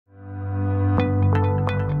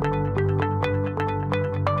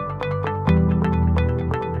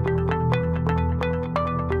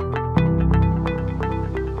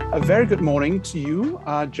A very good morning to you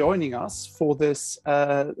joining us for this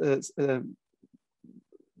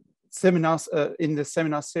seminars in the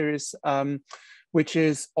seminar series, which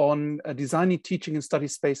is on designing teaching and study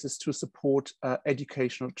spaces to support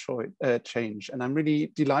educational change. And I'm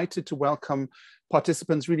really delighted to welcome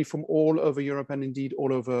participants really from all over Europe and indeed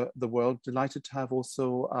all over the world. Delighted to have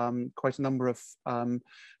also quite a number of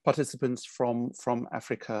participants from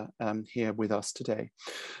Africa here with us today.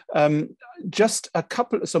 Just a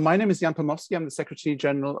couple, so my name is Jan Pomorski, I'm the Secretary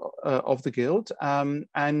General of the Guild.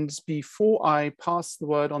 And before I pass the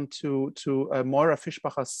word on to Moira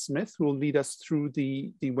Fischbacher-Smith, who will lead us through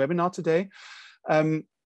the webinar today,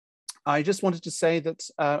 I just wanted to say that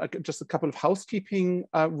just a couple of housekeeping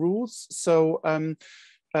rules. So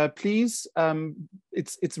please,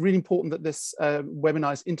 it's really important that this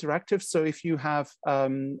webinar is interactive. So if you have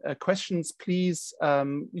questions, please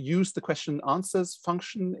use the question and answers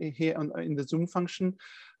function here in the Zoom function.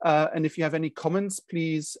 And if you have any comments,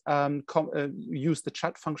 please use the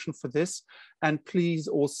chat function for this. And please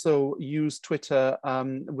also use Twitter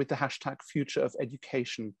with the hashtag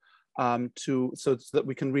 #FutureOfEducation. So that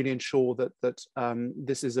we can really ensure that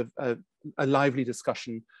this is a lively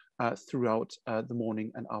discussion throughout the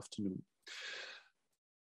morning and afternoon.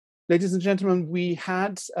 Ladies and gentlemen, we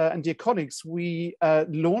had, and dear colleagues, we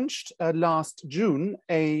launched last June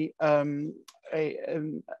an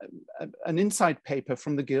insight paper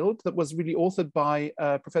from the Guild that was really authored by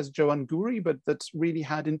Professor Joanne Guri, but that really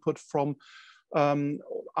had input from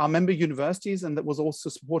our member universities, and that was also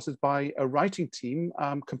supported by a writing team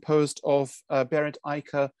composed of Berit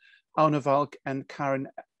Eicher, Aune Valk, and Karen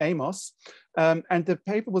Amos. And the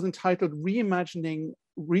paper was entitled Reimagining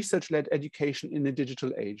Research-Led Education in the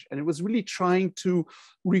Digital Age. And it was really trying to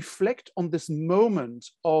reflect on this moment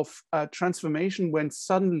of transformation when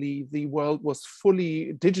suddenly the world was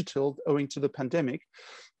fully digital owing to the pandemic,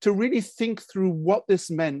 to really think through what this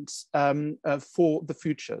meant for the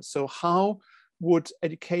future. So how would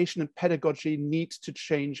education and pedagogy need to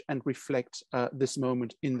change and reflect this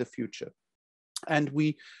moment in the future? And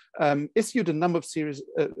we issued a number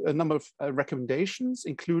of recommendations,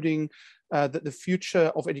 including that the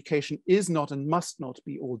future of education is not and must not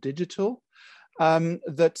be all digital,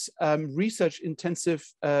 that research-intensive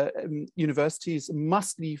universities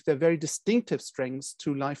must leave their very distinctive strengths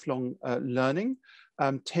to lifelong learning,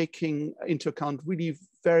 taking into account really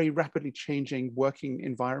very rapidly changing working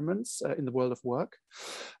environments in the world of work.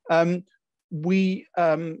 We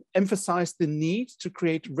emphasized the need to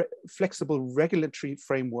create flexible regulatory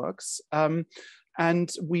frameworks.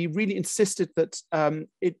 And we really insisted that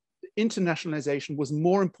internationalization was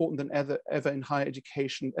more important than ever in higher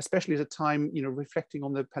education, especially at a time, reflecting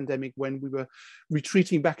on the pandemic when we were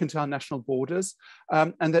retreating back into our national borders.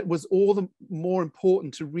 And that was all the more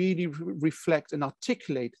important to really reflect and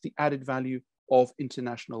articulate the added value of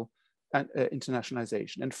internationalization.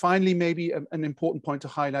 And finally, maybe an important point to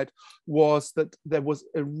highlight was that there was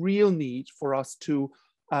a real need for us to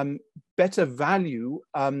better value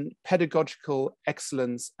pedagogical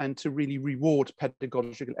excellence and to really reward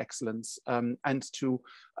pedagogical excellence and to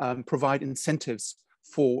provide incentives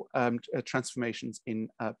for transformations in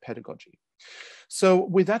pedagogy. So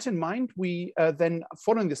with that in mind, we then,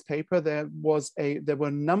 following this paper, there were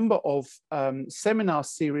a number of seminar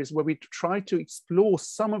series where we tried to explore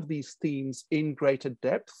some of these themes in greater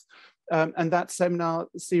depth. And that seminar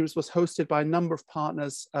series was hosted by a number of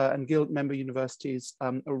partners and Guild member universities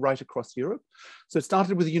right across Europe. So it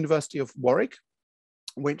started with the University of Warwick,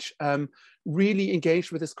 which really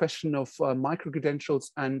engaged with this question of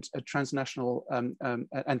micro-credentials and transnational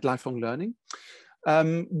and lifelong learning.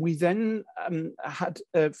 We then had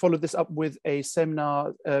followed this up with a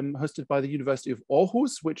seminar hosted by the University of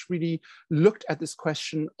Aarhus, which really looked at this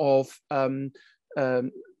question of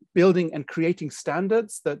building and creating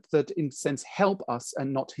standards that in a sense help us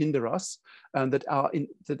and not hinder us, and that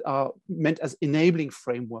are meant as enabling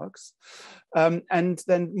frameworks. And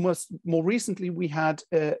then more recently, we had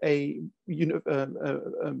a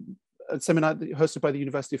seminar hosted by the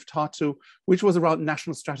University of Tartu, which was around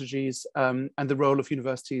national strategies and the role of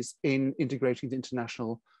universities in integrating the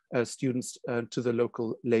international students to the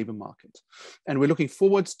local labor market. And we're looking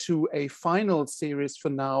forward to a final series for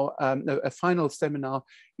now, a final seminar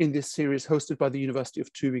in this series hosted by the University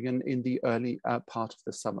of Tübingen in the early part of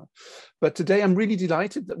the summer. But today I'm really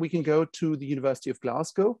delighted that we can go to the University of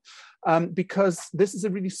Glasgow because this is a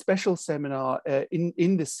really special seminar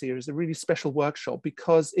in this series, a really special workshop,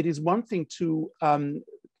 because it is one thing to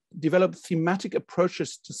develop thematic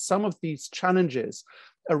approaches to some of these challenges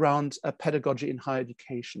around pedagogy in higher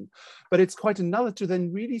education. But it's quite another to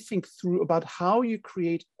then really think through about how you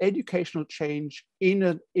create educational change in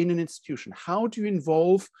an institution. How do you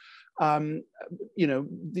involve you know,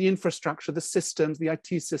 the infrastructure, the systems, the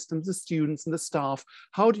IT systems, the students and the staff?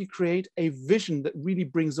 How do you create a vision that really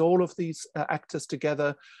brings all of these actors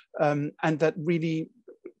together and that really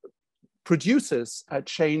produces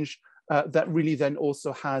change that really then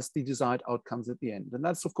also has the desired outcomes at the end? And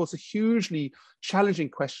that's, of course, a hugely challenging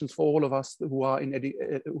question for all of us who are in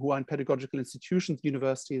pedagogical institutions,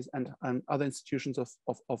 universities, and other institutions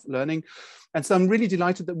of learning. And so I'm really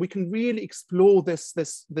delighted that we can really explore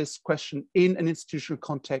this question in an institutional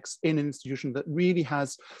context, in an institution that really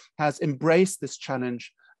has embraced this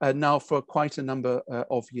challenge now for quite a number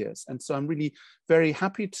of years. And so I'm really very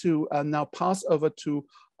happy to now pass over to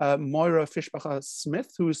Moira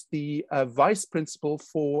Fischbacher-Smith, who is the Vice Principal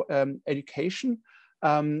for Education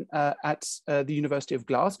at the University of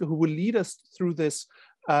Glasgow, who will lead us through this,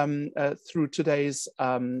 through today's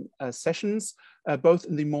sessions, both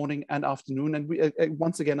in the morning and afternoon. And we,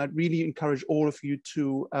 once again, I'd really encourage all of you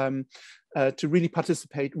to really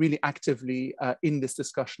participate really actively in this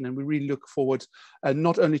discussion. And we really look forward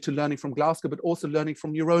not only to learning from Glasgow, but also learning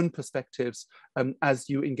from your own perspectives as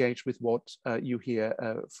you engage with what you hear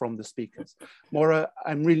from the speakers. Moira,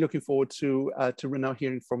 I'm really looking forward to now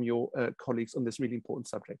hearing from your colleagues on this really important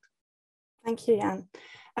subject. Thank you, Jan.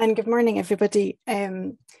 And good morning, everybody.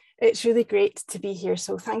 It's really great to be here.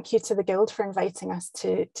 So thank you to the Guild for inviting us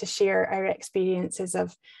to share our experiences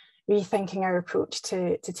of rethinking our approach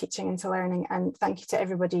to teaching and to learning. And thank you to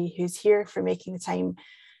everybody who's here for making the time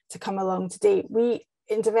to come along today.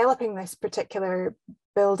 In developing this particular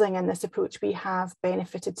building and this approach, we have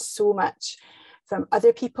benefited so much from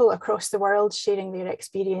other people across the world sharing their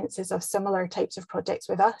experiences of similar types of projects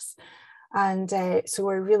with us. And so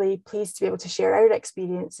we're really pleased to be able to share our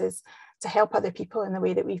experiences to help other people in the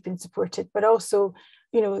way that we've been supported. But also,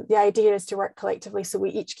 you know, the idea is to work collectively, so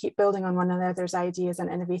we each keep building on one another's ideas and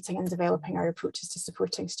innovating and developing our approaches to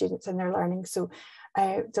supporting students in their learning. So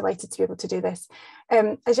delighted to be able to do this.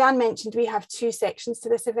 As Jan mentioned, we have two sections to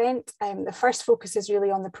this event. The first focuses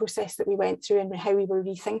really on the process that we went through and how we were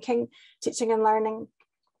rethinking teaching and learning,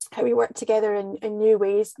 how we work together in new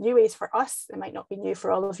ways for us. It might not be new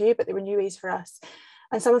for all of you, but they were new ways for us.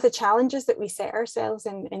 And some of the challenges that we set ourselves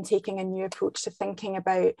in taking a new approach to thinking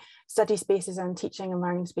about study spaces and teaching and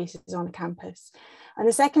learning spaces on campus. And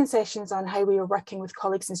the second session is on how we are working with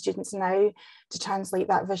colleagues and students now to translate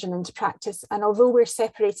that vision into practice. And although we're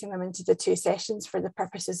separating them into the two sessions for the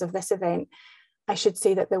purposes of this event, I should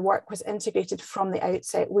say that the work was integrated from the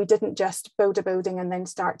outset. We didn't just build a building and then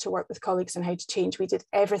start to work with colleagues on how to change. We did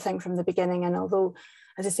everything from the beginning. And although,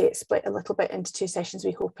 as I say, it's split a little bit into two sessions,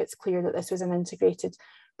 we hope it's clear that this was an integrated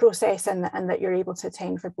process and that you're able to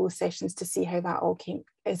attend for both sessions to see how that all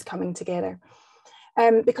is coming together.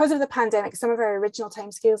 Because of the pandemic, some of our original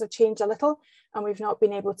timescales have changed a little, and we've not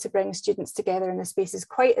been able to bring students together in the spaces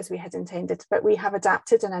quite as we had intended, but we have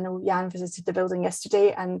adapted. And I know Jan visited the building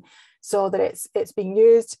yesterday and saw that it's being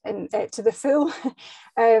used to the full.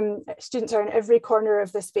 Students are in every corner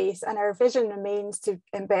of the space, and our vision remains to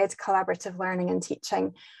embed collaborative learning and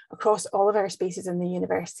teaching across all of our spaces in the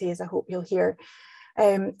university, as I hope you'll hear.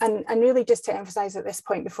 And really just to emphasize at this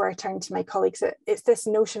point before I turn to my colleagues, that it's this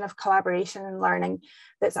notion of collaboration and learning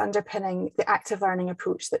that's underpinning the active learning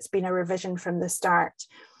approach that's been a revision from the start.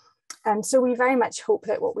 And so we very much hope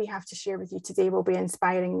that what we have to share with you today will be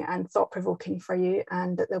inspiring and thought-provoking for you,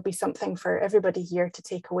 and that there'll be something for everybody here to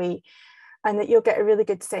take away, and that you'll get a really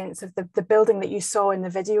good sense of the building that you saw in the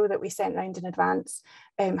video that we sent round in advance,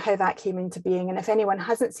 how that came into being. And if anyone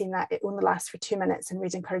hasn't seen that, it only lasts for 2 minutes, and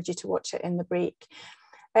we'd encourage you to watch it in the break.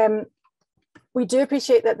 We do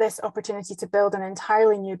appreciate that this opportunity to build an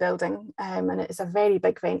entirely new building, and it is a very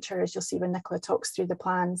big venture, as you'll see when Nicola talks through the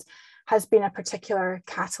plans, has been a particular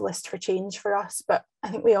catalyst for change for us. But I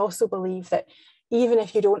think we also believe that even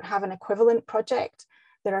if you don't have an equivalent project,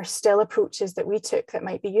 there are still approaches that we took that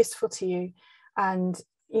might be useful to you, and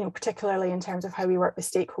particularly in terms of how we work with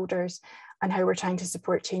stakeholders and how we're trying to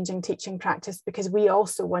support changing teaching practice, because we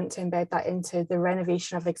also want to embed that into the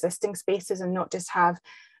renovation of existing spaces and not just have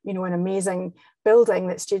an amazing building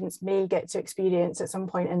that students may get to experience at some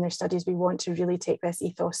point in their studies. We want to really take this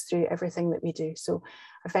ethos through everything that we do. So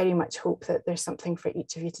I very much hope that there's something for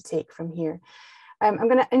each of you to take from here. I'm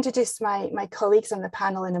going to introduce my colleagues on the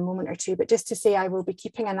panel in a moment or two, but just to say I will be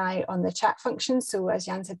keeping an eye on the chat function. So as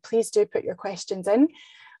Jan said, please do put your questions in,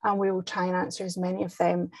 and we will try and answer as many of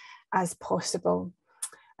them as possible.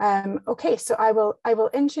 Okay, so I will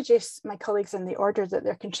introduce my colleagues in the order that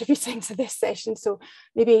they're contributing to this session. So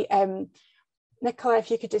maybe Nicola, if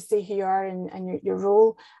you could just say who you are and your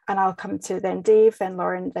role, and I'll come to then Dave, then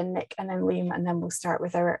Lauren, then Nick, and then Liam, and then we'll start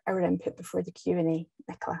with our input before the Q&A.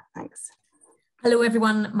 Nicola, thanks. Hello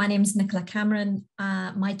everyone, my name is Nicola Cameron.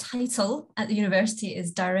 My title at the university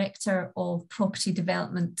is Director of Property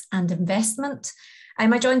Development and Investment.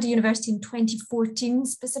 I joined the university in 2014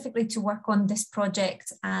 specifically to work on this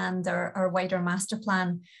project and our wider master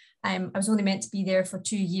plan. I was only meant to be there for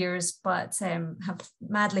 2 years, but have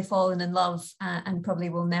madly fallen in love and probably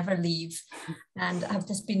will never leave. And I've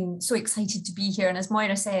just been so excited to be here. And as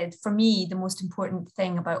Moira said, for me, the most important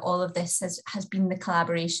thing about all of this has been the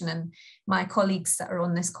collaboration. And my colleagues that are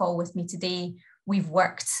on this call with me today, we've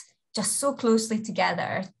worked just so closely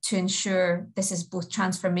together to ensure this is both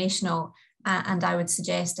transformational and I would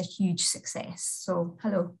suggest a huge success. So,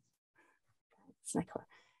 hello. Thanks, Nicola.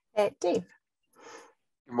 Dave.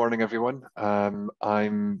 Good morning, everyone.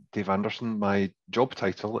 I'm Dave Anderson. My job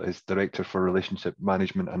title is Director for Relationship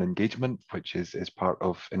Management and Engagement, which is part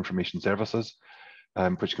of Information Services,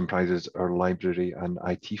 which comprises our library and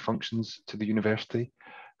IT functions to the university.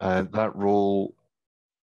 That role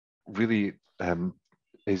really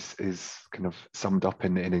is kind of summed up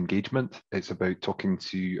in engagement. It's about talking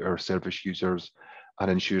to our service users and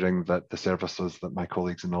ensuring that the services that my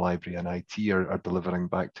colleagues in the library and IT are delivering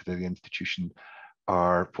back to the institution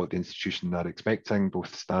are what the institution are expecting,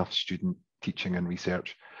 both staff, student, teaching and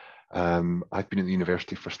research. I've been at the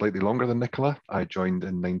university for slightly longer than Nicola. I joined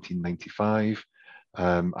in 1995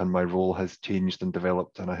 and my role has changed and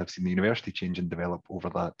developed, and I have seen the university change and develop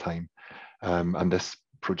over that time. And this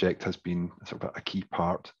project has been sort of a key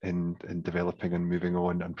part in developing and moving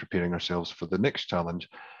on and preparing ourselves for the next challenge,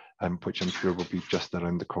 which I'm sure will be just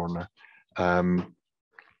around the corner.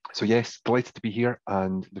 So yes, delighted to be here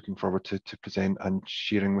and looking forward to present and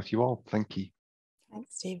sharing with you all. Thank you.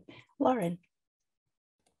 Thanks, Steve. Lauren.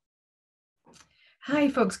 Hi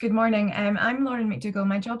folks, good morning. I'm Lauren McDougall.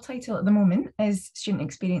 My job title at the moment is Student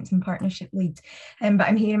Experience and Partnership Lead, but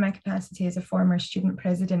I'm here in my capacity as a former student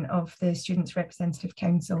president of the Students' Representative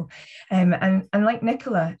Council. And like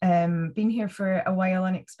Nicola, been here for a while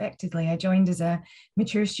unexpectedly. I joined as a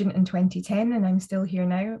mature student in 2010 and I'm still here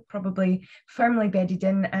now, probably firmly bedded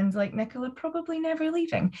in and like Nicola, probably never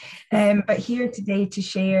leaving. But here today to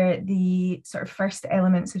share the sort of first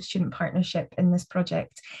elements of student partnership in this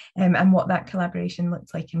project and what that collaboration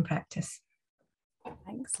looks like in practice.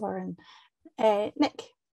 Thanks, Lauren. Nick.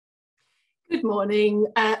 Good morning.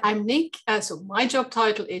 I'm Nick. So my job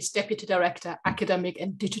title is Deputy Director, Academic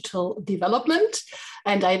and Digital Development,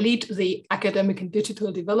 and I lead the Academic and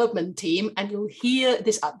Digital Development team. And you'll hear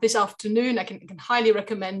this afternoon. I can highly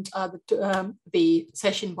recommend the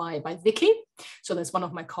session by Vicky. So that's one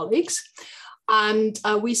of my colleagues. And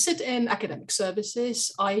we sit in academic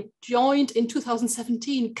services. I joined in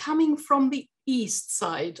 2017, coming from the east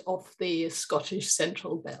side of the Scottish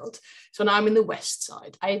Central Belt. So now I'm in the west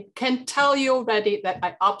side. I can tell you already that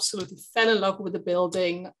I absolutely fell in love with the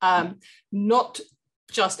building, not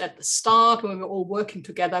just at the start when we were all working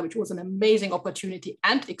together, which was an amazing opportunity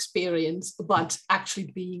and experience, but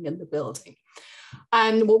actually being in the building.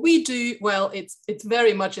 And what we do, well, it's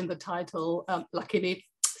very much in the title, luckily.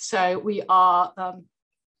 So we are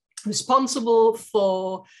responsible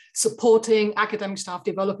for supporting academic staff,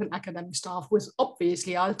 developing academic staff, with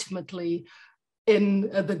obviously ultimately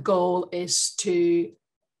the goal is to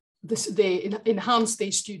enhance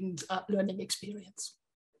the student learning experience.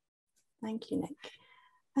 Thank you, Nick.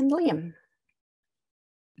 And Liam.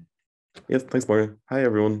 Yes, thanks, Moira. Hi,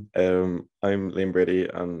 everyone. I'm Liam Brady,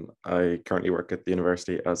 and I currently work at the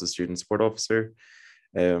university as a student support officer.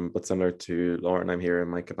 But similar to Lauren, I'm here in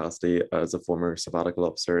my capacity as a former sabbatical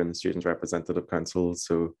officer in the Students' Representative Council.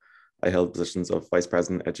 So I held positions of Vice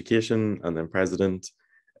President Education and then President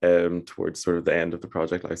towards sort of the end of the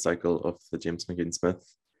project life cycle of the James McGuinn Smith.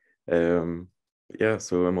 Yeah,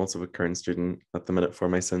 so I'm also a current student at the minute for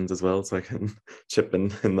my sins as well, so I can chip in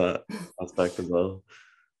that aspect as well.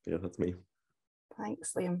 Yeah, that's me.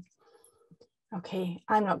 Thanks, Liam. Okay,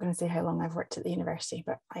 I'm not going to say how long I've worked at the university,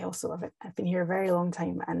 but I also I've been here a very long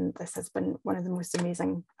time, and this has been one of the most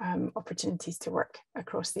amazing opportunities to work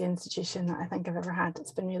across the institution that I think I've ever had.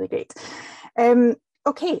 It's been really great.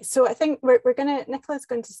 Okay, so I think Nicola's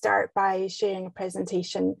going to start by sharing a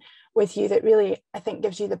presentation with you that really, I think,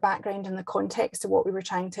 gives you the background and the context of what we were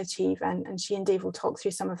trying to achieve, and she and Dave will talk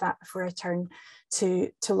through some of that before I turn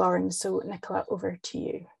to Lauren. So Nicola, over to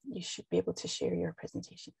you. You should be able to share your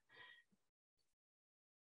presentation.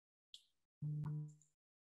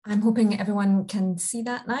 I'm hoping everyone can see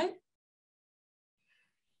that now.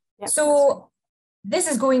 Yep, so This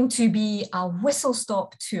is going to be a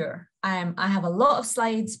whistle-stop tour. I have a lot of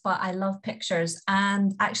slides, but I love pictures.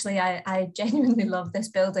 And actually, I genuinely love this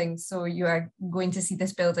building. So you are going to see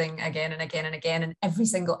this building again and again and again, and every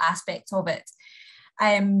single aspect of it.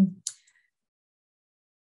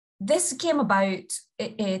 This came about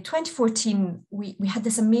in 2014. We had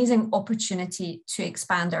this amazing opportunity to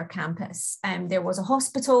expand our campus. There was a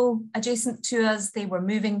hospital adjacent to us. They were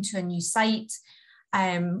moving to a new site.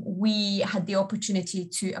 We had the opportunity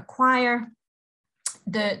to acquire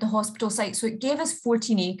the hospital site. So it gave us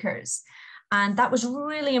 14 acres. And that was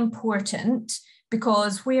really important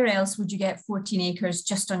because where else would you get 14 acres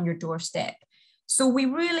just on your doorstep? So we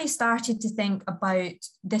really started to think about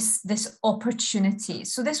this opportunity.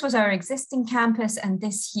 So this was our existing campus, and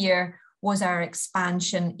this here was our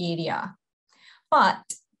expansion area. But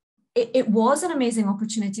it was an amazing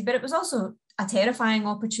opportunity, but it was also a terrifying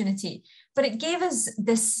opportunity. But it gave us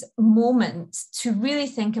this moment to really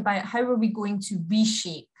think about how are we going to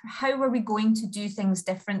reshape? How are we going to do things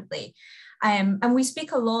differently? And we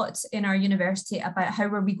speak a lot in our university about how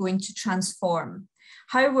are we going to transform?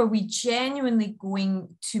 How are we genuinely going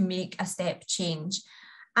to make a step change?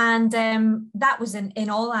 And that was in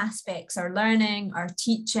all aspects, our learning, our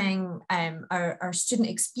teaching, our student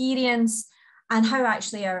experience, and how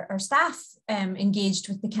actually our staff engaged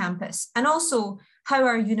with the campus, and also how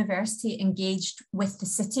our university engaged with the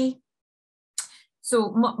city.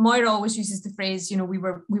 So Moira always uses the phrase, you know, we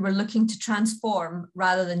were looking to transform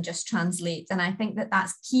rather than just translate. And I think that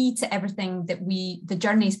that's key to everything that the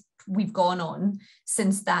journeys we've gone on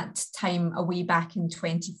since that time away back in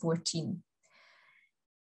 2014.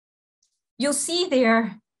 You'll see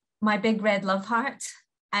there my big red love heart.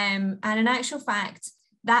 And in actual fact,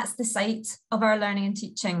 that's the site of our learning and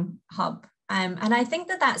teaching hub. And I think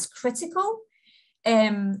that that's critical.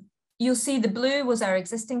 You'll see the blue was our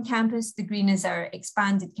existing campus, the green is our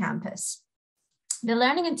expanded campus. The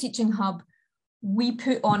learning and teaching hub, we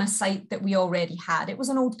put on a site that we already had. It was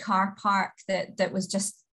an old car park that was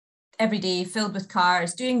just every day filled with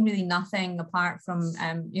cars, doing really nothing apart from,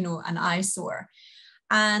 you know, an eyesore.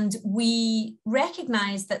 And we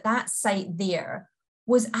recognized that that site there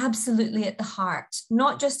was absolutely at the heart,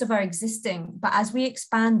 not just of our existing, but as we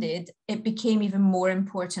expanded, it became even more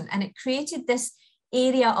important. And it created this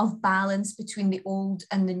area of balance between the old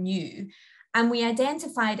and the new. And we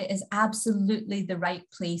identified it as absolutely the right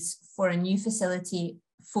place for a new facility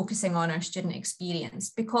focusing on our student experience,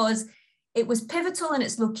 because it was pivotal in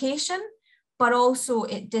its location, but also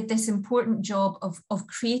it did this important job of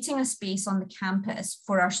creating a space on the campus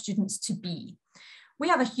for our students to be. We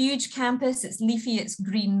have a huge campus, it's leafy, it's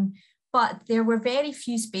green, but there were very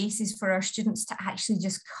few spaces for our students to actually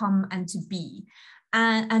just come and to be.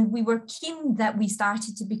 And we were keen that we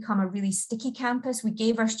started to become a really sticky campus. We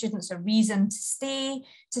gave our students a reason to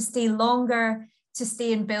stay longer, to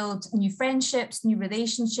stay and build new friendships, new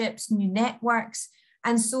relationships, new networks.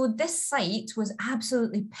 And so this site was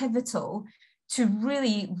absolutely pivotal to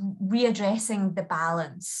really readdressing the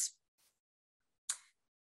balance.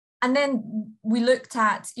 And then we looked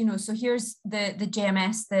at, you know, so here's the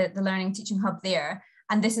JMS, the Learning Teaching Hub there,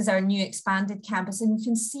 and this is our new expanded campus. And you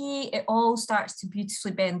can see it all starts to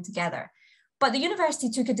beautifully bend together. But the university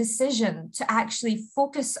took a decision to actually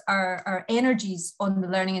focus our energies on the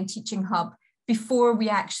Learning and Teaching Hub before we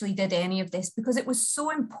actually did any of this, because it was so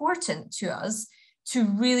important to us to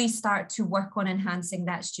really start to work on enhancing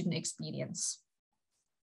that student experience.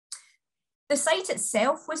 The site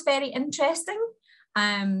itself was very interesting.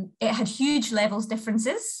 It had huge levels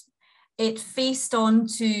differences. It faced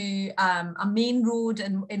onto a main road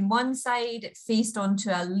in one side, it faced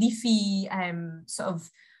onto a leafy sort of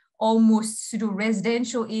almost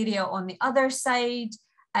pseudo-residential area on the other side.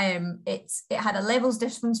 It had a levels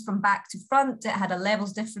difference from back to front, it had a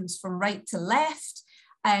levels difference from right to left.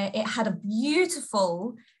 It had a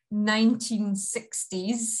beautiful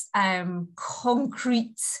 1960s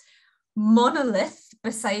concrete monolith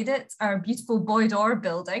beside it, our beautiful Boyd Orr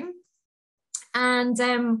building. And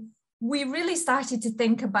we really started to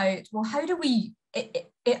think about, well, how do we,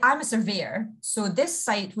 I'm a surveyor, so this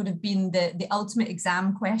site would have been the ultimate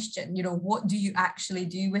exam question, you know, what do you actually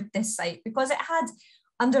do with this site? Because it had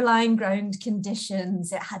underlying ground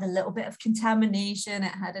conditions, it had a little bit of contamination,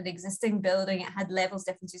 it had an existing building, it had levels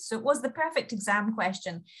differences. So it was the perfect exam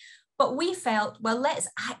question. But we felt, well, let's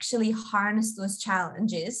actually harness those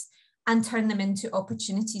challenges and turn them into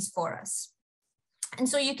opportunities for us. And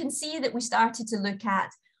so you can see that we started to look at,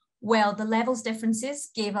 well, the levels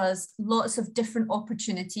differences gave us lots of different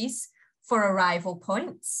opportunities for arrival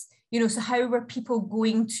points. You know, so how were people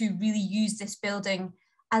going to really use this building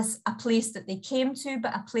as a place that they came to,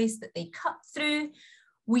 but a place that they cut through.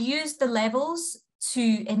 We used the levels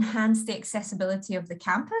to enhance the accessibility of the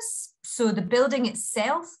campus. So the building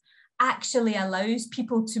itself actually allows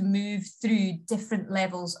people to move through different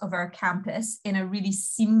levels of our campus in a really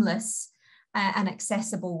seamless and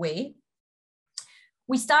accessible way.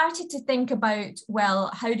 We started to think about,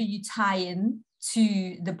 well, how do you tie in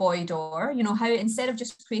to the boy door? You know, how instead of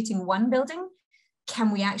just creating one building,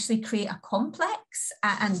 can we actually create a complex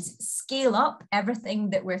and scale up everything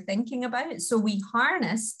that we're thinking about? So we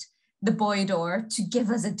harnessed the boy door to give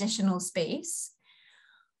us additional space.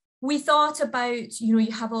 We thought about, you know,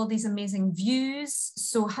 you have all these amazing views.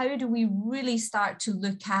 So how do we really start to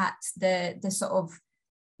look at the sort of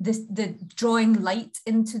the drawing light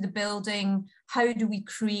into the building? How do we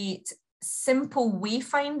create simple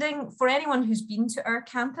wayfinding for anyone who's been to our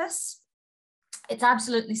campus? It's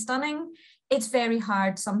absolutely stunning. It's very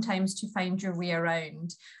hard sometimes to find your way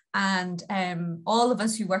around. And all of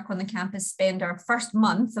us who work on the campus spend our first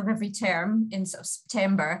month of every term in sort of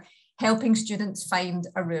September helping students find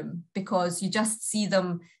a room, because you just see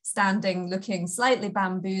them standing looking slightly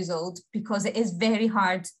bamboozled, because it is very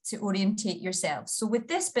hard to orientate yourself. So with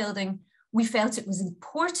this building, we felt it was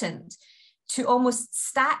important to almost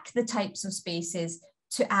stack the types of spaces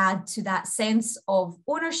to add to that sense of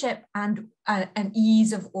ownership and an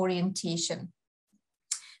ease of orientation.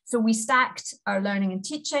 So we stacked our learning and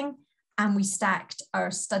teaching, and we stacked our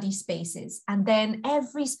study spaces, and then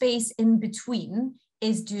every space in between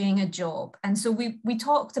is doing a job. And so we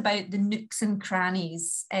talked about the nooks and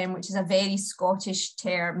crannies, which is a very Scottish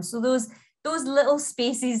term. So those little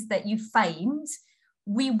spaces that you find,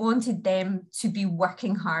 we wanted them to be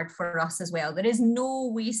working hard for us as well. There is no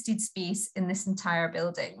wasted space in this entire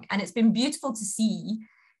building. And it's been beautiful to see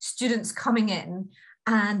students coming in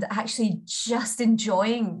and actually just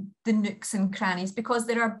enjoying the nooks and crannies, because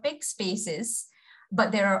there are big spaces,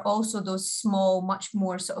 but there are also those small, much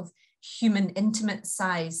more sort of human, intimate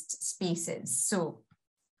sized spaces. So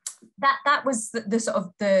that was the sort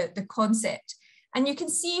of the concept. And you can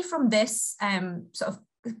see from this sort of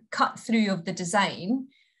cut through of the design,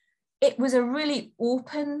 it was a really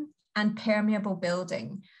open and permeable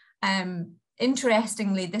building.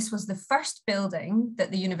 Interestingly, this was the first building that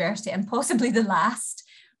the university, and possibly the last,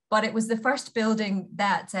 but it was the first building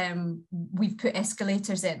that we've put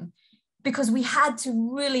escalators in, because we had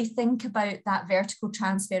to really think about that vertical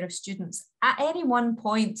transfer of students. At any one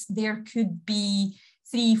point, there could be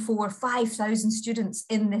 3,000, 4,000, 5,000 students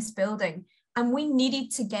in this building, and we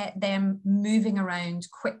needed to get them moving around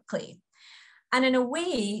quickly. And in a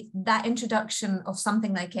way, that introduction of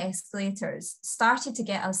something like escalators started to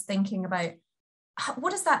get us thinking about,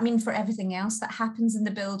 what does that mean for everything else that happens in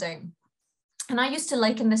the building? And I used to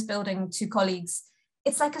liken this building to colleagues.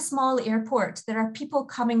 It's like a small airport. There are people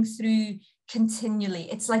coming through continually.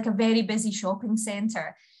 It's like a very busy shopping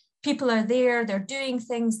centre. People are there, they're doing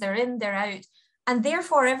things, they're in, they're out. And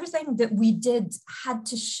therefore, everything that we did had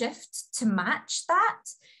to shift to match that.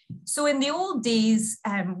 So in the old days,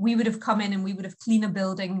 we would have come in and we would have cleaned a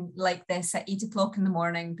building like this at 8 o'clock in the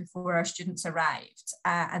morning before our students arrived.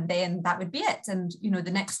 And then that would be it. And, you know,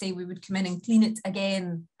 the next day we would come in and clean it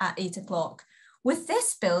again at 8 o'clock. With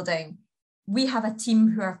this building, we have a team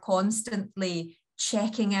who are constantly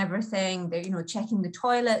checking everything. They're, you know, checking the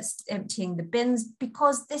toilets, emptying the bins,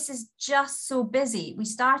 because this is just so busy. We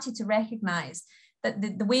started to recognize that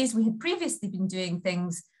the ways we had previously been doing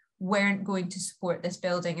things weren't going to support this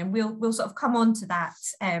building. And we'll sort of come on to that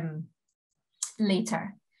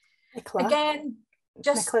later. Nicola, again,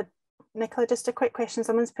 just Nicola, just a quick question.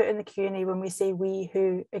 Someone's put in the Q&A, when we say we,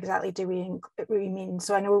 who exactly do we mean?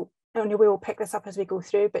 So I know we will pick this up as we go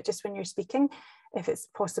through, but just when you're speaking, if it's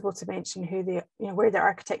possible to mention who where the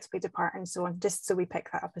architects played a part and so on, just so we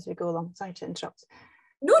pick that up as we go along. Sorry to interrupt.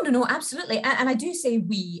 No, absolutely. And I do say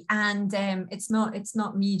we, and it's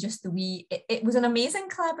not me, just the we. It was an amazing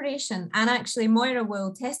collaboration. And actually Moira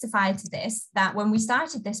will testify to this, that when we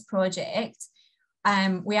started this project,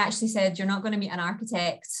 we actually said, you're not going to meet an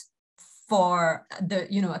architect for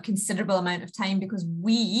a considerable amount of time, because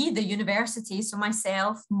we, the university, so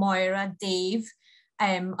myself, Moira, Dave,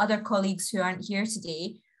 other colleagues who aren't here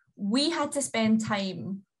today, we had to spend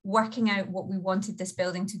time working out what we wanted this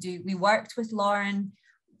building to do. We worked with Lauren,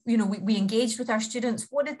 we engaged with our students.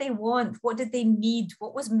 What did they want? What did they need?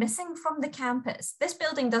 What was missing from the campus? This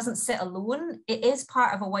building doesn't sit alone. It is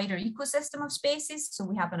part of a wider ecosystem of spaces. So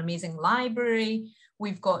we have an amazing library.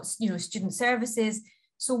 We've got, student services.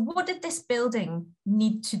 So what did this building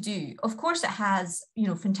need to do? Of course, it has,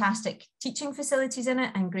 fantastic teaching facilities in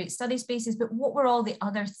it and great study spaces, but what were all the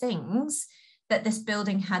other things that this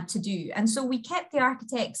building had to do. And so we kept the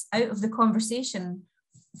architects out of the conversation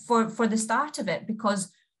for the start of it,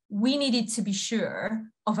 because we needed to be sure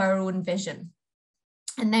of our own vision.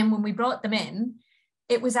 And then when we brought them in,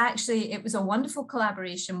 it was a wonderful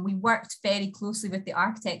collaboration. We worked very closely with the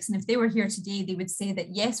architects. And if they were here today, they would say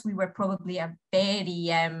that, yes, we were probably a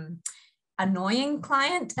very annoying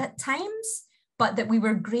client at times, but that we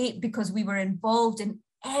were great because we were involved in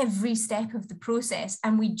every step of the process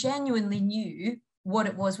and we genuinely knew what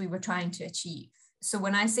it was we were trying to achieve. So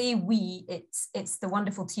when I say we, it's the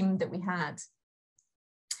wonderful team that we had.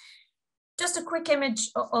 Just a quick image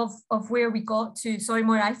of where we got to. Sorry,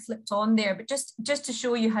 Moira, I flipped on there, but just to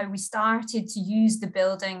show you how we started to use the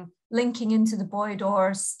building, linking into the boy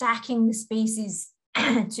doors, stacking the spaces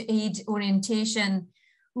to aid orientation,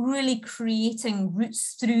 really creating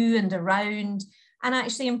routes through and around, and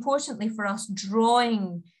actually importantly for us,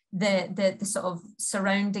 drawing the sort of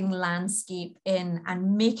surrounding landscape in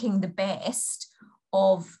and making the best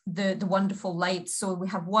of the wonderful light. So we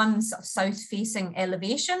have one sort of south-facing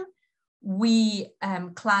elevation. We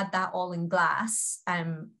clad that all in glass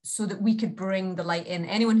so that we could bring the light in.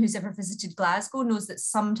 Anyone who's ever visited Glasgow knows that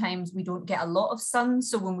sometimes we don't get a lot of sun.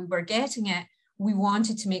 So when we were getting it, we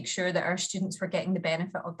wanted to make sure that our students were getting the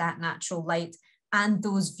benefit of that natural light and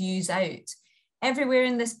those views out. Everywhere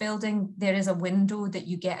in this building, there is a window that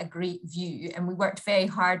you get a great view. And we worked very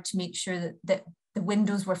hard to make sure that the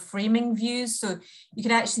windows were framing views. So you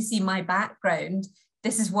can actually see my background.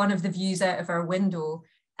 This is one of the views out of our window.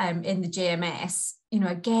 In the JMS, you know,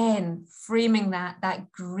 again, framing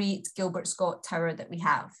that great Gilbert Scott Tower that we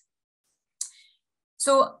have.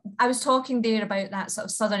 So I was talking there about that sort of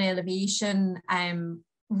southern elevation,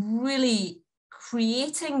 really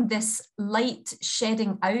creating this light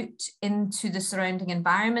shedding out into the surrounding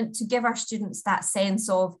environment to give our students that sense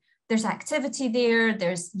of there's activity there,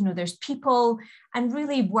 there's people, and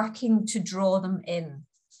really working to draw them in.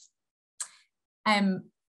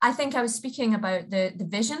 I think I was speaking about the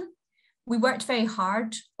vision. We worked very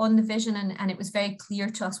hard on the vision and it was very clear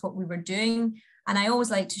to us what we were doing. And I always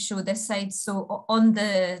like to show this side. So on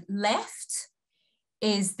the left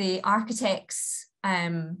is the architect's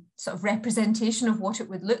sort of representation of what it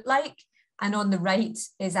would look like. And on the right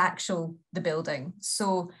is the building.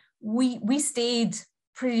 So we stayed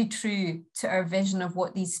pretty true to our vision of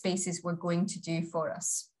what these spaces were going to do for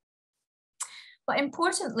us. But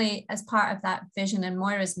importantly, as part of that vision, and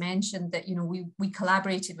Moira's mentioned that, you know, we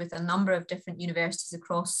collaborated with a number of different universities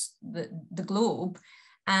across the globe,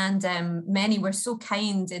 and many were so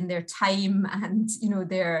kind in their time and, you know,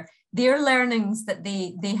 their learnings that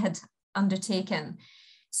they had undertaken.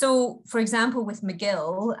 So, for example, with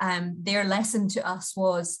McGill, their lesson to us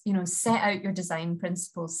was, you know, set out your design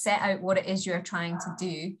principles, set out what it is you're trying to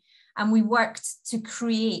do. And we worked to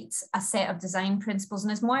create a set of design principles.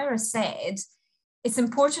 And as Moira said, it's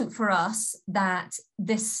important for us that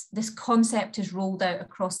this concept is rolled out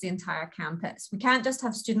across the entire campus. We can't just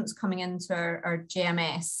have students coming into our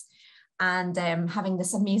JMS and having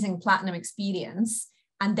this amazing platinum experience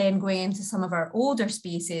and then going into some of our older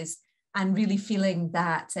spaces and really feeling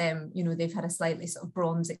that you know, they've had a slightly sort of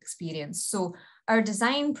bronze experience. So our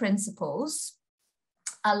design principles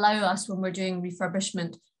allow us, when we're doing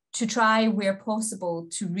refurbishment, to try where possible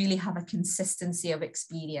to really have a consistency of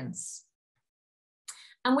experience.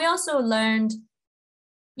 And we also learned,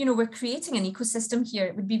 you know, we're creating an ecosystem here.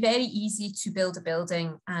 It would be very easy to build a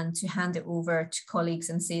building and to hand it over to colleagues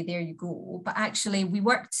and say, there you go. But actually we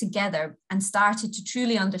worked together and started to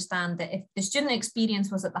truly understand that if the student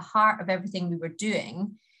experience was at the heart of everything we were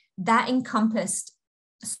doing, that encompassed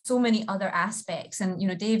so many other aspects. And, you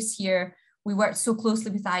know, Dave's here, we worked so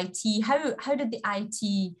closely with IT. How did the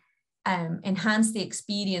IT enhance the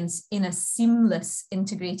experience in a seamless,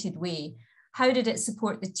 integrated way? How did it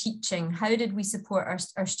support the teaching? How did we support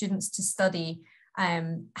our students to study?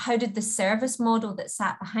 How did the service model that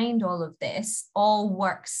sat behind all of this all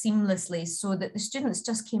work seamlessly so that the students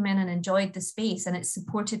just came in and enjoyed the space and it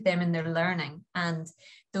supported them in their learning and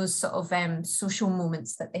those sort of social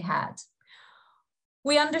moments that they had?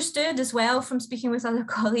 We understood as well from speaking with other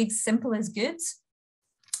colleagues, simple is good.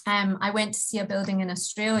 I went to see a building in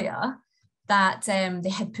Australia that they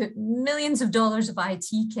had put millions of dollars of IT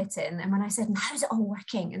kit in. And when I said, how's it all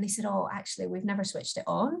working? And they said, oh, actually, we've never switched it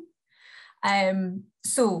on.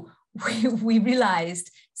 So we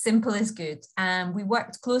realized simple is good. And we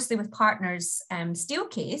worked closely with partners,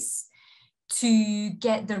 Steelcase, to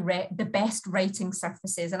get the best writing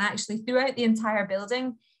surfaces. And actually throughout the entire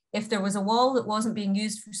building, if there was a wall that wasn't being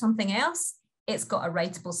used for something else, it's got a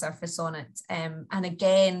writable surface on it. And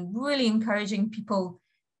again, really encouraging people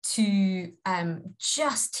to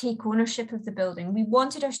just take ownership of the building. We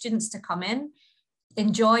wanted our students to come in,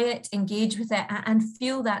 enjoy it, engage with it, and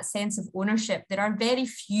feel that sense of ownership. There are very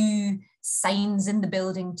few signs in the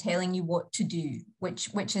building telling you what to do,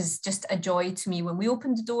 which is just a joy to me. When we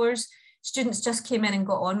opened the doors, students just came in and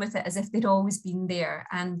got on with it as if they'd always been there.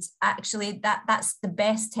 And actually that's the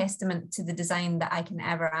best testament to the design that I can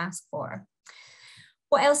ever ask for.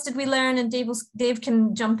 What else did we learn? And Dave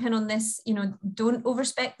can jump in on this. You know, don't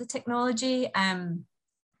overspec the technology.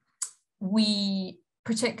 We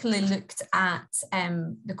particularly looked at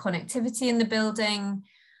the connectivity in the building.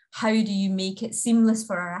 How do you make it seamless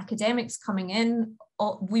for our academics coming in?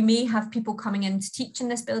 We may have people coming in to teach in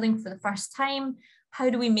this building for the first time. How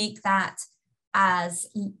do we make that as,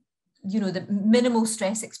 you know, the minimal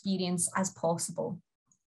stress experience as possible?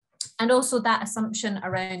 And also that assumption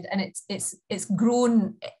around, and it's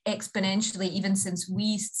grown exponentially even since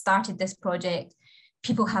we started this project.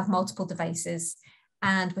 People have multiple devices,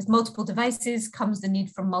 and with multiple devices comes the need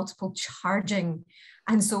for multiple charging.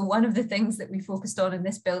 And so one of the things that we focused on in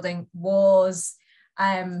this building was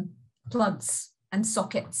plugs and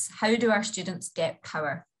sockets. How do our students get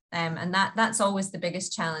power? And that's always the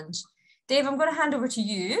biggest challenge. Dave, I'm going to hand over to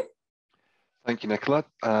you. Thank you, Nicola.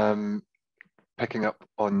 Picking up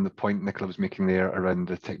on the point Nicola was making there around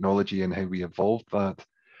the technology and how we evolved that,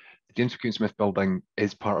 the James McEwan Smith building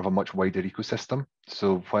is part of a much wider ecosystem.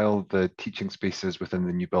 So while the teaching spaces within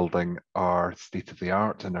the new building are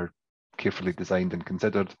state-of-the-art and are carefully designed and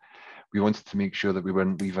considered, we wanted to make sure that we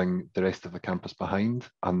weren't leaving the rest of the campus behind,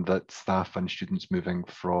 and that staff and students moving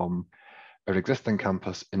from our existing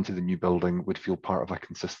campus into the new building would feel part of a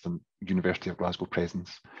consistent University of Glasgow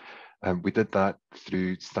presence. We did that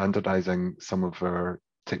through standardising some of our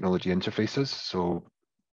technology interfaces. So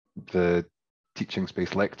the teaching space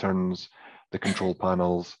lecterns, the control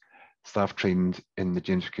panels, staff trained in the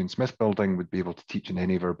James McEwan Smith building would be able to teach in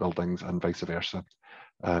any of our buildings and vice versa.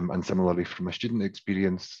 And similarly, from a student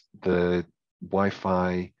experience, the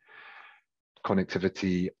Wi-Fi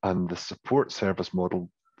connectivity and the support service model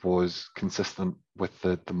was consistent with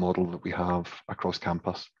the model that we have across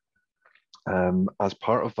campus. As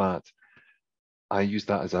part of that, I use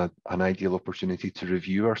that as an ideal opportunity to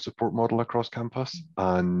review our support model across campus,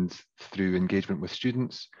 and through engagement with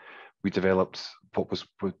students, we developed what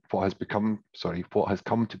has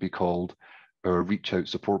come to be called our Reach Out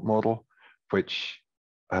support model, which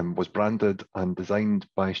was branded and designed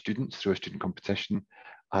by students through a student competition,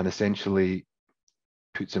 and essentially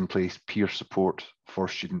puts in place peer support for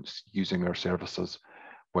students using our services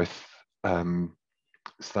with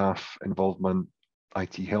staff involvement,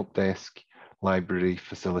 IT help desk, library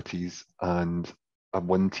facilities, and a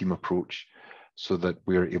one-team approach so that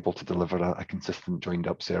we're able to deliver a consistent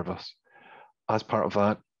joined-up service. As part of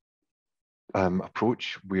that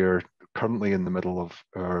approach, we're currently in the middle of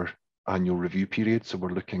our annual review period, so we're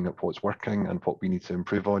looking at what's working and what we need to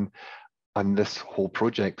improve on. And this whole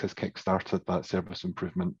project has kick-started that service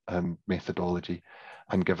improvement methodology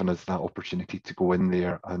and given us that opportunity to go in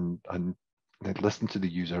there and listen to the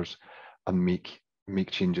users and make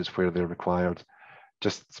changes where they're required.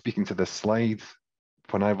 Just speaking to this slide,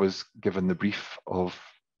 when I was given the brief of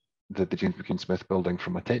the James McEwan Smith building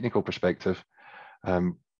from a technical perspective,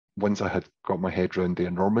 once I had got my head around the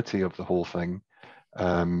enormity of the whole thing,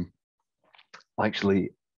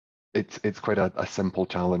 actually it's quite a simple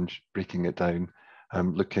challenge breaking it down,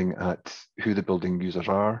 looking at who the building users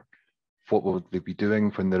are, what will they be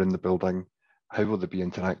doing when they're in the building, how will they be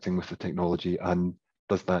interacting with the technology, and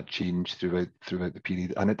does that change throughout the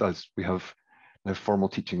period? And it does. We have now formal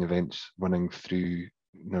teaching events running through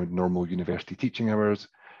normal university teaching hours,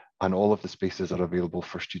 and all of the spaces are available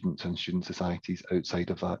for students and student societies outside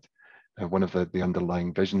of that. One of the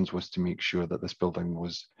underlying visions was to make sure that this building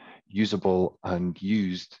was usable and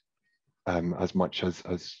used as much as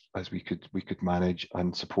we could manage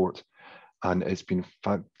and support. And it's been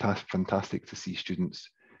fantastic to see students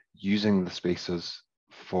using the spaces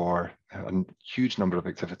for a huge number of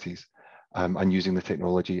activities and using the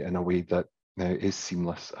technology in a way that is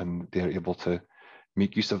seamless, and they're able to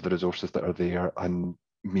make use of the resources that are there and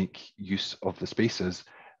make use of the spaces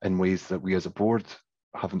in ways that we as a board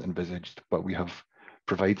haven't envisaged, but we have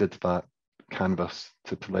provided that canvas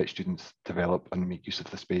to let students develop and make use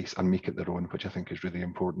of the space and make it their own, which I think is really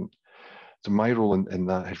important. So my role in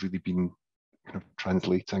that has really been kind of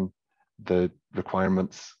translating the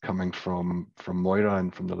requirements coming from Moira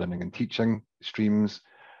and from the learning and teaching streams,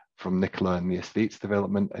 from Nicola and the estates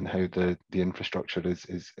development and how the infrastructure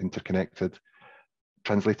is interconnected,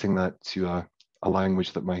 translating that to a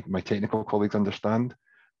language that my technical colleagues understand,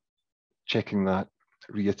 checking that,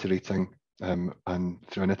 reiterating, and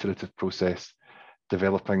through an iterative process,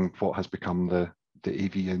 developing what has become the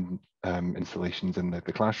AV installations in the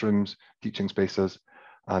classrooms, teaching spaces,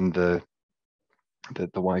 and the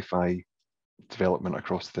Wi-Fi development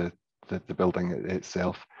across the building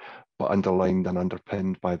itself, but underlined and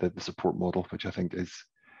underpinned by the support model, which I think is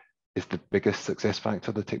the biggest success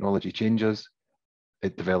factor. The technology changes,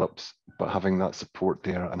 it develops, but having that support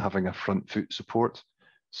there and having a front foot support.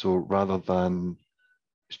 So rather than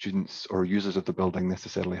students or users of the building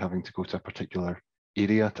necessarily having to go to a particular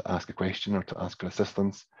area to ask a question or to ask for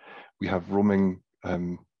assistance, we have roaming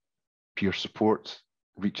peer support,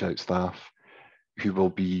 reach out staff who will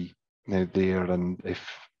be now there, and if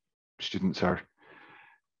students are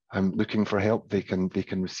looking for help, they can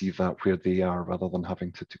receive that where they are rather than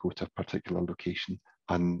having to go to a particular location.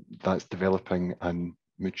 And that's developing and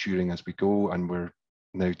maturing as we go, and we're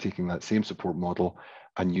now taking that same support model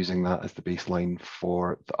and using that as the baseline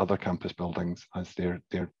for the other campus buildings as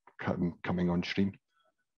they're coming on stream.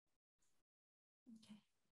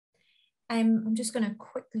 I'm just going to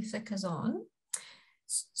quickly flick us on.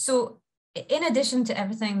 So in addition to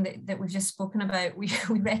everything that we've just spoken about, we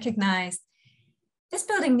recognised this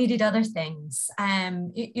building needed other things.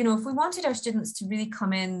 You know, if we wanted our students to really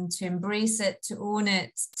come in, to embrace it, to own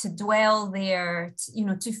it, to dwell there, you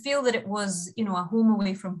know, to feel that it was, you know, a home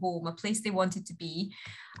away from home, a place they wanted to be,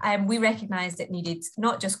 we recognised it needed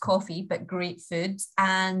not just coffee, but great food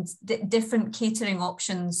and different catering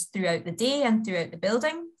options throughout the day and throughout the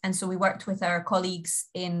building. And so we worked with our colleagues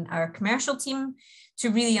in our commercial team to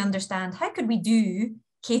really understand how could we do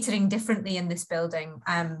catering differently in this building.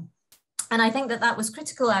 And I think that was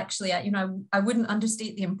critical, actually. You know, I wouldn't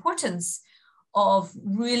understate the importance of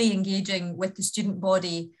really engaging with the student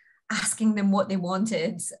body, asking them what they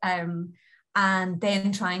wanted, and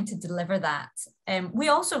then trying to deliver that. We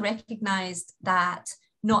also recognised that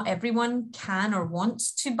not everyone can or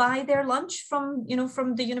wants to buy their lunch from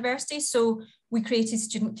the university. So we created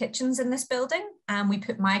student kitchens in this building, and we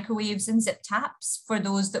put microwaves and zip taps for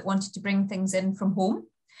those that wanted to bring things in from home.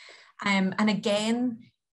 And again,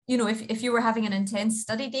 you know, if you were having an intense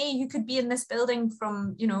study day, you could be in this building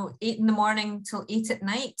from, 8 in the morning till 8 at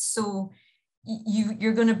night. So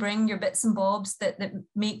you're going to bring your bits and bobs that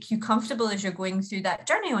make you comfortable as you're going through that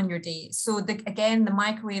journey on your day. So again, the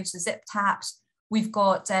microwaves, the zip taps, we've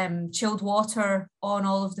got chilled water on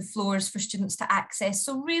all of the floors for students to access.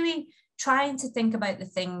 So really trying to think about the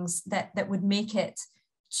things that would make it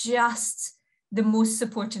just the most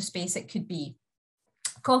supportive space it could be.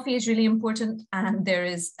 Coffee is really important, and there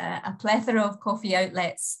is a plethora of coffee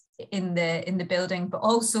outlets in the building, but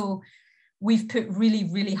also we've put really,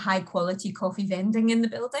 really high quality coffee vending in the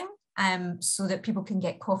building, so that people can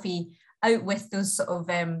get coffee out with those sort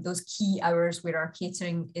of those key hours where our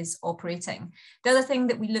catering is operating. The other thing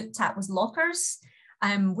that we looked at was lockers.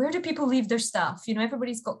 Where do people leave their stuff? You know,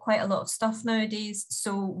 everybody's got quite a lot of stuff nowadays.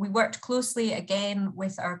 So we worked closely again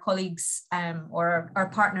with our colleagues or our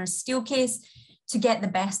partners, Steelcase, to get the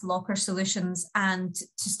best locker solutions and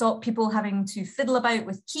to stop people having to fiddle about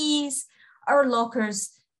with keys. Our lockers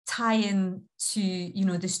tie in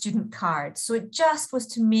to, the student card. So it just was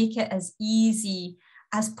to make it as easy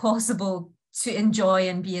as possible to enjoy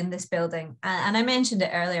and be in this building. And I mentioned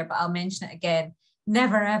it earlier, but I'll mention it again.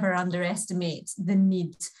 Never ever underestimate the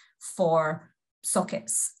need for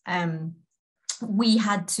sockets. Our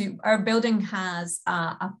building has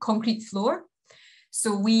a concrete floor.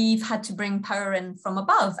 So we've had to bring power in from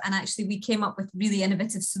above, and actually we came up with really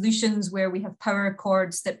innovative solutions where we have power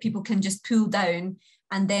cords that people can just pull down,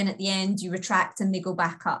 and then at the end you retract and they go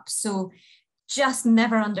back up. So just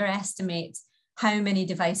never underestimate how many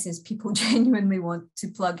devices people genuinely want to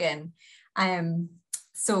plug in.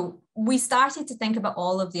 So we started to think about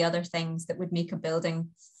all of the other things that would make a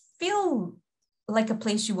building feel like a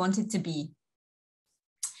place you wanted to be.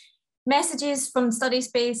 Messages from study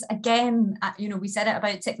space, again, we said it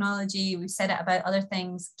about technology, we said it about other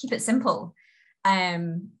things, keep it simple.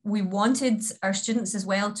 We wanted our students as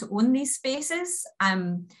well to own these spaces,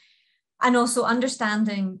 and also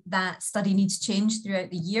understanding that study needs change throughout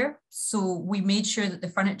the year. So we made sure that the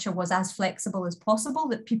furniture was as flexible as possible,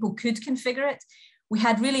 that people could configure it. We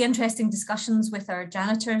had really interesting discussions with our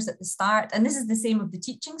janitors at the start, and this is the same of the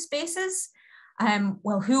teaching spaces.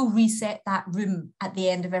 Well, who'll reset that room at the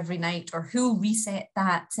end of every night, or who'll reset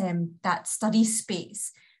that study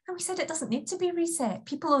space? And we said it doesn't need to be reset.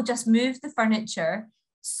 People will just move the furniture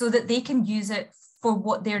so that they can use it for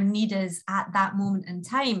what their need is at that moment in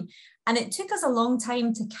time. And it took us a long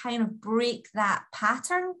time to kind of break that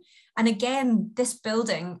pattern And again, this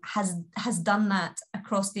building has done that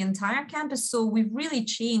across the entire campus. So we've really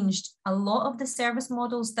changed a lot of the service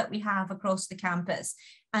models that we have across the campus.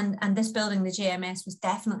 And this building, the JMS, was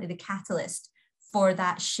definitely the catalyst for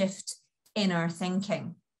that shift in our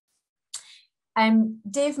thinking.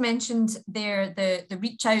 Dave mentioned there the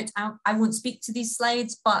reach out. I won't speak to these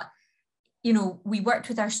slides, but we worked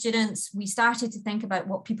with our students. We started to think about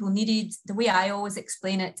what people needed. The way I always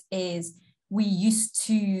explain it is we used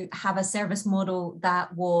to have a service model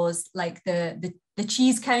that was like the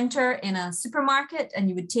cheese counter in a supermarket, and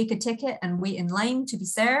you would take a ticket and wait in line to be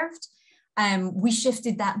served. We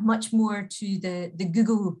shifted that much more to the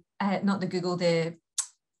Google, not the Google, the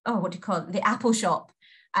Apple shop.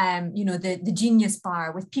 The Genius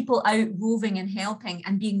Bar, with people out roving and helping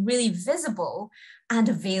and being really visible and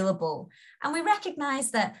available. And we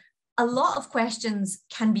recognize that a lot of questions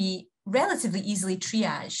can be relatively easily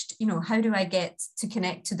triaged. How do I get to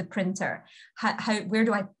connect to the printer? Where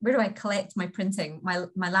do I collect my printing?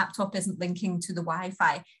 My laptop isn't linking to the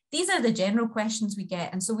Wi-Fi. These are the general questions we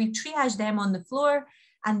get. And so we triage them on the floor.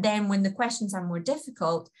 And then when the questions are more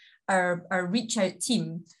difficult, our reach out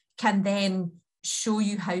team can then show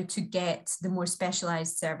you how to get the more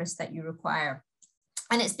specialized service that you require.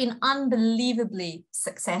 And it's been unbelievably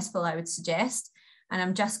successful, I would suggest. And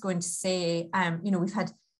I'm just going to say, we've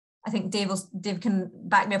had, I think Dave can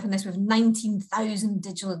back me up on this, we've 19,000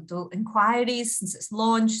 digital inquiries since its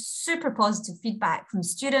launch, super positive feedback from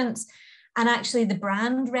students. And actually the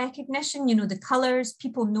brand recognition, the colors,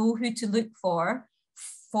 people know who to look for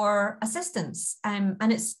assistance. And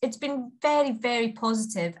it's been very, very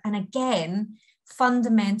positive. And again,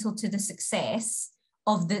 fundamental to the success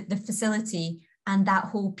of the facility and that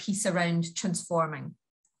whole piece around transforming.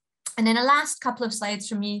 And then a last couple of slides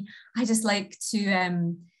from me. I just like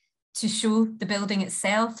to show the building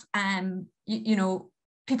itself.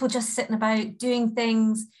 People just sitting about doing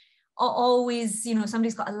things. Always,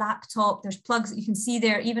 somebody's got a laptop. There's plugs that you can see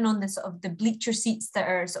there, even on the sort of the bleacher seats that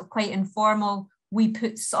are sort of quite informal. We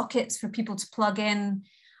put sockets for people to plug in.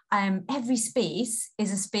 Every space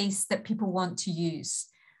is a space that people want to use.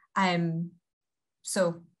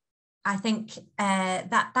 So I think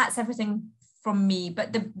that's everything from me.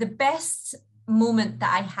 But the best moment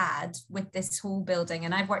that I had with this whole building,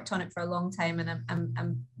 and I've worked on it for a long time and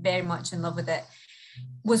I'm very much in love with it,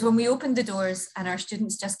 was when we opened the doors and our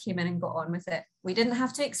students just came in and got on with it. We didn't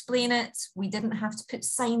have to explain it. We didn't have to put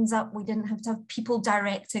signs up. We didn't have to have people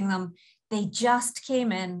directing them. They just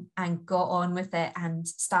came in and got on with it and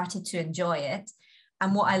started to enjoy it.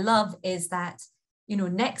 And what I love is that,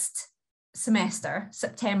 next semester,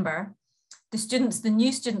 September, the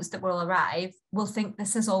new students that will arrive will think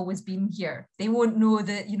this has always been here. They won't know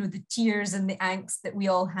the tears and the angst that we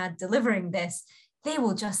all had delivering this. They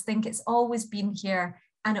will just think it's always been here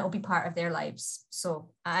and it'll be part of their lives.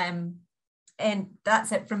 So, and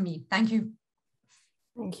that's it from me. Thank you.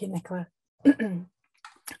 Thank you, Nicola.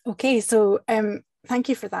 Okay, so thank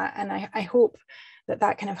you for that. And I hope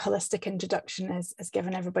that kind of holistic introduction has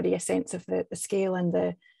given everybody a sense of the scale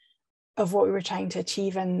and of what we were trying to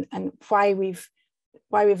achieve and why we've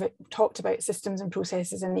talked about systems and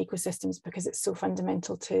processes and ecosystems, because it's so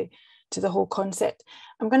fundamental to the whole concept.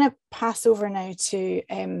 I'm going to pass over now to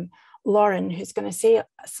Lauren, who's going to say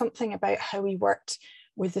something about how we worked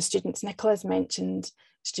with the students. Nicola's mentioned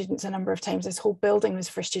students a number of times. This whole building was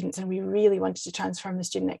for students and we really wanted to transform the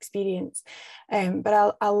student experience.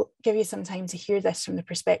 But I'll give you some time to hear this from the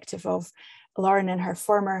perspective of Lauren in her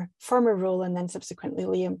former role, and then subsequently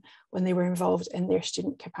Liam when they were involved in their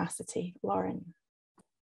student capacity. Lauren.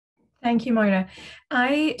 Thank you, Moira.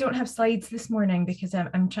 I don't have slides this morning because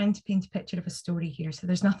I'm trying to paint a picture of a story here, so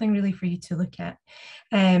there's nothing really for you to look at.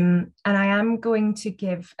 And I am going to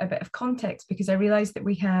give a bit of context because I realise that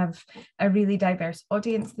we have a really diverse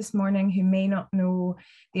audience this morning who may not know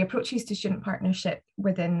the approaches to student partnership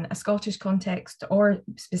within a Scottish context or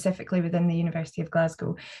specifically within the University of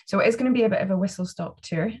Glasgow. So it is going to be a bit of a whistle-stop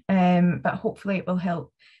tour, but hopefully it will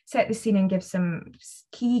help set the scene and give some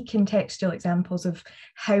key contextual examples of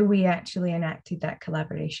how we actually enacted that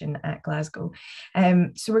collaboration at Glasgow.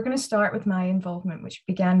 So we're going to start with my involvement, which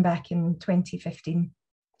began back in 2015.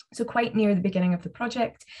 So quite near the beginning of the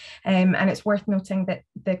project. And it's worth noting that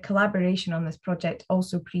the collaboration on this project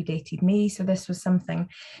also predated me. So this was something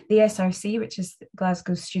the SRC, which is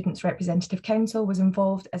Glasgow Students' Representative Council, was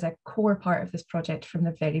involved as a core part of this project from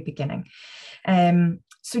the very beginning.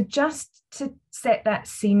 So just to set that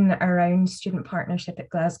scene around student partnership at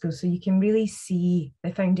Glasgow, so you can really see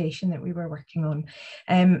the foundation that we were working on.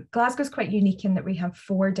 Glasgow's quite unique in that we have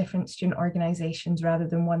 4 different student organisations rather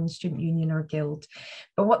than one student union or guild.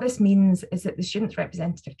 But what this means is that the Students'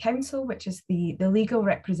 Representative Council, which is the legal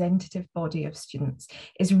representative body of students,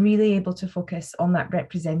 is really able to focus on that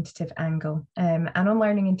representative angle and on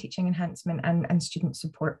learning and teaching enhancement and student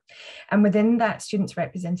support. And within that Students'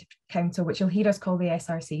 Representative Council, which you'll hear us call the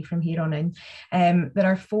SRC from here on in, there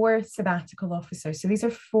are 4 sabbatical officers. So these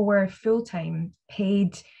are 4 full-time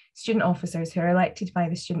paid student officers who are elected by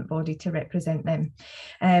the student body to represent them.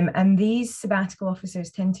 And these sabbatical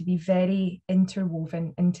officers tend to be very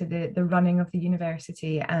interwoven into the running of the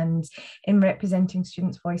university and in representing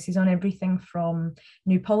students' voices on everything from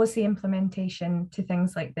new policy implementation to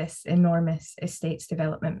things like this enormous estates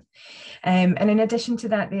development. And in addition to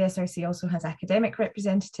that, the SRC also has academic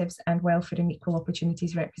representatives and welfare and equal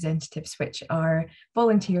opportunities representatives, which are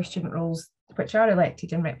volunteer student roles which are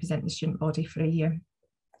elected and represent the student body for a year.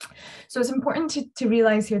 So it's important to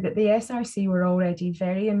realise here that the SRC were already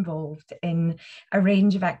very involved in a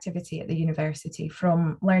range of activity at the university,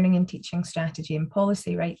 from learning and teaching strategy and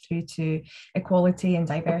policy right through to equality and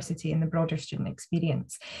diversity in the broader student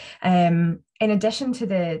experience. In addition to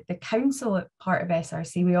the council part of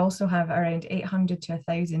SRC, we also have around 800 to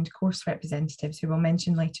 1,000 course representatives, who we'll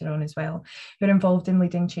mention later on as well, who are involved in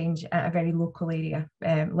leading change at a very local area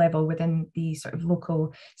level within the sort of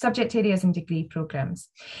local subject areas and degree programmes.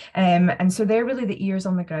 And so they're really the ears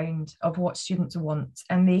on the ground of what students want,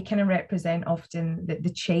 and they kind of represent often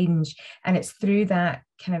the change, and it's through that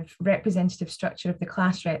kind of representative structure of the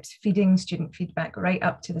class reps feeding student feedback right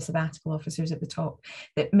up to the sabbatical officers at the top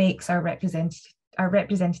that makes our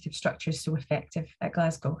representative structures so effective at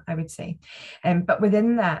Glasgow, I would say. But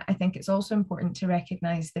within that, I think it's also important to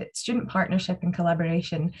recognise that student partnership and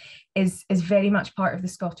collaboration is very much part of the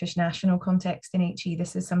Scottish national context in HE.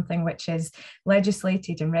 This is something which is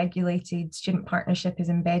legislated and regulated. Student partnership is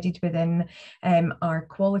embedded within our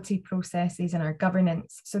quality processes and our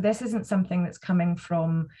governance. So this isn't something that's coming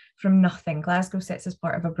from nothing. Glasgow sits as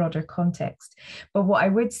part of a broader context. But what I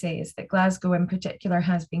would say is that Glasgow in particular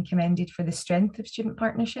has been commended for the strength of student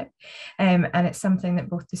partnership, and it's something that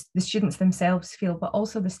both the students themselves feel, but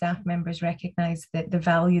also the staff members recognise that the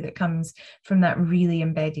value that comes from that really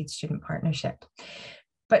embedded student partnership.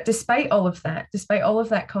 But despite all of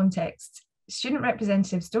that context, student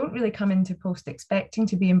representatives don't really come into post expecting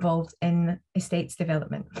to be involved in estates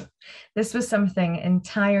development. This was something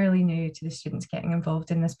entirely new to the students getting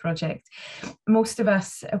involved in this project. Most of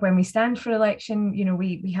us, when we stand for election, you know,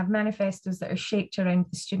 we have manifestos that are shaped around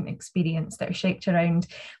the student experience, that are shaped around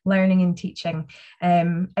learning and teaching,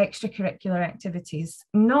 extracurricular activities,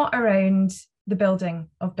 not around the building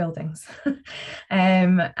of buildings.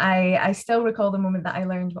 I still recall the moment that I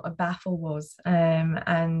learned what a baffle was,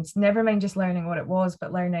 and never mind just learning what it was,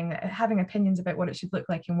 but having opinions about what it should look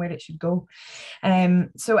like and where it should go.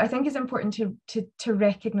 So I think it's important to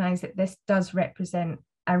recognise that this does represent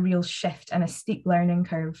a real shift and a steep learning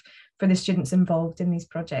curve for the students involved in these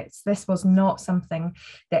projects. This was not something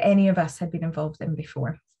that any of us had been involved in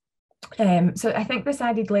before. So I think this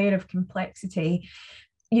added layer of complexity,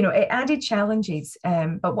 you know, it added challenges,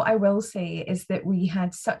 but what I will say is that we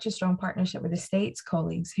had such a strong partnership with the States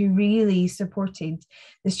colleagues who really supported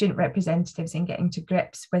the student representatives in getting to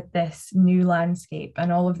grips with this new landscape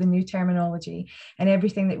and all of the new terminology and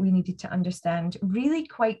everything that we needed to understand really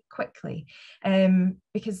quite quickly,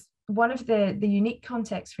 because one of the unique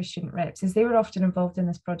contexts for student reps is they were often involved in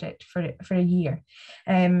this project for a year.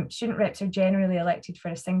 Student reps are generally elected for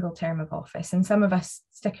a single term of office, and some of us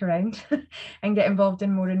stick around and get involved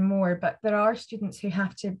in more and more, but there are students who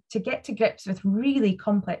have to get to grips with really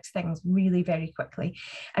complex things really very quickly.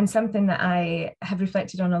 And something that I have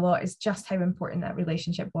reflected on a lot is just how important that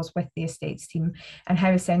relationship was with the estates team and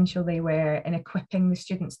how essential they were in equipping the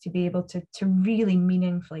students to be able to really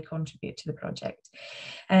meaningfully contribute to the project.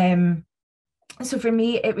 So for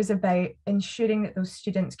me, it was about ensuring that those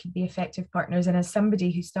students could be effective partners. And as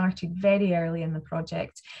somebody who started very early in the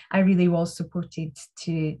project, I really was supported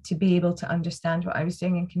to be able to understand what I was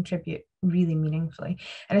doing and contribute really meaningfully.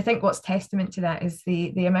 And I think what's testament to that is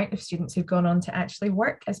the amount of students who've gone on to actually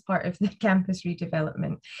work as part of the campus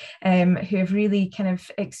redevelopment, who have really kind of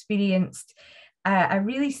experienced a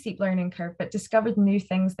really steep learning curve, but discovered new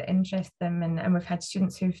things that interest them. And we've had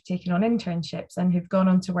students who've taken on internships and who've gone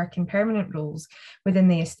on to work in permanent roles within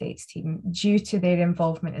the estates team due to their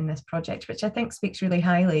involvement in this project, which I think speaks really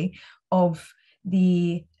highly of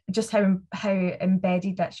the just how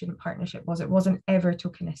embedded that student partnership was. It wasn't ever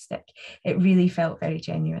tokenistic. It really felt very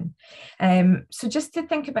genuine. So just to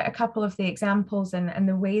think about a couple of the examples and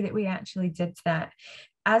the way that we actually did that,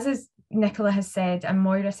 as Nicola has said, and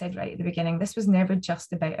Moira said right at the beginning, this was never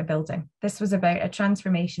just about a building. This was about a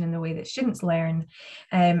transformation in the way that students learn,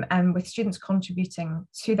 and with students contributing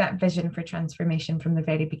to that vision for transformation from the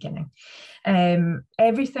very beginning.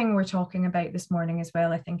 Everything we're talking about this morning as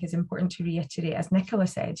well, I think is important to reiterate, as Nicola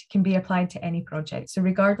said, can be applied to any project. So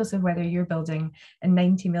regardless of whether you're building a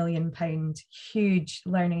 £90 million huge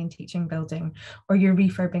learning and teaching building, or you're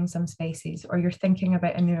refurbing some spaces, or you're thinking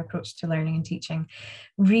about a new approach to learning and teaching,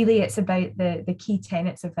 really it's about the key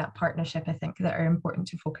tenets of that partnership, I think, that are important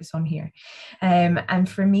to focus on here. And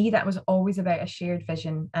for me, that was always about a shared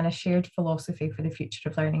vision and a shared philosophy for the future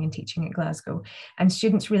of learning and teaching at Glasgow. And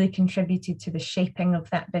students really contributed to the shaping of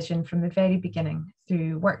that vision from the very beginning,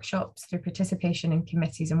 through workshops, through participation in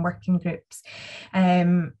committees and working groups,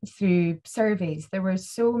 through surveys. There were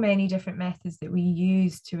so many different methods that we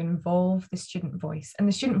used to involve the student voice, and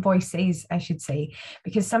the student voices, I should say,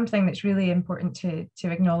 because something that's really important to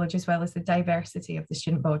acknowledge as well is the diversity of the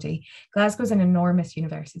student body. Glasgow's an enormous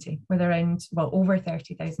university with around, well, over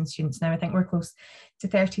 30,000 students now. I think we're close to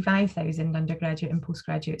 35,000 undergraduate and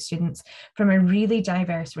postgraduate students from a really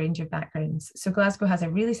diverse range of backgrounds. So Glasgow has a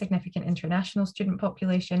really significant international student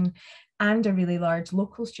population and a really large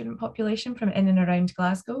local student population from in and around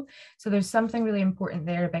Glasgow. So there's something really important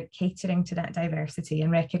there about catering to that diversity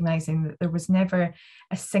and recognising that there was never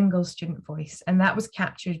a single student voice, and that was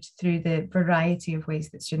captured through the variety of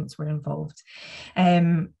ways that students were involved.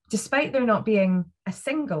 Despite there not being a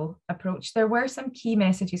single approach, there were some key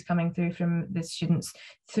messages coming through from the students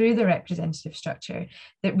through the representative structure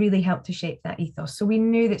that really helped to shape that ethos. So we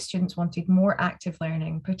knew that students wanted more active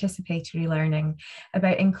learning, participatory learning,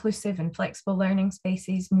 about inclusive and flexible learning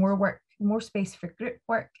spaces, more space for group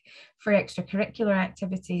work, for extracurricular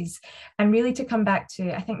activities, and really to come back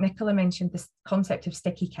to, I think Nicola mentioned this concept of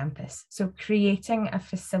sticky campus. So creating a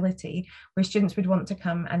facility where students would want to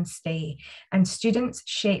come and stay, and students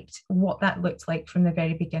shaped what that looked like from the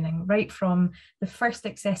very beginning, right from the first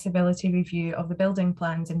accessibility review of the building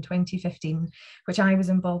plans in 2015, which I was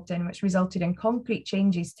involved in, which resulted in concrete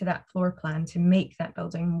changes to that floor plan to make that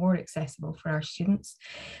building more accessible for our students.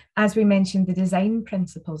 As we mentioned, the design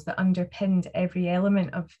principles that underpinned every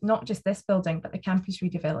element of not just this building, but the campus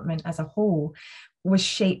redevelopment as a whole was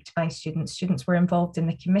shaped by students. Students were involved in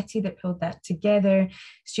the committee that pulled that together.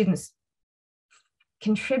 Students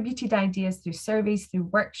contributed ideas through surveys, through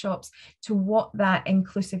workshops, to what that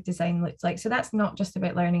inclusive design looks like. So that's not just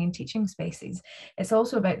about learning and teaching spaces. It's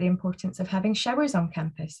also about the importance of having showers on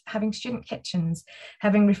campus, having student kitchens,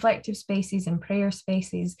 having reflective spaces and prayer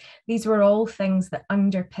spaces. These were all things that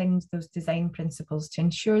underpinned those design principles to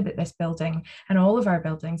ensure that this building, and all of our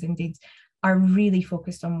buildings indeed, are really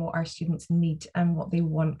focused on what our students need and what they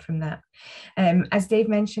want from that. As Dave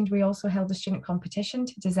mentioned, we also held a student competition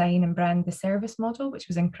to design and brand the service model, which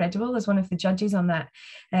was incredible. As one of the judges on that,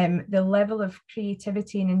 the level of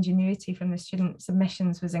creativity and ingenuity from the student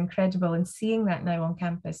submissions was incredible, and seeing that now on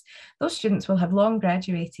campus, those students will have long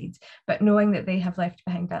graduated, but knowing that they have left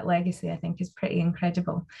behind that legacy, I think, is pretty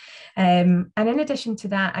incredible. And in addition to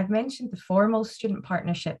that, I've mentioned the formal student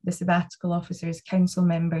partnership, the sabbatical officers, council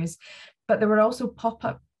members, but there were also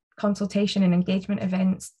pop-up consultation and engagement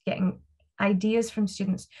events, getting ideas from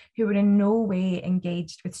students who were in no way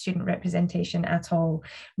engaged with student representation at all,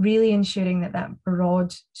 really ensuring that that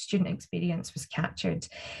broad student experience was captured.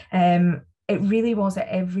 It really was at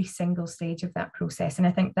every single stage of that process. And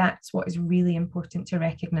I think that's what is really important to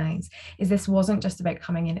recognise, is this wasn't just about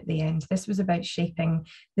coming in at the end. This was about shaping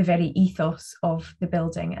the very ethos of the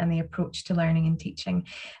building and the approach to learning and teaching.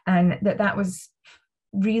 And that was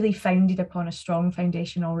really founded upon a strong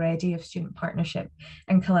foundation already of student partnership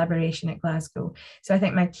and collaboration at Glasgow. So I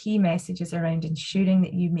think my key message is around ensuring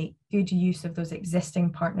that you make good use of those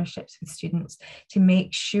existing partnerships with students to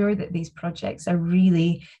make sure that these projects are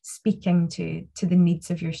really speaking to the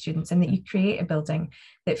needs of your students, and that you create a building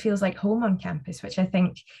that feels like home on campus, which I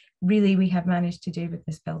think really we have managed to do with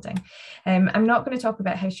this building. I'm not going to talk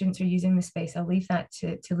about how students are using the space. I'll leave that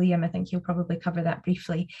to Liam. I think he'll probably cover that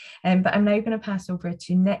briefly. But I'm now going to pass over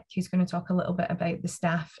to Nick, who's going to talk a little bit about the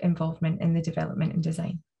staff involvement in the development and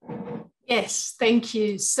design. Yes, thank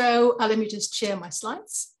you. So let me just share my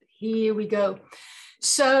slides. Here we go.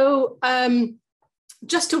 So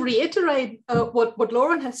just to reiterate what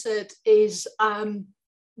Lauren has said is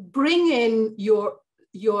bring in your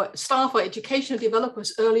staff or educational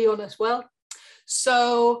developers early on as well.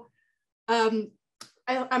 So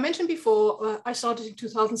I mentioned before, I started in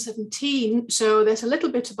 2017, so there's a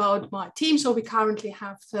little bit about my team. So we currently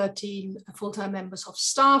have 13 full-time members of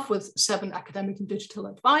staff with 7 academic and digital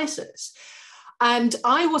advisors. And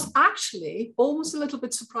I was actually almost a little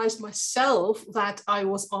bit surprised myself that I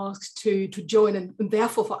was asked to join and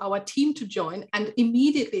therefore for our team to join. And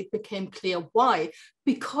immediately it became clear why,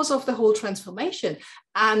 because of the whole transformation.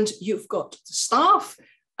 And you've got the staff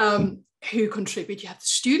who contribute, you have the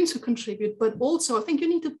students who contribute, but also I think you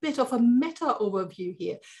need a bit of a meta overview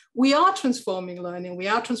here. We are transforming learning, we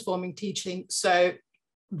are transforming teaching, so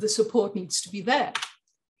the support needs to be there.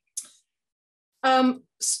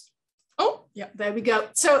 Oh, yeah, there we go.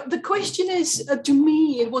 So the question is, to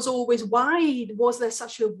me, it was always, why was there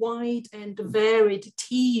such a wide and varied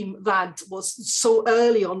team that was so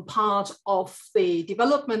early on part of the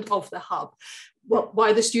development of the hub? Well,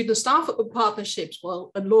 why the student staff partnerships?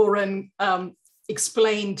 Well, Lauren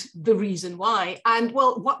explained the reason why. And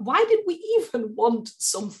well, why did we even want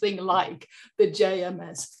something like the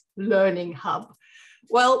JMS Learning Hub?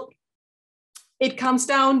 Well, it comes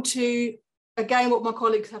down to, again, what my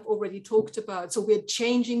colleagues have already talked about. So we're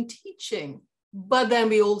changing teaching, but then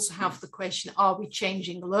we also have the question, are we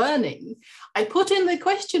changing learning? I put in the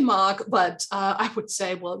question mark, but I would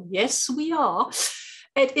say, well, yes, we are.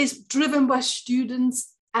 It is driven by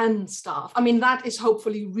students and staff. I mean, that is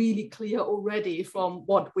hopefully really clear already from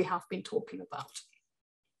what we have been talking about.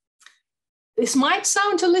 This might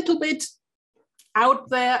sound a little bit out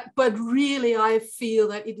there, but really I feel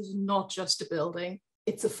that it is not just a building,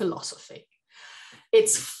 it's a philosophy.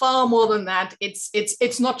 It's far more than that.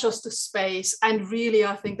 It's not just a space. And really,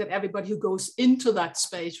 I think that everybody who goes into that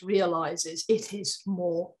space realizes it is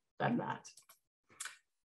more than that.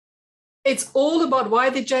 It's all about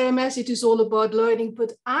why the JMS, it is all about learning,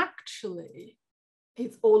 but actually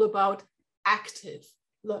it's all about active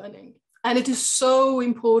learning. And it is so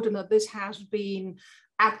important that this has been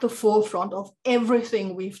at the forefront of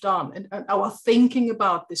everything we've done and our thinking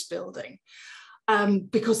about this building.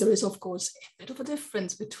 Because there is, of course, a bit of a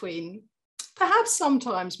difference between perhaps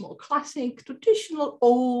sometimes more classic, traditional,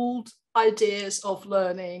 old ideas of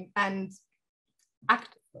learning and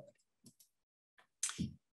active learning.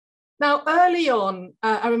 Now, early on,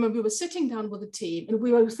 I remember we were sitting down with the team and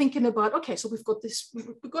we were thinking about, okay, so we've got this,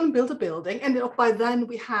 we're going to build a building. And by then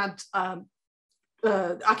we had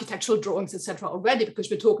architectural drawings, etc. already, because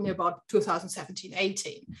we're talking about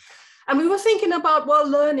 2017-18. And we were thinking about, well,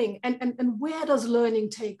 learning and where does learning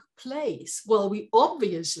take place? Well, we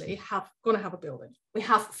obviously going to have a building. We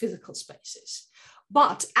have physical spaces,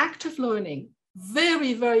 but active learning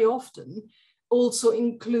very, very often also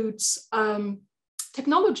includes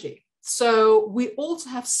technology. So we also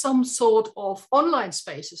have some sort of online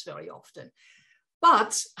spaces very often,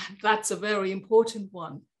 but that's a very important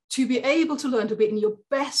one. To be able to learn, to be in your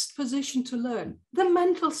best position to learn, the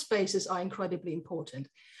mental spaces are incredibly important.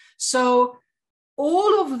 So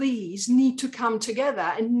all of these need to come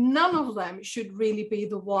together and none of them should really be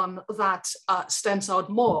the one that stands out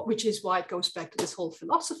more, which is why it goes back to this whole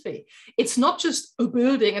philosophy. It's not just a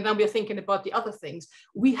building and then we're thinking about the other things.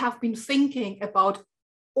 We have been thinking about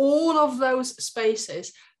all of those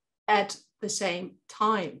spaces at the same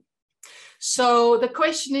time. So the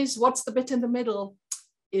question is, what's the bit in the middle?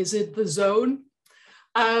 Is it the zone?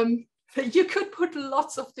 You could put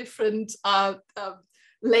lots of different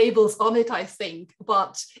labels on it, I think,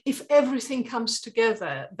 but if everything comes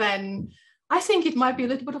together, then I think it might be a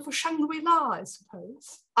little bit of a Shangri-La, I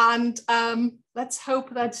suppose. And let's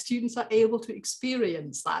hope that students are able to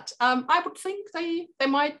experience that. I would think they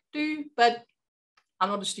might do, but I'm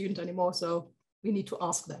not a student anymore, so we need to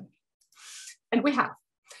ask them. And we have.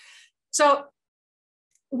 So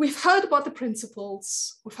we've heard about the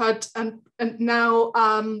principles, we've heard, and now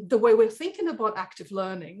the way we're thinking about active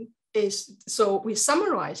learning is, so we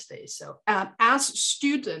summarize this. So as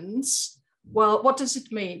students, well, what does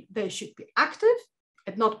it mean? They should be active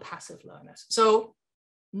and not passive learners. So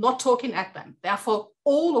not talking at them. Therefore,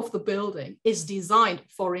 all of the building is designed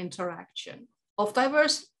for interaction of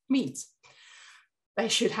diverse means. They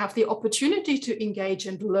should have the opportunity to engage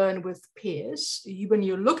and learn with peers. When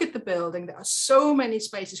you look at the building, there are so many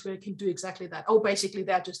spaces where you can do exactly that. Oh, basically,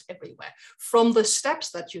 they're just everywhere. From the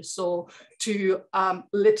steps that you saw to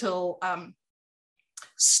little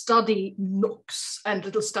study nooks and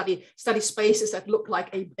little study spaces that look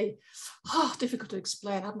like difficult to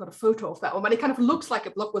explain. I haven't got a photo of that one, but it kind of looks like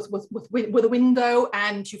a block with a window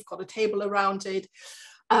and you've got a table around it.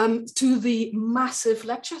 To the massive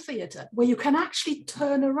lecture theatre where you can actually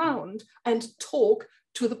turn around and talk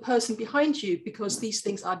to the person behind you because these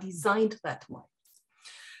things are designed that way.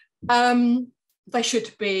 They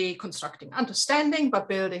should be constructing understanding by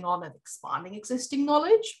building on and expanding existing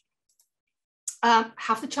knowledge.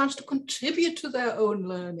 Have the chance to contribute to their own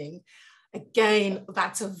learning. Again,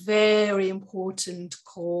 that's a very important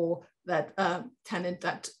core that tenet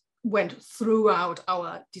that went throughout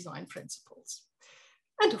our design principles.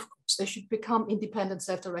 And of course, they should become independent,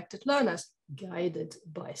 self-directed learners, guided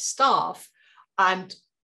by staff. And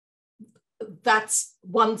that's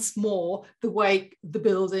once more the way the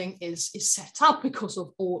building is set up because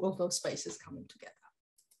of all of those spaces coming together.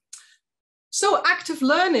 So active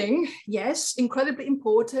learning, yes, incredibly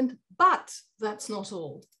important, but that's not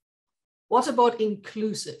all. What about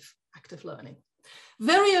inclusive active learning?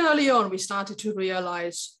 Very early on, we started to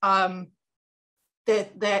realize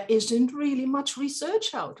that there isn't really much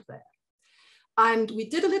research out there. And we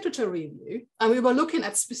did a literature review, and we were looking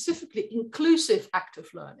at specifically inclusive active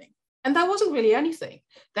learning. And there wasn't really anything.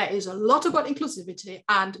 There is a lot about inclusivity,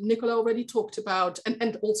 and Nicola already talked about,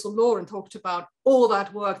 and also Lauren talked about all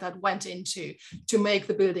that work that went into to make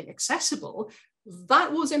the building accessible.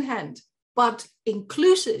 That was in hand, but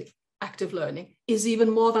inclusive active learning is even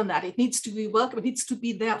more than that. It needs to be welcome, it needs to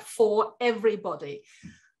be there for everybody.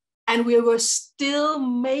 And we were still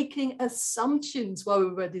making assumptions while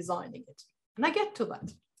we were designing it. And I get to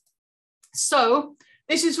that. So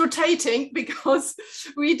this is rotating because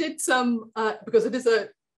we did some, because it is a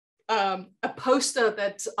poster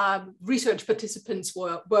that research participants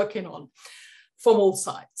were working on from all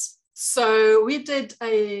sides. So we did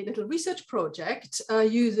a little research project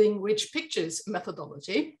using rich pictures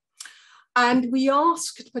methodology. And we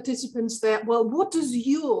asked participants there, well, what does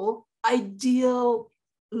your ideal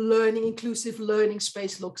learning, inclusive learning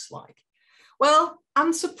space looks like? Well,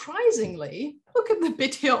 unsurprisingly, look at the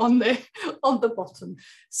bit here on the bottom.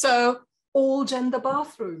 So all gender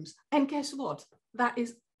bathrooms. And guess what? That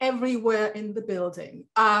is everywhere in the building.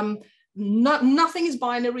 Nothing is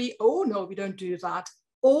binary. Oh, no, we don't do that.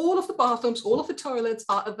 All of the bathrooms, all of the toilets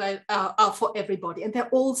are for everybody. And they're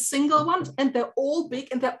all single ones, and they're all big,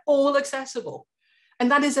 and they're all accessible.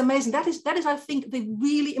 And that is amazing. That is, I think, the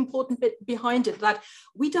really important bit behind it, that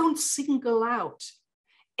we don't single out.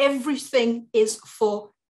 Everything is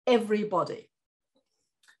for everybody.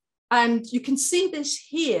 And you can see this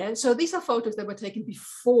here. So these are photos that were taken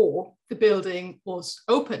before the building was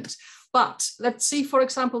opened. But let's see, for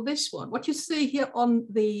example, this one. What you see here on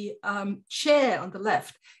the chair on the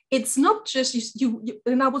left, it's not just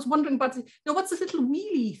and I was wondering about, what's this little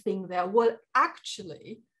wheelie thing there? Well,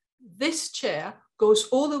 actually, this chair goes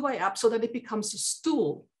all the way up so that it becomes a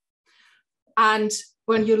stool. And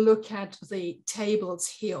when you look at the tables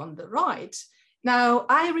here on the right, now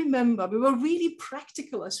I remember we were really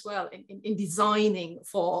practical as well in designing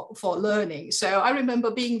for learning. So I remember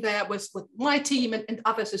being there with my team and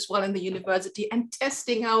others as well in the university and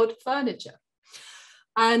testing out furniture.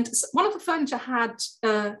 And one of the furniture had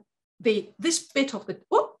this bit of the,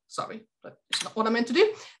 oh, sorry, that's not what I meant to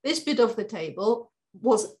do. This bit of the table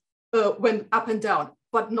was went up and down,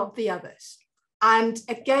 but not the others. And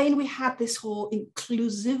again, we had this whole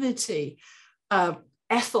inclusivity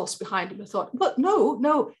ethos behind it. We thought, well,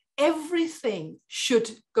 no, everything should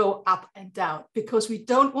go up and down because we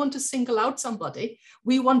don't want to single out somebody.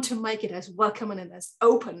 We want to make it as welcoming and as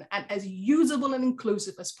open and as usable and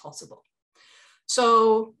inclusive as possible.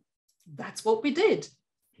 So that's what we did.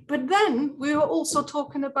 But then we were also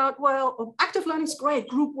talking about, well, active learning is great,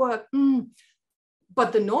 group work,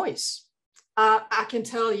 but the noise. I can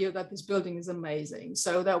tell you that this building is amazing.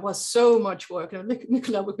 So there was so much work, and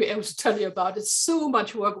Nicola would be able to tell you about it. So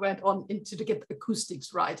much work went on to get the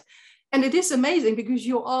acoustics right. And it is amazing because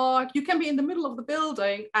you can be in the middle of the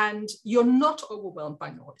building and you're not overwhelmed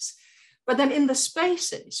by noise. But then in the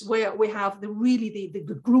spaces where we have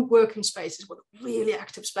the group working spaces, with really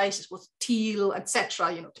active spaces with teal,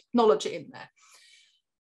 etc., technology in there.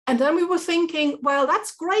 And then we were thinking, well,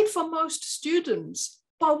 that's great for most students.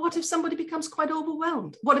 But what if somebody becomes quite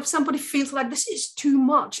overwhelmed? What if somebody feels like this is too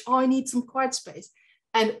much? I need some quiet space.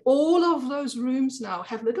 And all of those rooms now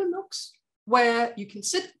have little nooks where you can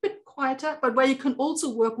sit a bit quieter, but where you can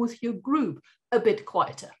also work with your group a bit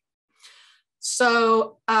quieter.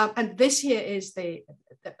 So, and this here is the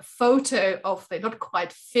photo of the not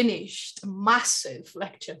quite finished massive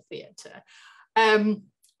lecture theatre.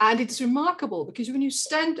 And it's remarkable because when you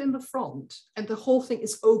stand in the front and the whole thing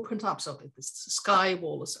is opened up, so that the sky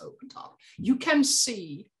wall is opened up, you can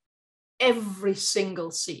see every single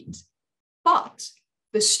seat. But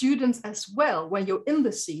the students as well, when you're in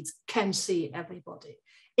the seats, can see everybody.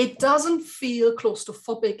 It doesn't feel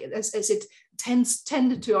claustrophobic as it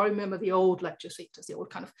tended to, I remember the old lecture theatres, the old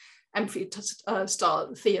kind of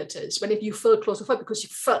amphitheatre-style theatres, when you felt claustrophobic because you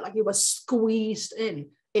felt like you were squeezed in.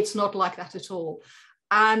 It's not like that at all.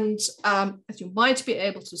 And as you might be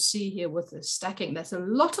able to see here with the stacking, there's a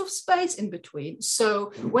lot of space in between.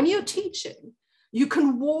 So when you're teaching, you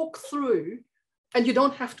can walk through and you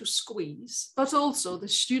don't have to squeeze, but also the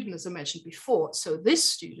student, as I mentioned before, so this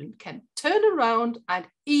student can turn around and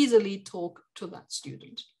easily talk to that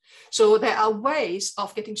student. So there are ways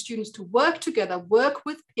of getting students to work together, work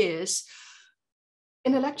with peers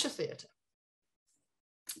in a lecture theatre.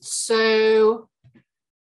 So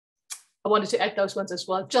I wanted to add those ones as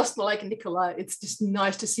well, just like Nicola. It's just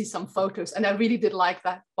nice to see some photos. And I really did like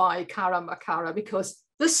that by Cara Makara, because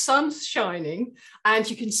the sun's shining and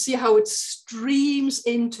you can see how it streams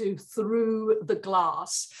through the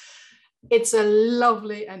glass. It's a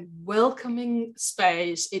lovely and welcoming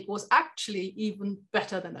space. It was actually even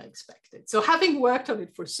better than I expected. So having worked on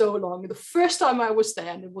it for so long, the first time I was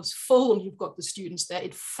there and it was full and you've got the students there,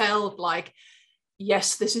 it felt like,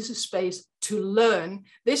 yes, this is a space to learn.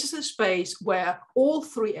 This is a space where all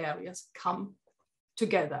three areas come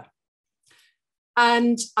together.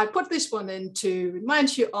 And I put this one in to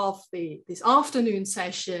remind you of this afternoon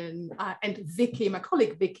session. And Vicky, my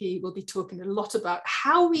colleague Vicky, will be talking a lot about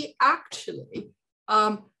how we actually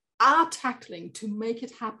are tackling to make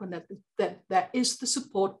it happen, that there is the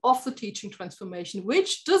support of the teaching transformation,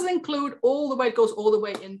 which does include it goes all the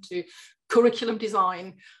way into curriculum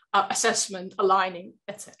design, assessment, aligning,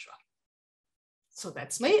 etc. So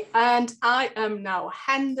that's me. And I am now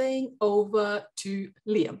handing over to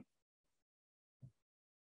Liam.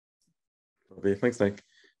 Okay, thanks, Nick.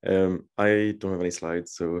 I don't have any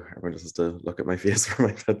slides, so everyone just has to look at my face for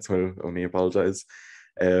my head, so I only apologize.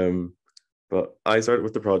 But I started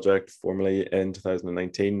with the project formally in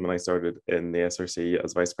 2019 when I started in the SRC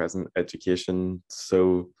as Vice President Education.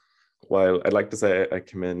 So while I'd like to say I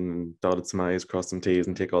come in, dotted some I's, crossed some T's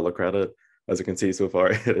and take all the credit, as you can see so far,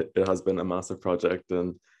 it has been a massive project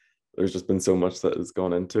and there's just been so much that has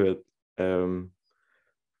gone into it.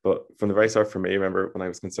 But from the very start for me, I remember when I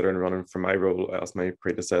was considering running for my role, I asked my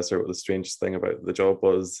predecessor what the strangest thing about the job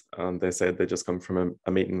was. And they said they just come from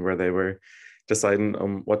a meeting where they were deciding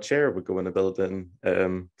on what chair would go in a building.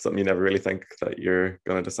 Something you never really think that you're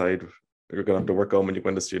going to decide, you're going to have to work on when you go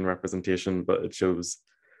into student representation, but it shows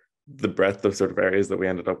the breadth of sort of areas that we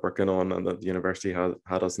ended up working on and that the university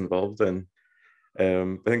had us involved in.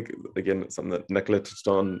 I think, again, something that Nicola touched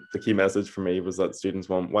on, the key message for me was that students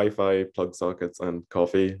want Wi-Fi, plug sockets and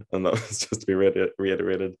coffee, and that was just to be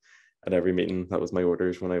reiterated at every meeting. That was my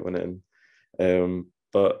orders when I went in.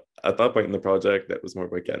 But at that point in the project, it was more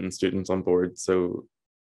about getting students on board. So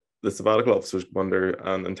the sabbatical officers go under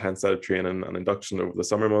an intense set of training and induction over the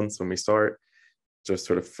summer months when we start, just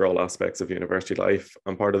sort of for all aspects of university life.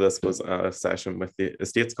 And part of this was a session with the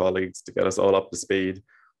estates colleagues to get us all up to speed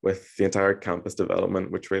with the entire campus development,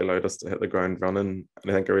 which really allowed us to hit the ground running.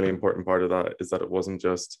 And I think a really important part of that is that it wasn't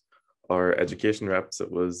just our education reps,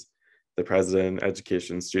 it was the president,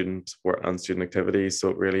 education, student support and student activities. So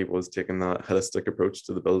it really was taking that holistic approach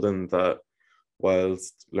to the building, that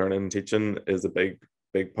whilst learning and teaching is a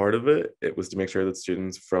big part of it, it was to make sure that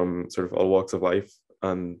students from sort of all walks of life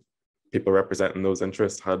and people representing those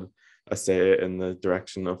interests had a say in the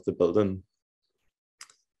direction of the building.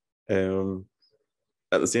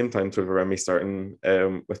 At the same time, sort of around me starting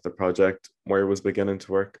with the project, Moira was beginning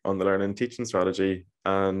to work on the learning and teaching strategy,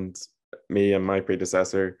 and me and my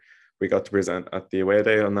predecessor, we got to present at the away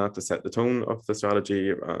day on that to set the tone of the strategy.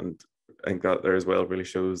 And I think that there as well really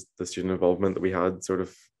shows the student involvement that we had sort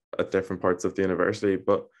of at different parts of the university.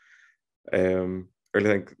 But I really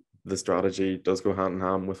think the strategy does go hand in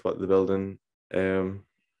hand with what the building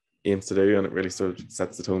aims to do, and it really sort of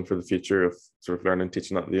sets the tone for the future of sort of learning and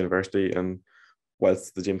teaching at the university. And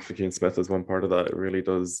whilst the James McCune Smith is one part of that, it really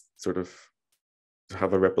does sort of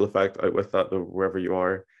have a ripple effect out with that, wherever you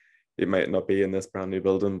are. It might not be in this brand new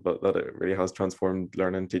building, but that it really has transformed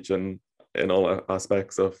learning and teaching in all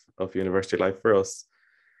aspects of university life for us.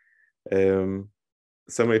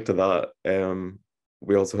 Similar to that,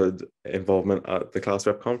 we also had involvement at the class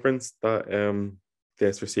rep conference that the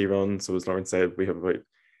SRC runs. So as Lauren said, we have about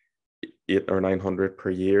 800 or 900 per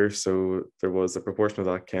year. So there was a proportion of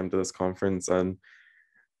that came to this conference and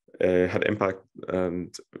had impact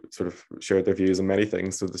and sort of shared their views on many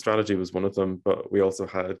things. So the strategy was one of them, but we also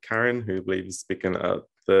had Karen, who I believe is speaking at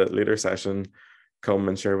the later session, come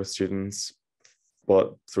and share with students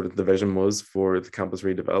what sort of the vision was for the campus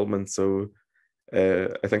redevelopment. So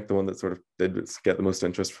I think the one that sort of did get the most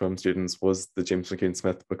interest from students was the James McCune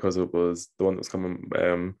Smith, because it was the one that was coming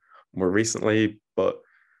more recently. But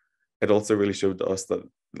it also really showed to us that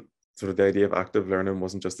sort of the idea of active learning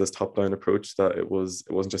wasn't just this top-down approach, that it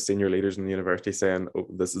wasn't just senior leaders in the university saying, oh,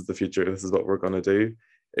 this is the future, this is what we're going to do.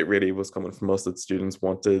 It really was coming from us that students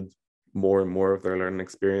wanted more and more of their learning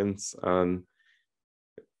experience, and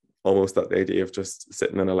almost that the idea of just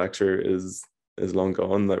sitting in a lecture is long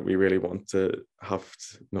gone, that we really want to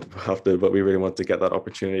but we really want to get that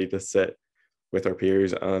opportunity to sit with our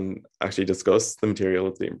peers and actually discuss the material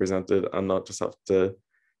that's being presented, and not just have to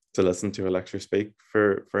listen to a lecture speak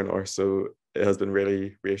for an hour. So it has been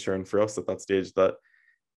really reassuring for us at that stage that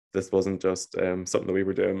this wasn't just something that we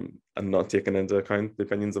were doing and not taking into account the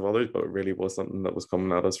opinions of others, but it really was something that was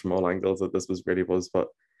coming at us from all angles, that this was what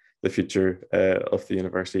the future of the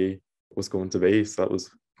university was going to be. So that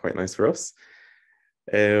was quite nice for us.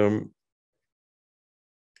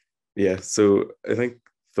 Yeah, so I think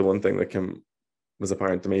the one thing that was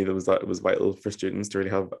apparent to me was that it was vital for students to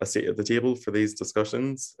really have a seat at the table for these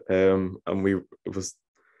discussions. And it was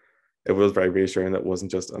very reassuring that it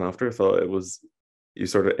wasn't just an afterthought. It was, you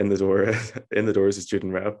sort of in the door as a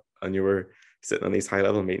student rep, and you were sitting on these high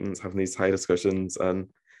level meetings, having these high discussions. And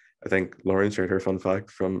I think Lauren shared her fun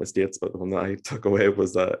fact from Estates, but the one that I took away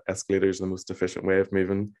was that escalators are the most efficient way of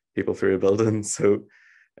moving people through a building. So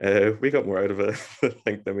we got more out of it, I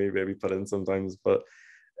think, than we maybe put in sometimes. But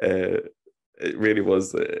it really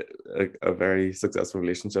was a very successful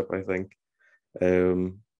relationship, I think.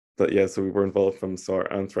 But yeah, so we were involved from the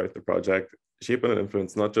start and throughout the project, shaping and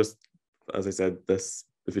influence not just, as I said, the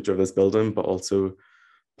future of this building, but also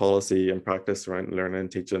policy and practice around learning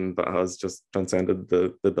and teaching that has just transcended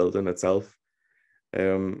the building itself.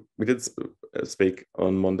 We did speak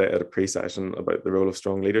on Monday at a pre-session about the role of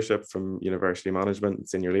strong leadership from university management and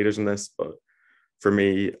senior leaders in this, but for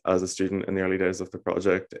me, as a student in the early days of the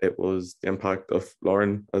project, it was the impact of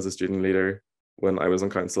Lauren as a student leader when I was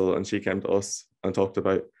on council, and she came to us and talked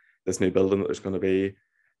about this new building that there's going to be,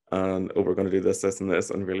 and we're going to do this, this, and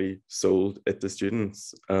this, and really sold it to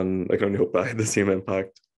students. And I can only hope that had the same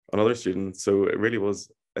impact on other students. So it really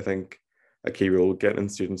was, I think, a key role, getting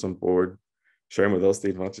students on board, sharing with us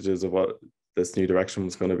the advantages of what this new direction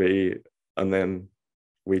was going to be. And then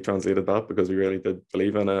we translated that because we really did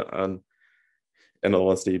believe in it. And in all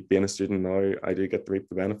honesty, being a student now, I do get to reap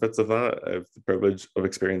the benefits of that. I have the privilege of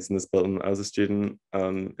experiencing this building as a student,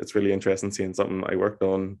 and it's really interesting seeing something I worked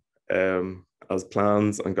on as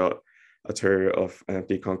plans and got a tour of an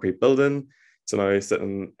empty concrete building. So now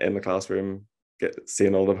sitting in the classroom,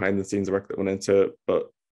 seeing all the behind the scenes work that went into it. But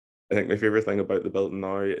I think my favorite thing about the building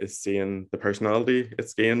now is seeing the personality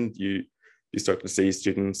it's gained. You start to see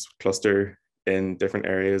students cluster in different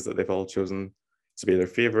areas that they've all chosen to be their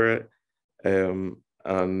favorite. And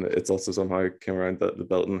it's also somehow came around that the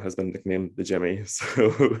building has been nicknamed the Jimmy.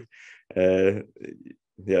 So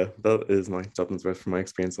yeah, that is my Dublin Swift from my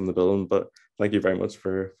experience on the building. But thank you very much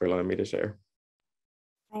for allowing me to share.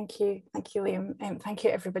 Thank you, Liam. Thank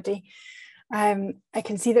you, everybody. I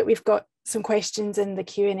can see that we've got some questions in the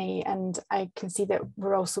Q&A, and I can see that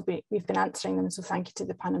we've been answering them. So thank you to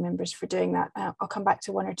the panel members for doing that. I'll come back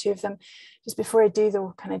to one or two of them. Just before I do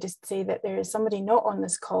though, can I just say that there is somebody not on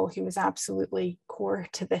this call who was absolutely core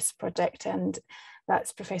to this project, and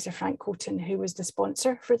that's Professor Frank Coulton, who was the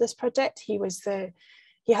sponsor for this project. He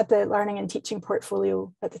had the learning and teaching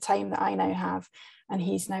portfolio at the time that I now have, and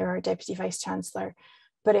he's now our Deputy Vice Chancellor.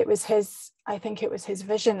 But I think it was his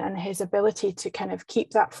vision and his ability to kind of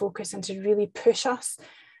keep that focus and to really push us.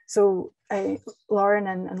 So Lauren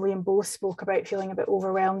and Liam both spoke about feeling a bit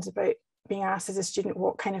overwhelmed about being asked as a student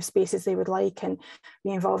what kind of spaces they would like and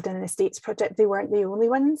be involved in an estates project. They weren't the only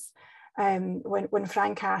ones. When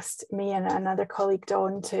Frank asked me and another colleague,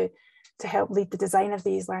 Dawn, to help lead the design of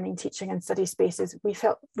these learning, teaching and study spaces, we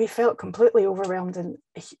felt completely overwhelmed and,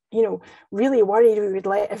 you know, really worried we would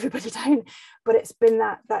let everybody down. But it's been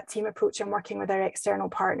that team approach and working with our external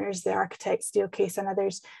partners, the architects, Steelcase and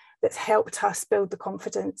others, that's helped us build the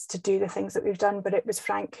confidence to do the things that we've done. But it was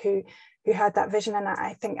Frank who had that vision, and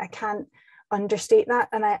I think I can't understate that.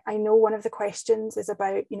 And I know one of the questions is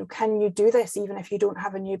about, you know, can you do this even if you don't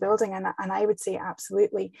have a new building? And I would say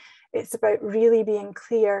absolutely. It's about really being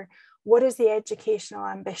clear, what is the educational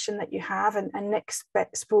ambition that you have? And Nick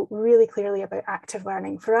spoke really clearly about active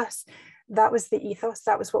learning. For us, that was the ethos,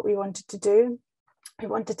 that was what we wanted to do. We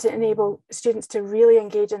wanted to enable students to really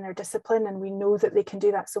engage in their discipline, and we know that they can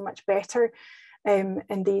do that so much better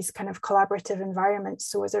in these kind of collaborative environments.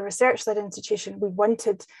 So as a research-led institution, we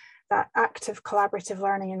wanted that active collaborative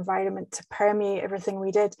learning environment to permeate everything we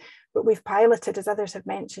did. But we've piloted, as others have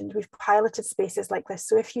mentioned, we've piloted spaces like this.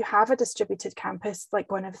 So if you have a distributed campus, like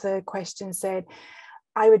one of the questions said,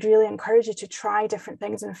 I would really encourage you to try different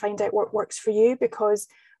things and find out what works for you, because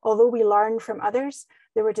although we learn from others,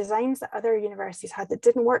 there were designs that other universities had that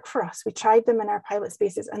didn't work for us. We tried them in our pilot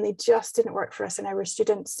spaces and they just didn't work for us and our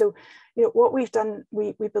students. So, you know, what we've done,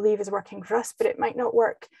 we believe is working for us, but it might not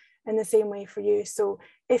work in the same way for you. So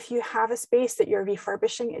if you have a space that you're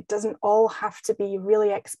refurbishing, it doesn't all have to be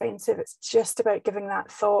really expensive. It's just about giving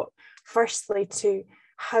that thought, firstly, to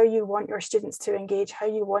how you want your students to engage, how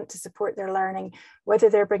you want to support their learning, whether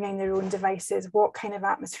they're bringing their own devices, what kind of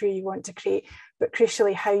atmosphere you want to create, but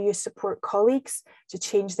crucially, how you support colleagues to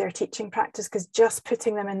change their teaching practice, because just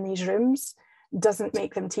putting them in these rooms doesn't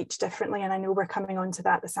make them teach differently. And I know we're coming on to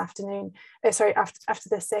that this afternoon, after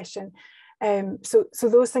this session. So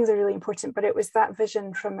those things are really important, but it was that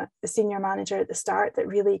vision from the senior manager at the start that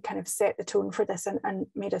really kind of set the tone for this and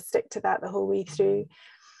made us stick to that the whole way through.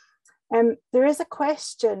 There is a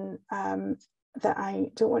question that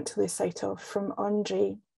I don't want to lose sight of from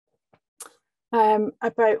Andre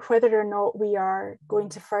about whether or not we are going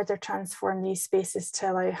to further transform these spaces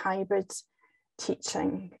to allow hybrid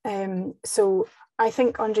teaching. So I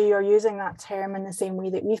think, Andre, you're using that term in the same way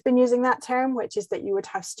that we've been using that term, which is that you would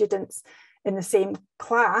have students in the same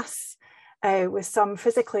class with some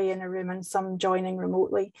physically in a room and some joining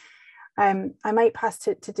remotely. I might pass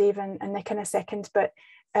to Dave and Nick in a second, but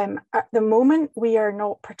at the moment, we are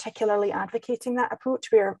not particularly advocating that approach.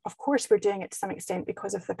 Of course, we're doing it to some extent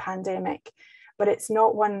because of the pandemic, but it's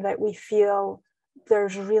not one that we feel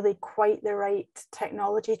there's really quite the right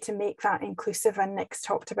technology to make that inclusive. And Nick's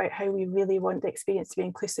talked about how we really want the experience to be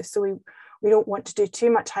inclusive. So we don't want to do too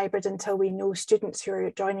much hybrid until we know students who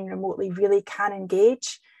are joining remotely really can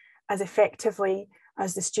engage as effectively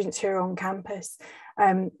as the students who are on campus,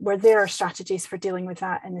 where there are strategies for dealing with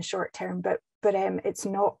that in the short term, but it's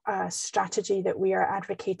not a strategy that we are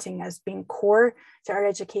advocating as being core to our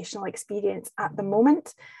educational experience at the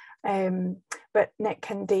moment. But Nick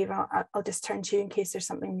and Dave, I'll just turn to you in case there's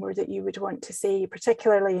something more that you would want to say,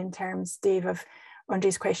 particularly in terms, Dave, of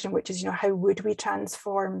Andre's question, which is, you know, how would we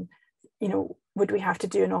transform, you know, would we have to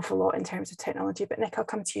do an awful lot in terms of technology? But Nick, I'll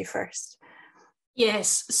come to you first.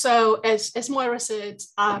 Yes, so as Moira said,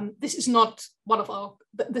 this is not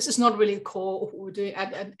really a core of what we're doing,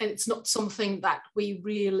 and it's not something that we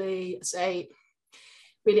really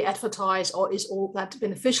advertise or is all that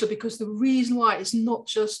beneficial, because the reason why is not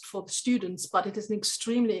just for the students, but it is an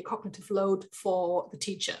extremely cognitive load for the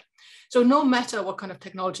teacher. So no matter what kind of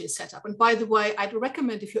technology is set up, and by the way, I'd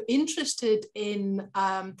recommend, if you're interested in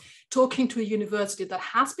talking to a university that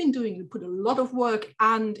has been doing and put a lot of work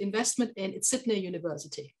and investment in, it's Sydney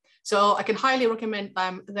University. So I can highly recommend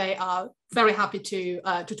them. They are very happy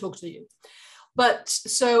to talk to you. But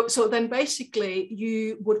so then basically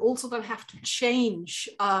you would also then have to change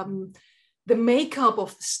the makeup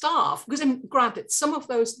of the staff, because, and granted, some of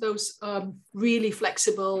those really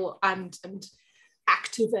flexible and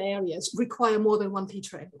active areas require more than one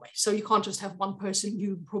teacher anyway. So you can't just have one person,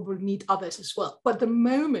 you probably need others as well. But the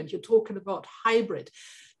moment you're talking about hybrid,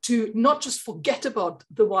 to not just forget about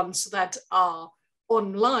the ones that are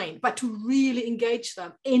online, but to really engage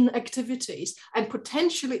them in activities, and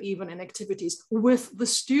potentially even in activities with the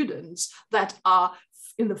students that are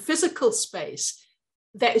in the physical space,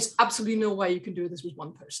 there is absolutely no way you can do this with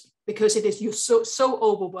one person, because you're so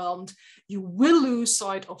overwhelmed, you will lose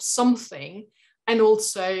sight of something, and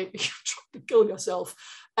also you're trying to kill yourself.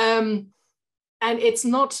 And it's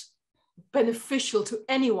not beneficial to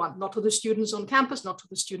anyone, not to the students on campus, not to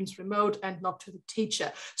the students remote, and not to the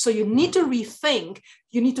teacher. So you need to rethink,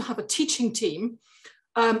 you need to have a teaching team,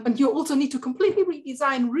 and you also need to completely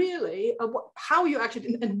redesign really how you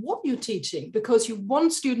actually and what you're teaching, because you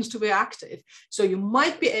want students to be active. So you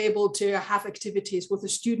might be able to have activities with the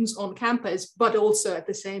students on campus, but also at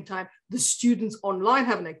the same time, the students online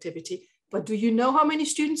have an activity. But do you know how many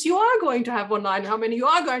students you are going to have online, how many you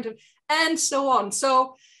are going to, and so on.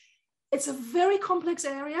 So it's a very complex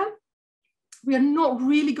area. We are not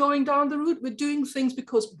really going down the route. We're doing things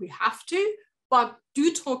because we have to, but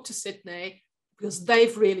do talk to Sydney, because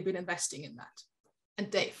they've really been investing in that. And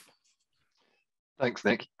Dave. Thanks,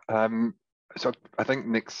 Nick. So I think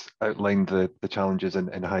Nick's outlined the challenges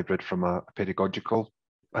in hybrid from a pedagogical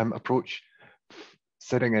approach.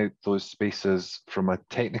 Setting out those spaces from a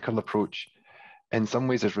technical approach in some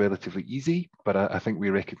ways is relatively easy, but I think we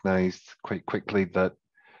recognised quite quickly that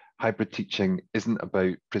hybrid teaching isn't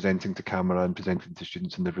about presenting to camera and presenting to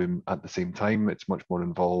students in the room at the same time. It's much more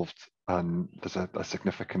involved, and there's a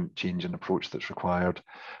significant change in approach that's required,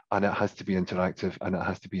 and it has to be interactive and it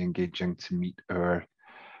has to be engaging to meet our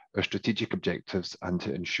strategic objectives and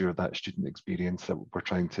to ensure that student experience that we're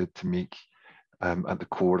trying to make at the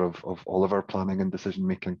core of all of our planning and decision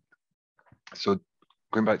making. So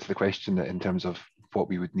going back to the question in terms of what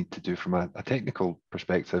we would need to do from a technical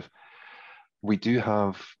perspective, we do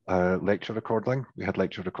have lecture recording. We had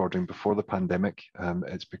lecture recording before the pandemic.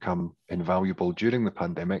 It's become invaluable during the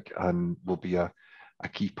pandemic and will be a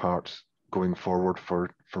key part going forward for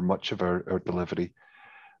much of our delivery.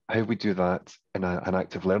 How we do that in an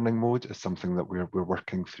active learning mode is something that we're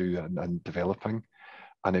working through and developing.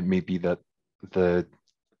 And it may be that the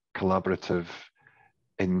collaborative,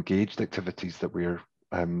 engaged activities that we're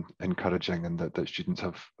encouraging and that students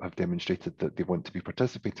have demonstrated that they want to be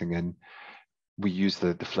participating in, we use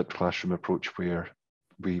the flipped classroom approach where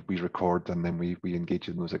we record and then we engage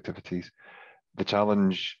in those activities. The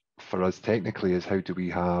challenge for us technically is how do we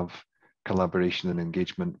have collaboration and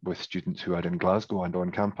engagement with students who are in Glasgow and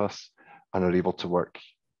on campus and are able to work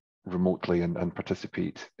remotely and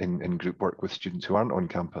participate in group work with students who aren't on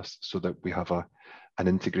campus, so that we have an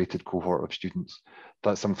integrated cohort of students.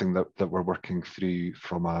 That's something that we're working through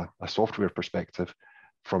from a software perspective.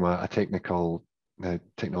 From a technical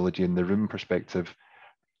technology in the room perspective,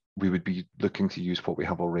 we would be looking to use what we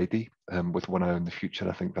have already with one eye on the future.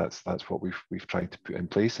 I think that's what we've tried to put in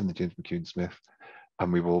place in the James McEwan Smith,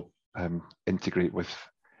 and we will integrate with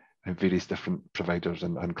various different providers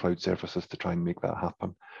and cloud services to try and make that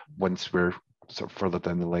happen once we're sort of further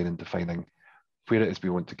down the line in defining where it is we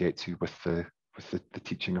want to get to with the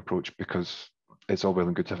teaching approach, because it's all well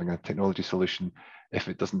and good having a technology solution. If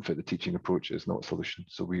it doesn't fit the teaching approach, it's not a solution.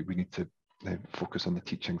 So we need to focus on the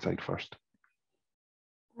teaching side first.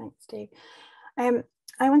 Thanks, Dave.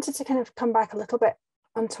 I wanted to kind of come back a little bit.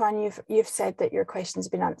 Antoine, you've said that your question's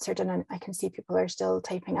been answered, and I can see people are still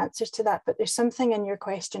typing answers to that, but there's something in your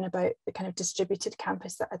question about the kind of distributed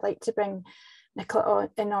campus that I'd like to bring Nicola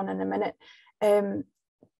in on in a minute,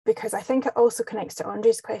 because I think it also connects to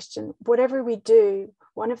Andre's question. Whatever we do,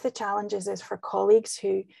 one of the challenges is for colleagues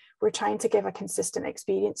who we're trying to give a consistent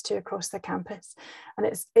experience to across the campus, and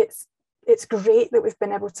it's great that we've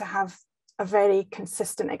been able to have a very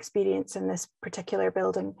consistent experience in this particular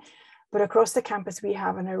building. But across the campus, we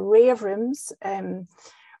have an array of rooms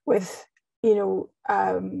with, IT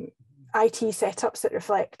setups that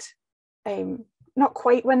reflect not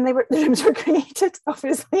quite when the rooms were created,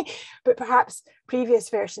 obviously, but perhaps previous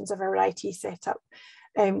versions of our IT setup.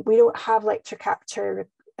 We don't have lecture capture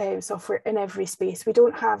software in every space. We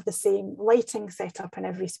don't have the same lighting setup in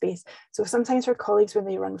every space. So sometimes for colleagues, when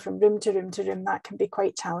they run from room to room to room, that can be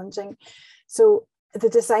quite challenging. So the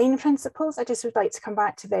design principles, I just would like to come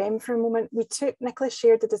back to them for a moment. Nicola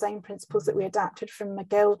shared the design principles that we adapted from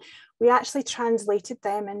McGill. We actually translated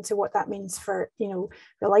them into what that means for, the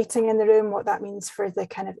lighting in the room, what that means for the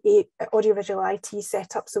kind of audiovisual IT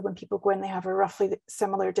setup. So when people go in, they have a roughly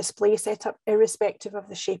similar display setup, irrespective of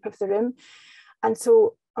the shape of the room. And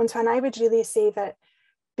so, Antoine, I would really say that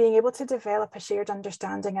being able to develop a shared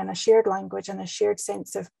understanding and a shared language and a shared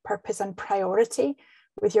sense of purpose and priority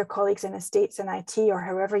with your colleagues in estates and IT, or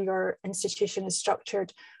however your institution is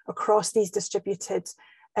structured across these distributed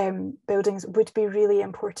buildings, would be really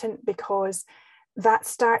important, because that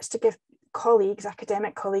starts to give colleagues,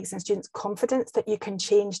 academic colleagues and students, confidence that you can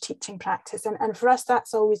change teaching practice. And for us,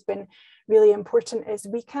 that's always been really important, is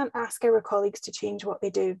we can't ask our colleagues to change what they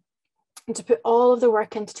do and to put all of the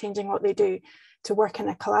work into changing what they do, to work in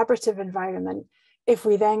a collaborative environment, if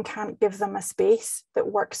we then can't give them a space that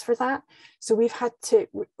works for that. So we've had to,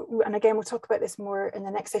 and again, we'll talk about this more in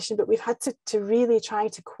the next session, but we've had to really try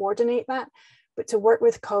to coordinate that, but to work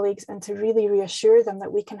with colleagues and to really reassure them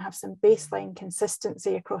that we can have some baseline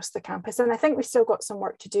consistency across the campus. And I think we've still got some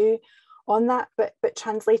work to do on that, but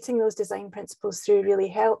translating those design principles through really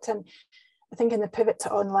helped. And I think in the pivot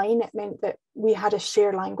to online, it meant that we had a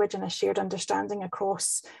shared language and a shared understanding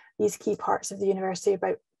across these key parts of the university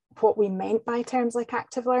about what we meant by terms like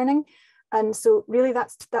active learning. And so really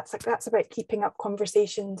that's about keeping up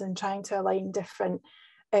conversations and trying to align different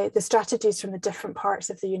the strategies from the different parts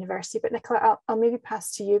of the university. But Nicola, I'll maybe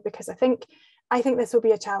pass to you, because I think this will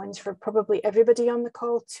be a challenge for probably everybody on the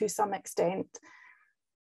call to some extent.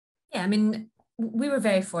 Yeah, I mean, we were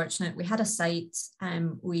very fortunate. We had a site,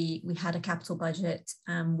 we had a capital budget,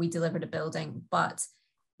 we delivered a building, but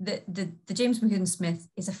the James McEwan Smith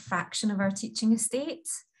is a fraction of our teaching estate.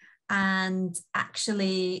 And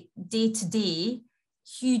actually, day to day,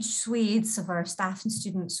 huge swathes of our staff and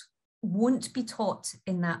students won't be taught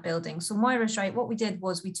in that building. So Moira's right. What we did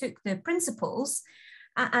was we took the principles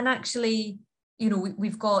and actually,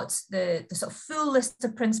 we've got the sort of full list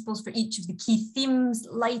of principles for each of the key themes: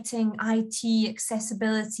 lighting, IT,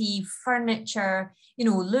 accessibility, furniture,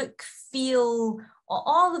 look, feel,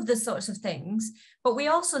 all of the sorts of things. But we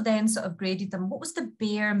also then sort of graded them. What was the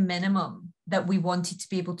bare minimum that we wanted to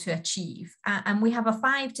be able to achieve? And we have a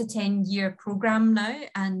 5 to 10 year program now.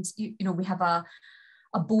 And, you know, we have a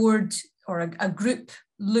board or a group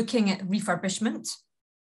looking at refurbishment.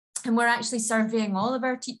 And we're actually surveying all of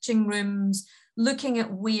our teaching rooms, looking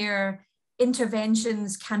at where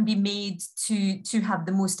interventions can be made to have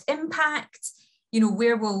the most impact. You know,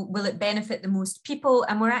 where will it benefit the most people?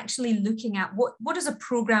 And we're actually looking at what does a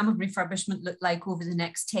program of refurbishment look like over the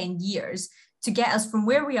next 10 years to get us from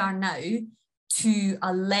where we are now to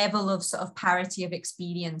a level of sort of parity of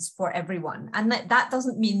experience for everyone. And that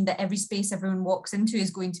doesn't mean that every space everyone walks into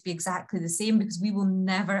is going to be exactly the same, because we will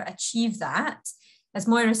never achieve that. As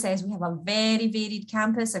Moira says, we have a very varied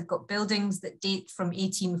campus. I've got buildings that date from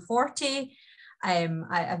 1840.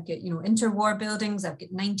 I've got, you know, interwar buildings. I've got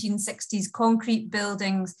 1960s concrete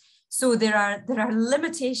buildings. So there are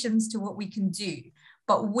limitations to what we can do.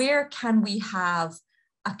 But where can we have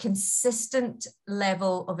a consistent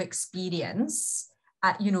level of experience,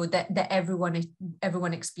 you know, that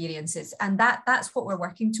everyone experiences? And that's what we're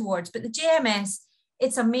working towards. But the JMS,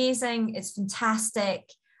 it's amazing. It's fantastic.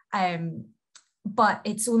 But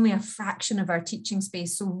it's only a fraction of our teaching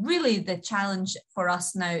space. So really the challenge for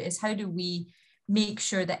us now is how do we make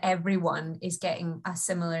sure that everyone is getting a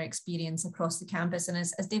similar experience across the campus? And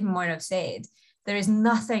as Dave and Moira have said, there is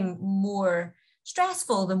nothing more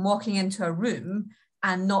stressful than walking into a room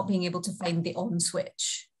and not being able to find the on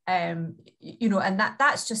switch. You know, and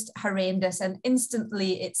that's just horrendous, and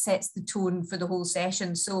instantly it sets the tone for the whole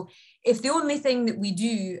session. So if the only thing that we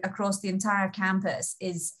do across the entire campus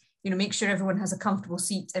is, you know, make sure everyone has a comfortable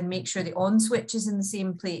seat and make sure the on switch is in the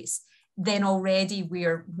same place, then already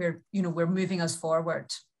we're moving us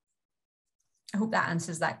forward. I hope that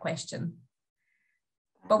answers that question.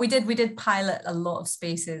 But we did pilot a lot of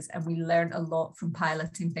spaces, and we learned a lot from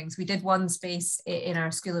piloting things. We did one space in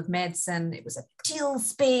our School of Medicine. It was a teal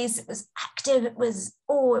space. It was active. It was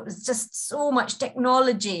just so much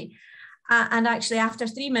technology. And actually, after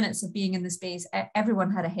 3 minutes of being in the space,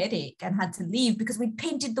 everyone had a headache and had to leave because we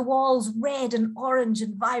painted the walls red and orange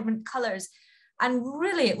and vibrant colours. And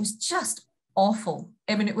really, it was just awful.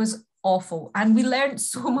 I mean, it was awful. And we learned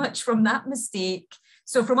so much from that mistake.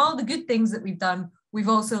 So from all the good things that we've done, we've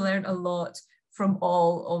also learned a lot from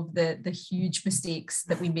all of the huge mistakes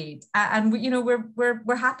that we made. And you know,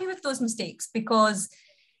 we're happy with those mistakes because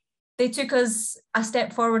they took us a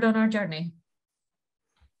step forward on our journey.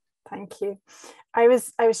 Thank you. I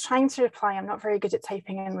was trying to reply. I'm not very good at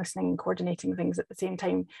typing and listening and coordinating things at the same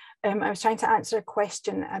time. I was trying to answer a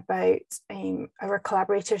question about our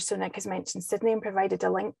collaborators. So Nick has mentioned Sydney and provided a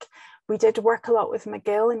link. We did work a lot with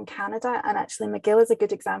McGill in Canada, and actually McGill is a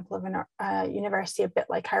good example of a university a bit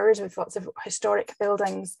like ours with lots of historic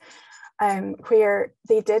buildings, where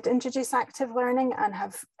they did introduce active learning and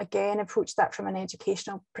have again approached that from an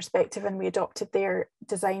educational perspective, and we adopted their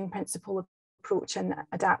design principle approach and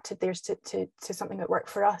adapted theirs to something that worked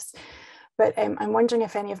for us. But I'm wondering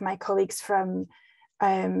if any of my colleagues from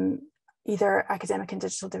either academic and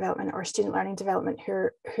digital development or student learning development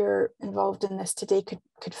who are involved in this today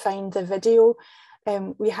could find the video.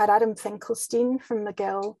 We had Adam Finkelstein from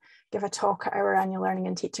McGill give a talk at our annual Learning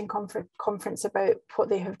and Teaching conference about what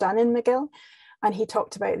they have done in McGill. And he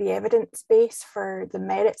talked about the evidence base for the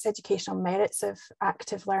merits, educational merits of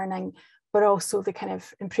active learning, but also the kind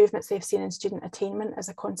of improvements they've seen in student attainment as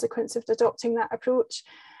a consequence of adopting that approach.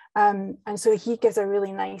 And so he gives a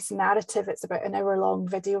really nice narrative. It's about an hour-long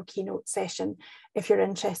video keynote session. If you're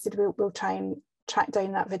interested, we'll try and track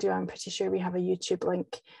down that video. I'm pretty sure we have a YouTube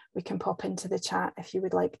link we can pop into the chat if you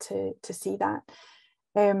would like to see that.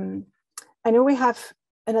 I know we have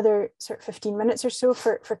another sort of 15 minutes or so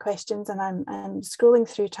for questions, and I'm scrolling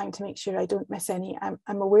through trying to make sure I don't miss any.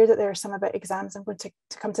 I'm aware that there are some about exams. I'm going to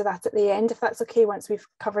come to that at the end, if that's okay, once we've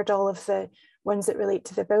covered all of the ones that relate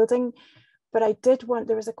to the building. But I did want,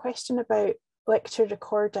 there was a question about lecture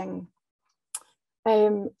recording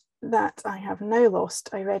that I have now lost.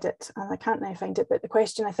 I read it and I can't now find it, but the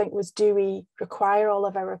question I think was, do we require all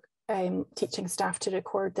of our teaching staff to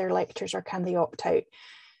record their lectures, or can they opt out?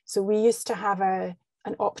 So we used to have an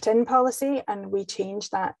opt-in policy, and we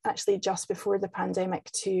changed that actually just before the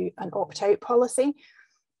pandemic to an opt-out policy.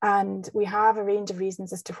 And we have a range of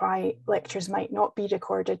reasons as to why lectures might not be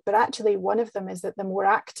recorded, but actually one of them is that the more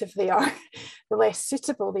active they are, the less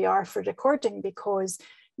suitable they are for recording, because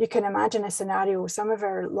you can imagine a scenario, some of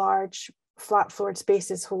our large flat-floored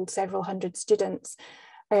spaces hold several hundred students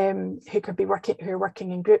who could be working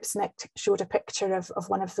in groups. Nick showed a picture of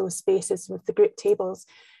one of those spaces with the group tables.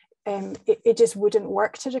 it just wouldn't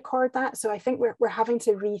work to record that. So I think we're having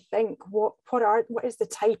to rethink what is the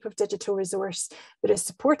type of digital resource that is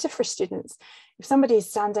supportive for students. If somebody's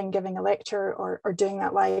standing giving a lecture or doing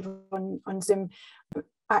that live on Zoom,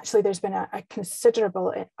 actually there's been a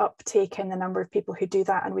considerable uptake in the number of people who do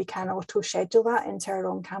that, and we can auto schedule that into our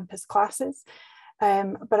own campus classes.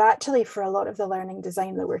 But actually for a lot of the learning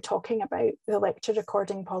design that we're talking about, the lecture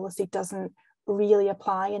recording policy doesn't really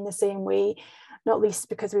apply in the same way, not least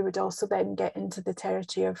because we would also then get into the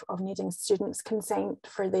territory of needing students' consent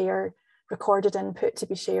for their recorded input to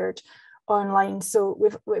be shared online. So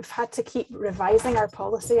we've had to keep revising our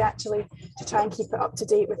policy actually to try and keep it up to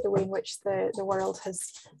date with the way in which the world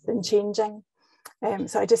has been changing.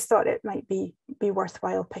 So I just thought it might be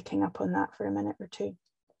worthwhile picking up on that for a minute or two.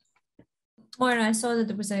 Maura, I saw that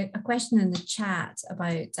there was a question in the chat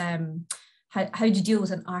about how do you deal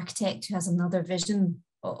with an architect who has another vision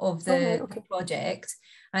of the project,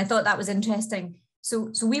 and I thought that was interesting.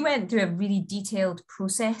 So we went through a really detailed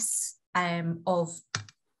process of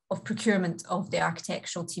procurement of the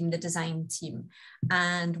architectural team, the design team,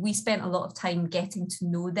 and we spent a lot of time getting to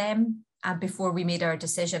know them before we made our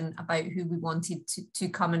decision about who we wanted to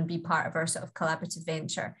come and be part of our sort of collaborative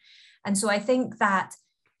venture. And so I think that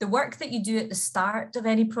the work that you do at the start of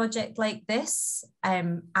any project like this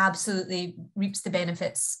absolutely reaps the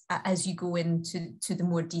benefits as you go into the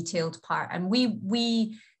more detailed part. And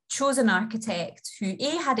we chose an architect who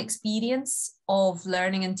A, had experience of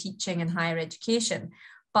learning and teaching in higher education,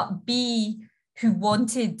 but B, who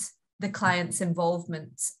wanted the client's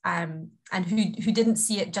involvement and who didn't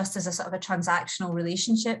see it just as a sort of a transactional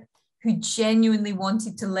relationship, who genuinely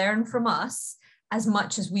wanted to learn from us as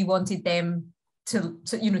much as we wanted them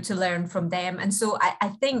to learn from them. And so I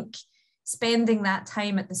think spending that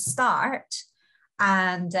time at the start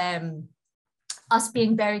and us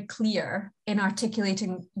being very clear in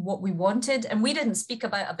articulating what we wanted, and we didn't speak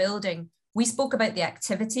about a building, we spoke about the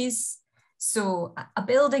activities. So a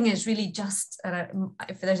building is really just,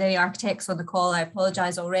 if there's any architects on the call, I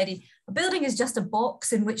apologize already, a building is just a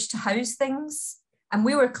box in which to house things. And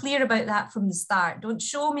we were clear about that from the start. Don't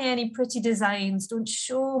show me any pretty designs. Don't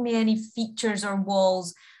show me any features or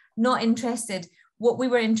walls. Not interested. What we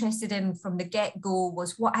were interested in from the get-go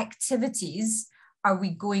was what activities are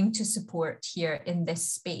we going to support here in this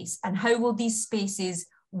space? And how will these spaces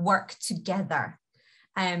work together?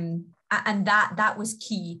 And that was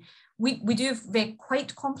key. We do have very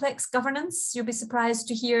quite complex governance, you'll be surprised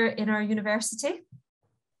to hear, in our university.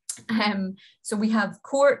 So we have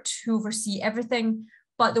court who oversee everything,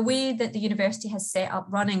 but the way that the university has set up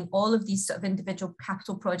running all of these sort of individual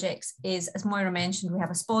capital projects is, as Moira mentioned, we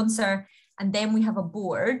have a sponsor, and then we have a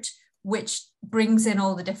board which brings in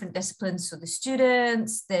all the different disciplines. So the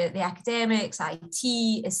students, the academics,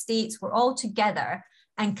 IT, estates, we're all together,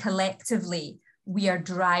 and collectively we are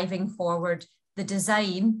driving forward the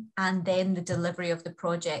design and then the delivery of the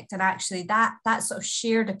project. And actually that sort of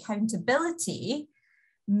shared accountability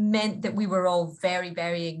meant that we were all very,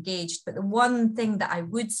 very engaged. But the one thing that I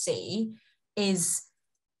would say is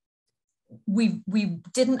we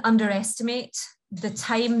didn't underestimate the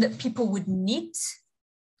time that people would need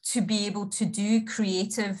to be able to do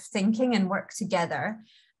creative thinking and work together.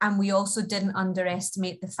 And we also didn't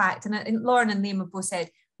underestimate the fact, and Lauren and Liam have both said,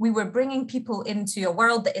 we were bringing people into a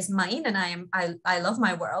world that is mine, and I love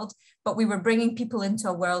my world, but we were bringing people into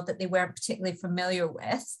a world that they weren't particularly familiar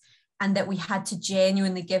with, and that we had to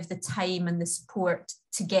genuinely give the time and the support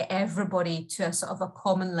to get everybody to a sort of a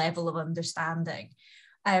common level of understanding.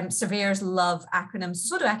 Surveyors love acronyms,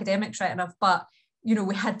 so do academics, right enough, but you know,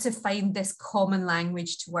 we had to find this common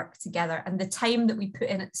language to work together. And the time that we put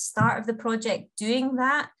in at the start of the project doing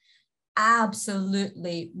that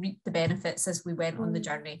absolutely reaped the benefits as we went on the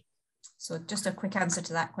journey. So just a quick answer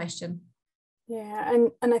to that question. Yeah,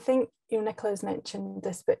 and I think, you know, Nicola's mentioned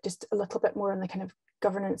this, but just a little bit more on the kind of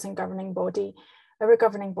governance and governing body. Our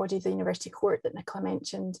governing body, the University Court that Nicola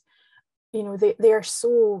mentioned, you know, they are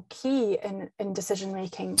so key in decision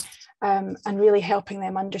making and really helping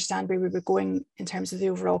them understand where we were going in terms of the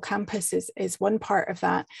overall campus is one part of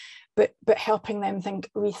that, but helping them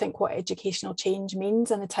rethink what educational change means,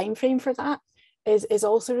 and the time frame for that is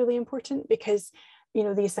also really important, because you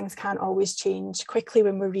know, these things can't always change quickly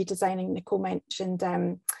when we're redesigning. Nicole mentioned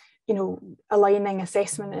you know, aligning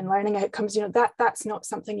assessment and learning outcomes. You know, that's not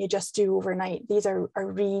something you just do overnight. These are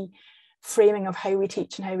reframing of how we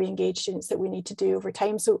teach and how we engage students that we need to do over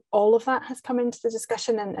time. So all of that has come into the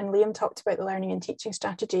discussion, and Liam talked about the learning and teaching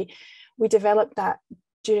strategy. We developed that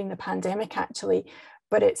during the pandemic actually,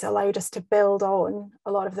 but it's allowed us to build on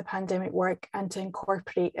a lot of the pandemic work and to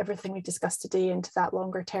incorporate everything we discussed today into that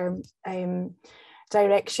longer term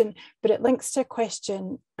direction. But it links to a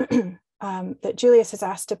question that Julius has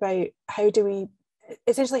asked about how do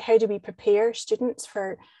we prepare students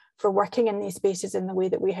for working in these spaces in the way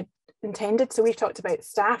that we had intended. So we've talked about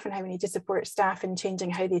staff and how we need to support staff in changing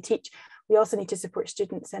how they teach. We also need to support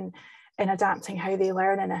students in adapting how they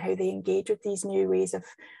learn and how they engage with these new ways of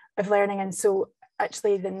learning. And so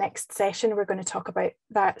actually the next session we're going to talk about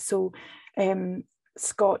that. So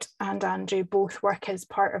Scott and Andrew both work as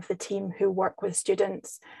part of the team who work with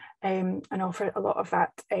students and offer a lot of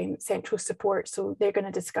that central support. So they're going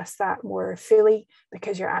to discuss that more fully,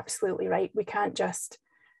 because you're absolutely right. We can't just,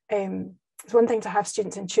 it's one thing to have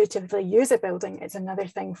students intuitively use a building, it's another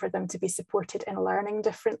thing for them to be supported in learning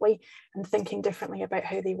differently and thinking differently about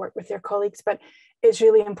how they work with their colleagues. But it's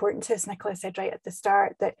really important, as Nicola said right at the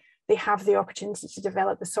start, that they have the opportunity to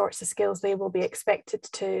develop the sorts of skills they will be expected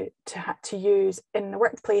to use in the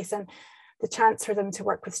workplace, and the chance for them to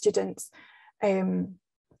work with students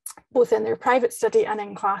both in their private study and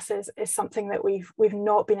in classes is something that we've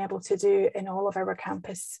not been able to do in all of our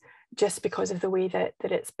campus, just because of the way that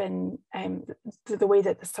it's been, the way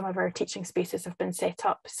that some of our teaching spaces have been set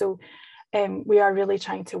up. So we are really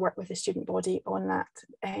trying to work with the student body on that,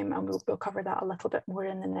 and we'll cover that a little bit more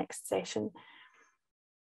in the next session.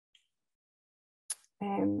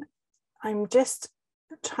 I'm just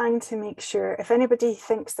trying to make sure if anybody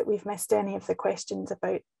thinks that we've missed any of the questions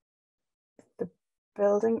about the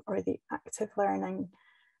building or the active learning.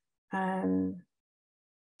 The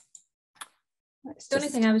only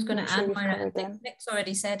thing I was going to add, Moira, Nick's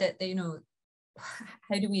already said it, that, you know,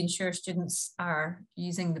 how do we ensure students are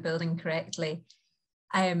using the building correctly?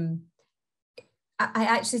 I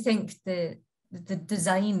actually think the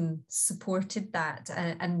design supported that,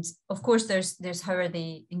 and of course there's how are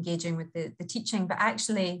they engaging with the teaching, but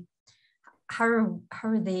actually how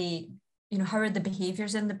are they, you know, how are the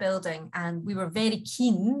behaviours in the building? And we were very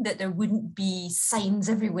keen that there wouldn't be signs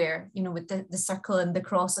everywhere, you know, with the circle and the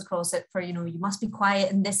cross across it for, you know, you must be quiet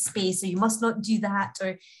in this space, or you must not do that.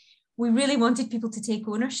 Or we really wanted people to take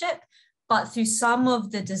ownership, but through some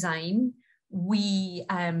of the design, we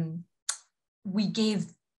gave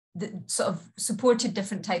the sort of supported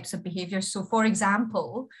different types of behaviours. So for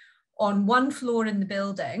example, on one floor in the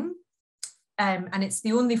building, and it's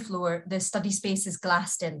the only floor, the study space is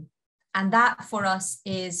glassed in. And that for us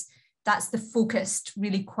that's the focused,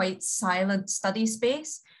 really quite silent study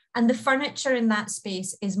space. And the furniture in that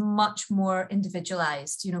space is much more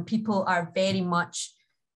individualized. You know, people are very much,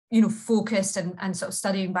 you know, focused and sort of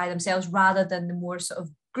studying by themselves, rather than the more sort of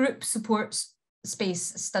group support space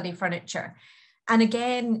study furniture. And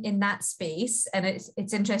again, in that space, and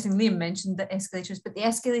it's interesting, Liam mentioned the escalators, but the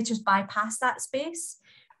escalators bypass that space,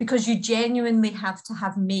 because you genuinely have to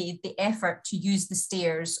have made the effort to use the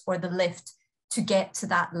stairs or the lift to get to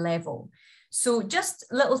that level. So just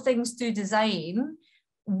little things through design,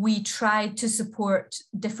 we tried to support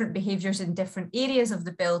different behaviours in different areas of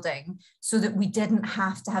the building, so that we didn't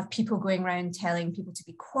have to have people going around telling people to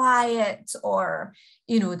be quiet, or,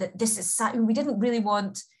 you know, that this is, we didn't really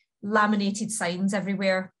want laminated signs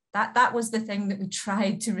everywhere. That was the thing that we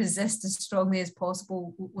tried to resist as strongly as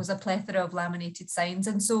possible, was a plethora of laminated signs.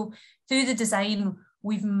 And so through the design,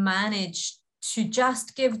 we've managed to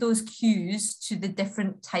just give those cues to the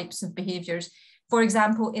different types of behaviours. For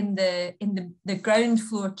example, in the ground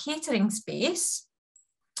floor catering space,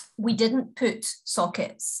 we didn't put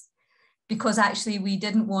sockets, because actually we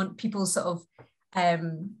didn't want people sort of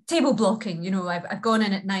table blocking. You know, I've gone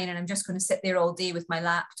in at 9 and I'm just going to sit there all day with my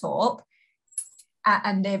laptop.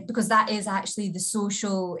 And because that is actually the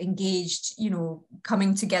social engaged, you know,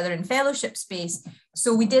 coming together in fellowship space.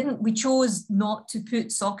 So we chose not to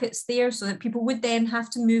put sockets there, so that people would then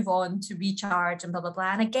have to move on to recharge and blah, blah,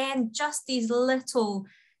 blah. And again, just these little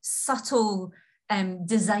subtle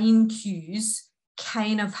design cues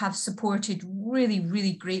kind of have supported really,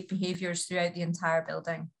 really great behaviours throughout the entire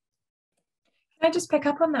building. Can I just pick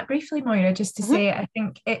up on that briefly, Moira, just to say, I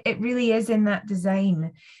think it really is in that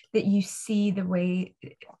design that you see the way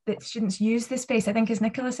that students use the space. I think, as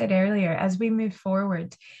Nicola said earlier, as we move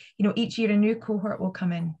forward, you know, each year a new cohort will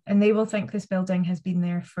come in and they will think this building has been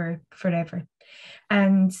there for forever.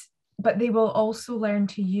 But they will also learn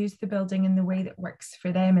to use the building in the way that works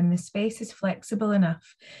for them, and the space is flexible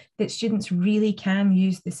enough that students really can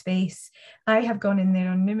use the space. I have gone in there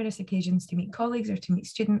on numerous occasions to meet colleagues or to meet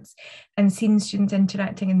students, and seen students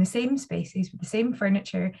interacting in the same spaces with the same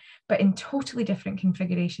furniture, but in totally different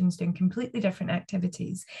configurations, doing completely different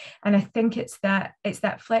activities. And I think it's that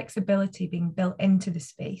flexibility being built into the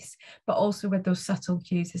space, but also with those subtle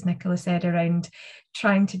cues, as Nicola said, around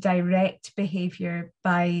trying to direct behaviour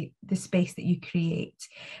by the space that you create.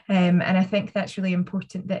 And I think that's really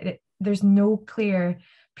important, that there's no clear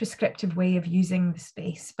prescriptive way of using the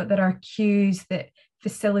space, but there are cues that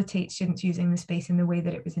facilitate students using the space in the way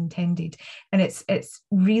that it was intended. And it's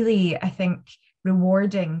really, I think,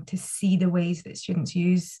 rewarding to see the ways that students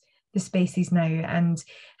use the spaces now and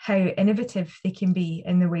how innovative they can be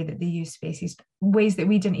in the way that they use spaces, ways that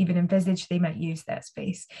we didn't even envisage they might use that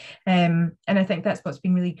space. And I think that's what's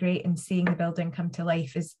been really great in seeing the building come to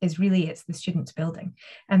life is really it's the students' building,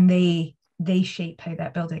 and they shape how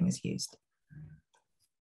that building is used.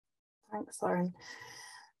 Thanks, Lauren.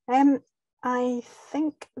 I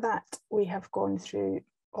think that we have gone through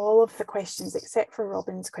all of the questions except for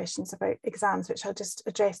Robin's questions about exams, which I'll just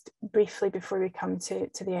address briefly before we come to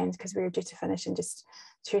the end, because we're due to finish in just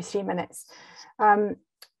 2 or 3 minutes.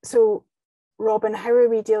 So Robin, how are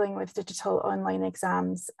we dealing with digital online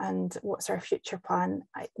exams and what's our future plan?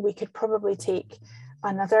 We could probably take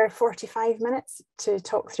another 45 minutes to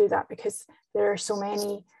talk through that, because there are so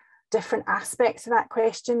many different aspects of that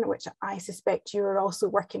question, which I suspect you are also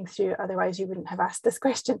working through, otherwise you wouldn't have asked this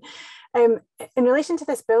question. In relation to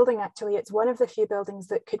this building, actually, it's one of the few buildings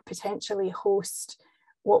that could potentially host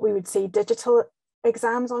what we would say digital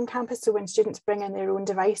exams on campus. So when students bring in their own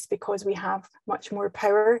device, because we have much more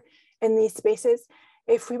power in these spaces,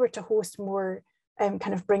 if we were to host more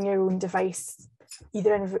kind of bring your own device,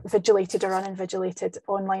 either invigilated or uninvigilated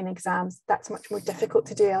online exams, that's much more difficult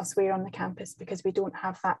to do elsewhere on the campus, because we don't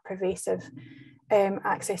have that pervasive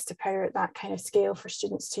access to power at that kind of scale for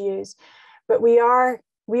students to use. But we are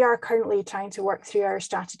currently trying to work through our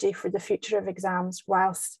strategy for the future of exams,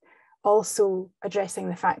 whilst also addressing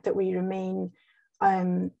the fact that we remain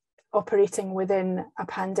operating within a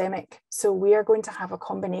pandemic. So we are going to have a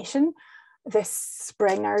combination. This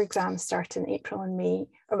spring, our exams start in April and May.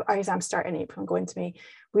 Our exams start in April and go into May.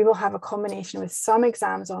 We will have a combination with some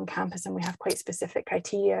exams on campus, and we have quite specific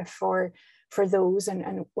criteria for those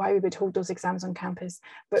and why we would hold those exams on campus,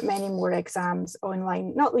 but many more exams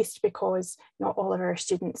online, not least because not all of our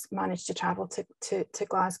students manage to travel to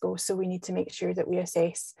Glasgow. So we need to make sure that we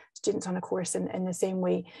assess students on a course in the same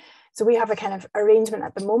way. So we have a kind of arrangement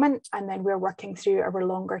at the moment, and then we're working through our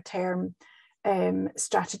longer term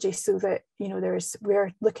strategy, so that, you know,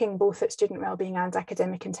 we're looking both at student wellbeing and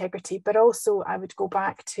academic integrity. But also, I would go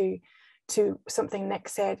back to something Nick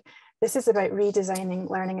said. This is about redesigning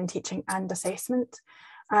learning and teaching and assessment,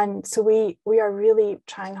 and so we are really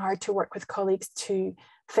trying hard to work with colleagues to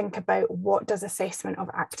think about what does assessment of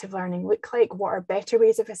active learning look like, what are better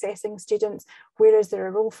ways of assessing students, where is there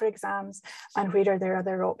a role for exams, and where are there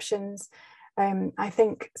other options. I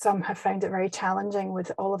think some have found it very challenging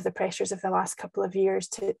with all of the pressures of the last couple of years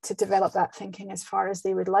to develop that thinking as far as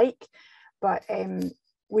they would like, but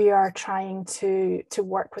we are trying to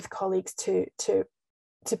work with colleagues to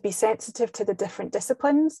be sensitive to the different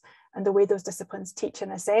disciplines and the way those disciplines teach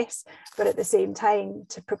and assess, but at the same time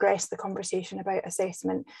to progress the conversation about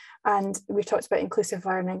assessment. And we've talked about inclusive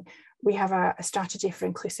learning. We have a strategy for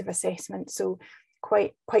inclusive assessment, so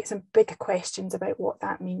quite some big questions about what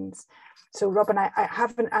that means. So Robin, I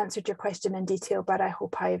haven't answered your question in detail, but I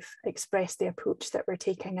hope I've expressed the approach that we're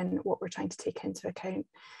taking and what we're trying to take into account.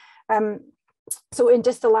 So in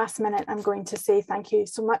just the last minute, I'm going to say thank you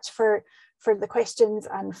so much for the questions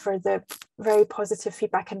and for the very positive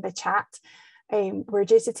feedback in the chat. We're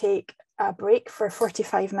due to take a break for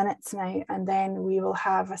 45 minutes now, and then we will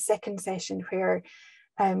have a second session where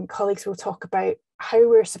colleagues will talk about how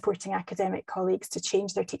we're supporting academic colleagues to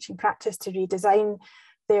change their teaching practice, to redesign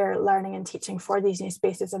their learning and teaching for these new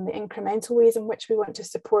spaces, and the incremental ways in which we want to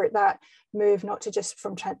support that move, not to just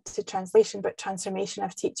from to translation, but transformation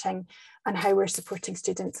of teaching, and how we're supporting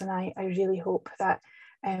students. And I really hope that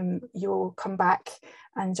you'll come back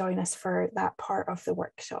and join us for that part of the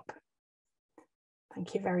workshop.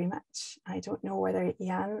 Thank you very much. I don't know whether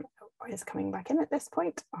Jan is coming back in at this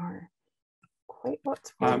point or quite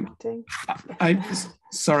what we're doing.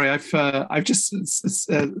 Sorry, I've just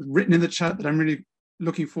written in the chat that I'm really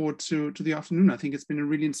looking forward to the afternoon. I think it's been a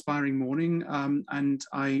really inspiring morning, and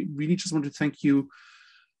I really just want to thank you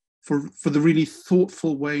for the really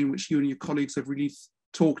thoughtful way in which you and your colleagues have really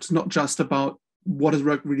talked, not just about what has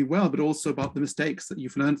worked really well, but also about the mistakes that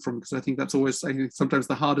you've learned from, because I think that's always, I think, sometimes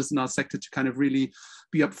the hardest in our sector to kind of really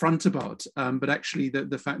be upfront about. But actually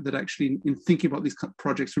the fact that actually in thinking about these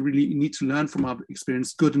projects, we really need to learn from our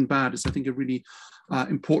experience, good and bad, is I think a really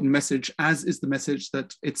important message, as is the message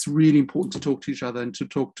that it's really important to talk to each other and to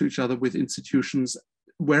talk to each other with institutions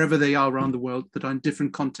wherever they are around the world, that are in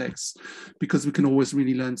different contexts, because we can always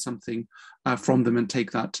really learn something from them and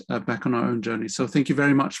take that back on our own journey. So thank you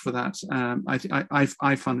very much for that.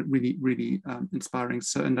 I found it really, really inspiring.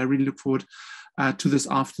 So, and I really look forward to this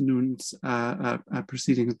afternoon's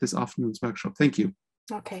proceeding of this afternoon's workshop. Thank you.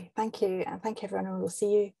 Okay, thank you. And thank you, everyone. We'll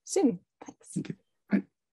see you soon. Thanks. Thank you. Bye.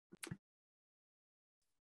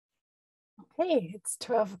 Okay, it's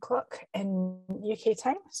 12 o'clock in UK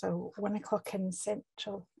time, so 1 o'clock in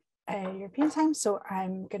Central European time. So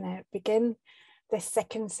I'm going to begin this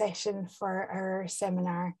second session for our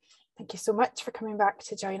seminar. Thank you so much for coming back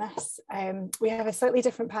to join us. We have a slightly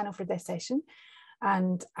different panel for this session,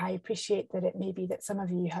 and I appreciate that it may be that some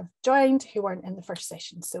of you have joined who weren't in the first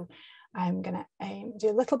session. So I'm going to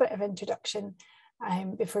do a little bit of introduction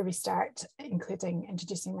before we start, including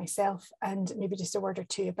introducing myself and maybe just a word or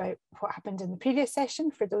two about what happened in the previous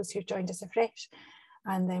session for those who've joined us afresh.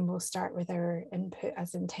 And then we'll start with our input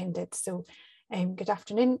as intended. So good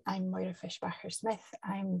afternoon, I'm Moira Fischbacher-Smith.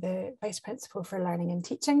 I'm the Vice Principal for Learning and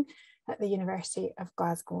Teaching at the University of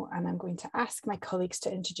Glasgow, and I'm going to ask my colleagues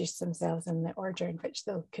to introduce themselves in the order in which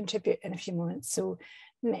they'll contribute in a few moments. So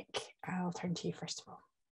Nick, I'll turn to you first of all.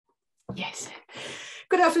 Yes.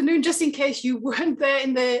 Good afternoon. Just in case you weren't there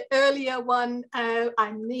in the earlier one,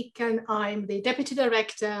 I'm Nick and I'm the Deputy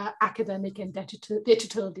Director, Academic and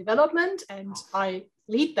Digital Development, and I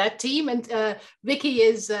lead that team. And Vicky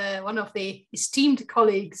is one of the esteemed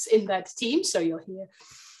colleagues in that team, so you'll hear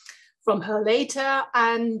from her later.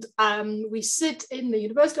 And we sit in the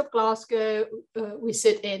University of Glasgow. We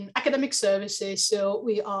sit in academic services, so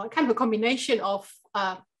we are kind of a combination of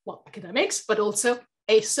well, academics, but also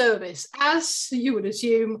a service, as you would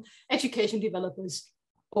assume education developers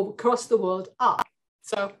across the world are.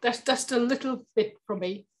 So that's just a little bit from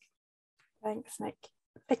me. Thanks, Nick.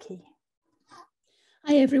 Vicky.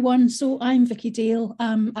 Hi everyone, so I'm Vicky Dale.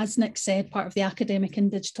 As Nick said, part of the Academic and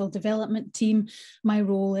Digital Development team. My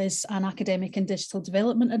role is an Academic and Digital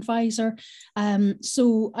Development Advisor.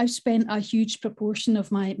 So I've spent a huge proportion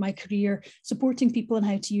of my career supporting people on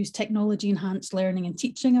how to use technology-enhanced learning and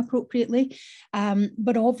teaching appropriately.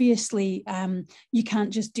 But obviously, you can't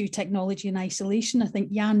just do technology in isolation. I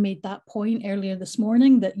think Jan made that point earlier this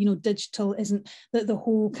morning that, you know, digital isn't the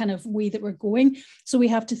whole kind of way that we're going. So we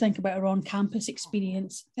have to think about our on-campus experience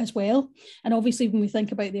as well. And obviously, when we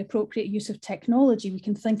think about the appropriate use of technology, we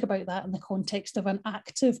can think about that in the context of an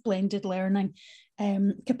active blended learning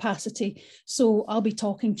capacity. So I'll be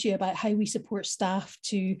talking to you about how we support staff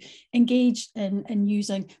to engage in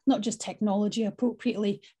using not just technology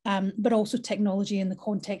appropriately, but also technology in the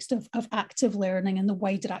context of active learning and the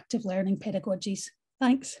wider active learning pedagogies.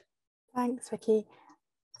 Thanks. Thanks, Vicky.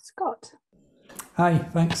 Scott. Hi,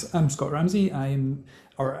 thanks. I'm Scott Ramsey.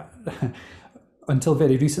 Until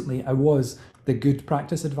very recently, I was the Good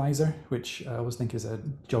Practice Advisor, which I always think is a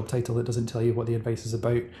job title that doesn't tell you what the advice is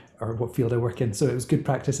about or what field I work in. So it was good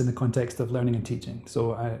practice in the context of learning and teaching.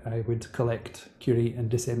 So I would collect, curate and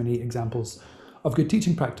disseminate examples of good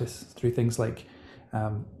teaching practice through things like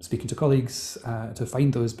speaking to colleagues to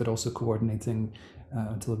find those, but also coordinating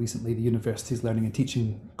until recently the university's Learning and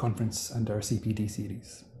Teaching Conference and our CPD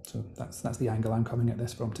series. So that's the angle I'm coming at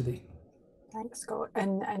this from today. Thanks, Scott.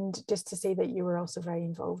 And just to say that you were also very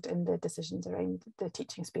involved in the decisions around the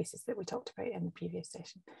teaching spaces that we talked about in the previous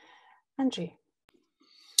session. Andrew.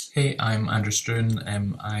 Hey, I'm Andrew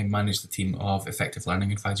Struan. I manage the team of effective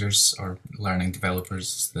learning advisors or learning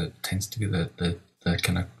developers. That tends to be the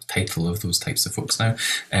kind of title of those types of folks now.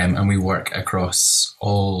 And we work across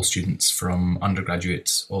all students from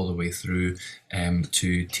undergraduates all the way through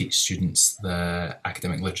to teach students the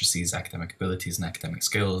academic literacies, academic abilities and academic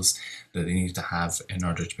skills that they need to have in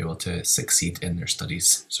order to be able to succeed in their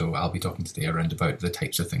studies. So I'll be talking today around about the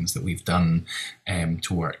types of things that we've done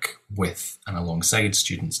to work with and alongside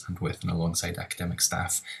students and with and alongside academic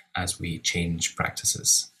staff as we change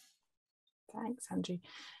practices. Thanks, Andrew.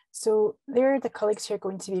 So they're the colleagues who are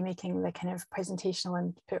going to be making the kind of presentational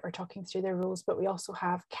input or talking through their roles, but we also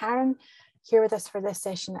have Karen here with us for this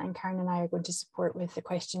session, and Karen and I are going to support with the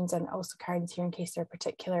questions, and also Karen's here in case there are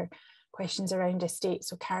particular questions around estate.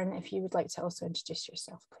 So Karen, if you would like to also introduce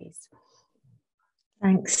yourself, please.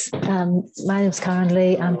 Thanks. My name's Karen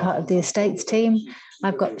Lee. I'm part of the estates team.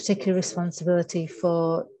 I've got particular responsibility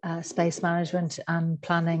for space management and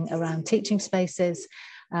planning around teaching spaces,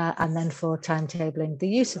 and then for timetabling the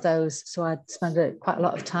use of those. So I'd spend quite a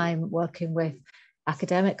lot of time working with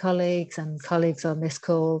academic colleagues and colleagues on this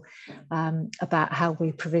call about how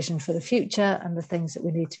we provision for the future and the things that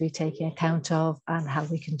we need to be taking account of and how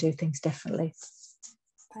we can do things differently.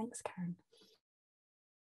 Thanks, Karen.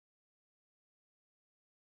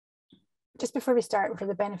 just before we start, for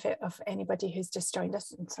the benefit of anybody who's just joined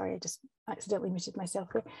us, and sorry, I just accidentally muted myself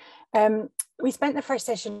there. We spent the first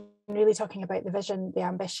session really talking about the vision, the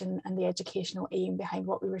ambition and the educational aim behind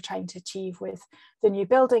what we were trying to achieve with the new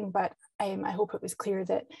building, but I hope it was clear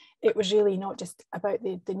that it was really not just about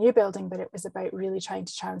the new building, but it was about really trying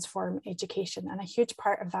to transform education. And a huge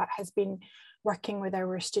part of that has been working with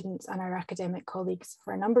our students and our academic colleagues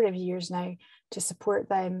for a number of years now to support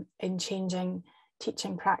them in changing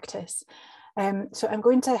teaching practice. So I'm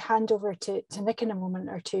going to hand over to Nick in a moment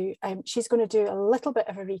or two. She's going to do a little bit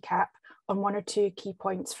of a recap on one or two key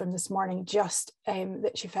points from this morning, just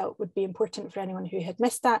that she felt would be important for anyone who had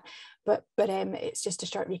missed that. But it's just a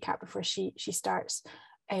short recap before she starts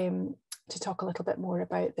to talk a little bit more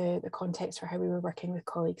about the context for how we were working with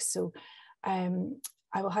colleagues. So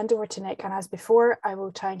I will hand over to Nick, and as before, I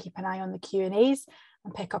will try and keep an eye on the Q&As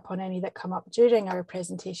and pick up on any that come up during our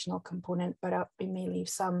presentational component, but we may leave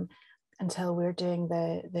some until we're doing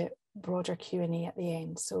the broader Q&A at the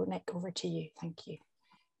end. So Nick, over to you. Thank you.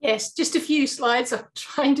 Yes, just a few slides. I'm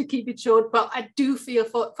trying to keep it short, but I do feel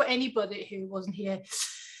for anybody who wasn't here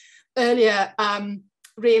earlier,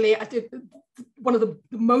 really, I think one of the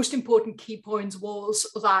most important key points was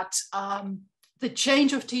that the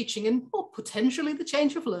change of teaching, and potentially the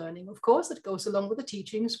change of learning, of course, that goes along with the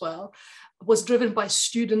teaching as well, was driven by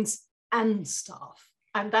students and staff.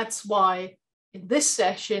 And that's why in this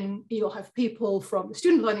session, you'll have people from the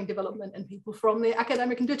student learning development and people from the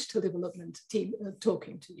academic and digital development team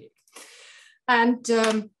talking to you. And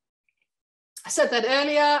I said that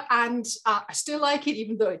earlier, and I still like it,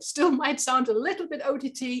 even though it still might sound a little bit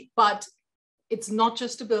OTT, but it's not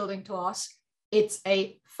just a building to us, it's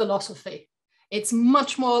a philosophy. It's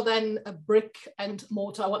much more than a brick and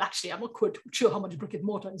mortar. Well, actually, I'm not quite sure how much brick and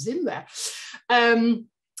mortar is in there.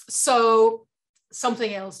 So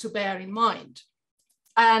something else to bear in mind.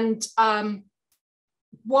 And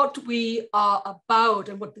what we are about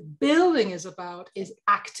and what the building is about is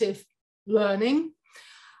active learning.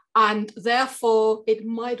 And therefore, it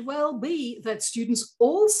might well be that students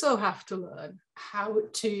also have to learn how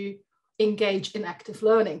to engage in active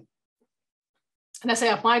learning. And I say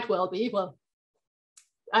it might well be, well,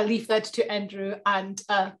 I leave that to Andrew and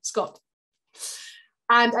Scott.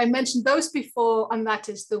 And I mentioned those before, and that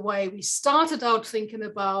is the way we started out thinking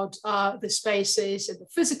about the spaces. And the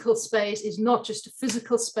physical space is not just a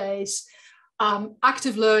physical space.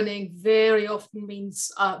 Active learning very often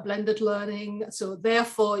means blended learning. So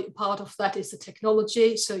therefore, part of that is the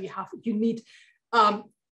technology. So you need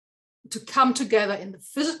to come together in the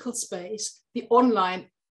physical space, the online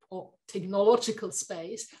or technological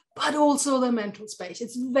space, but also the mental space.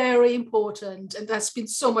 It's very important, and there's been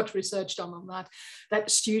so much research done on that,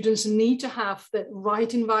 that students need to have the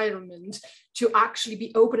right environment to actually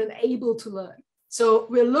be open and able to learn. So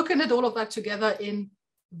we're looking at all of that together in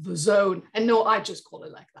the zone. And no, I just call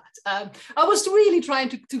it like that. I was really trying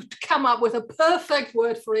to come up with a perfect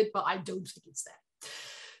word for it, but I don't think it's there.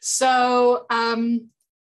 So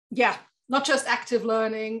yeah, not just active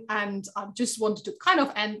learning. And I just wanted to kind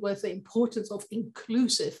of end with the importance of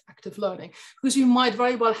inclusive active learning, because you might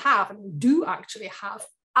very well have, and we do actually have,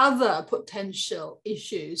 other potential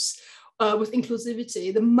issues with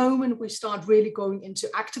inclusivity the moment we start really going into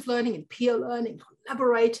active learning and peer learning,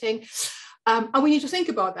 collaborating. And we need to think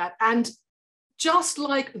about that. And just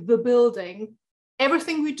like the building,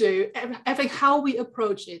 everything we do, everything how we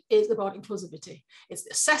approach it is about inclusivity. It's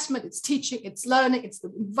the assessment, it's teaching, it's learning, it's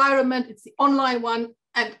the environment, it's the online one.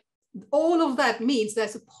 And all of that means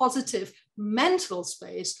there's a positive mental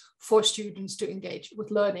space for students to engage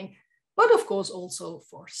with learning, but of course also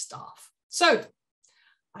for staff. So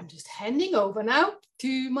I'm just handing over now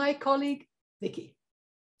to my colleague, Vicky.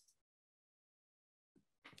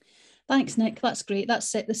 Thanks, Nick. That's great. That's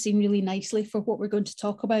set the scene really nicely for what we're going to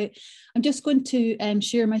talk about. I'm just going to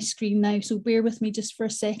share my screen now, so bear with me just for a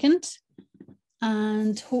second.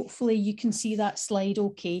 And hopefully you can see that slide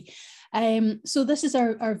okay. So this is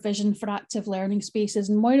our vision for active learning spaces,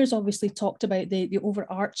 and Moira's obviously talked about the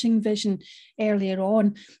overarching vision earlier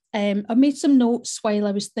on. I made some notes while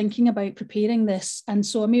I was thinking about preparing this, and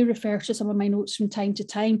so I may refer to some of my notes from time to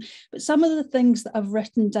time, but some of the things that I've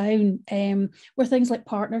written down were things like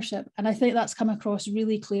partnership, and I think that's come across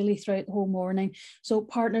really clearly throughout the whole morning. So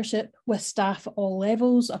partnership with staff at all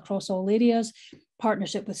levels, across all areas,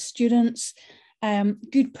 partnership with students,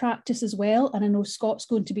 good practice as well. And I know Scott's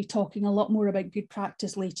going to be talking a lot more about good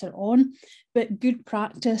practice later on, but good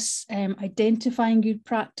practice, identifying good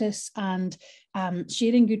practice and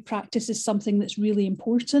sharing good practice is something that's really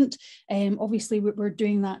important. Obviously, we're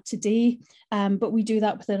doing that today, but we do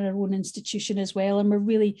that within our own institution as well. And we're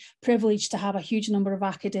really privileged to have a huge number of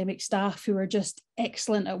academic staff who are just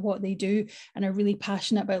excellent at what they do and are really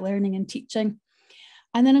passionate about learning and teaching.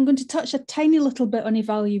 And then I'm going to touch a tiny little bit on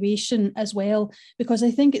evaluation as well, because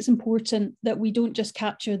I think it's important that we don't just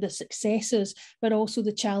capture the successes, but also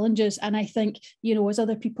the challenges. And I think, you know, as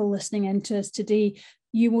other people listening into us today,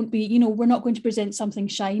 you won't be, you know, we're not going to present something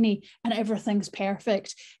shiny and everything's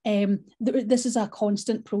perfect. This is a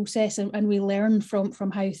constant process, and we learn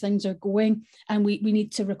from how things are going, and we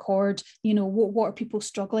need to record, you know, what are people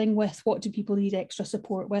struggling with? What do people need extra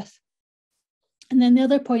support with? And then the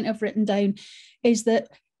other point I've written down is that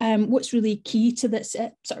what's really key to this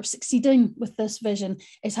sort of succeeding with this vision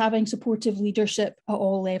is having supportive leadership at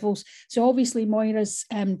all levels. So obviously Moira's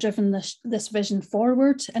driven this vision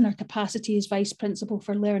forward in her capacity as Vice Principal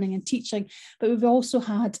for Learning and Teaching, but we've also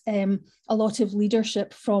had a lot of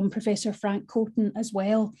leadership from Professor Frank Coulton as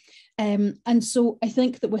well. And so I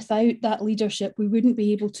think that without that leadership, we wouldn't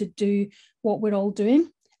be able to do what we're all doing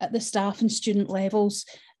at the staff and student levels.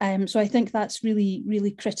 So I think that's really, really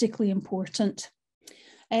critically important.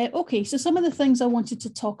 Okay, so some of the things I wanted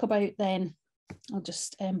to talk about then, I'll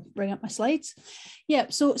just bring up my slides. Yeah,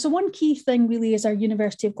 so one key thing really is our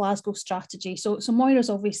University of Glasgow strategy. So Moira's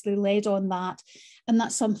obviously led on that, and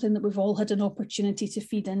that's something that we've all had an opportunity to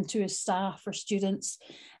feed into as staff or students.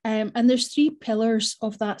 And there's 3 pillars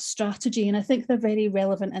of that strategy, and I think they're very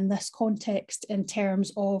relevant in this context in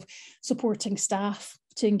terms of supporting staff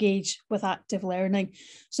to engage with active learning.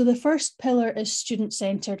 So the first pillar is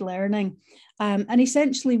student-centred learning. And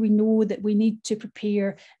essentially we know that we need to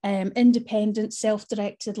prepare independent,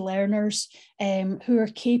 self-directed learners who are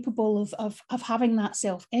capable of having that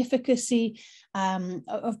self-efficacy,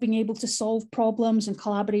 of being able to solve problems in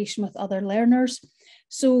collaboration with other learners.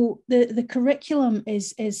 So the curriculum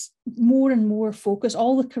is more and more focused.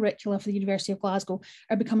 All the curricula for the University of Glasgow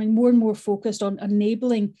are becoming more and more focused on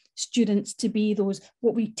enabling students to be those,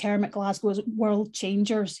 what we term at Glasgow as world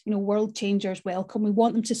changers, you know, world changers welcome. We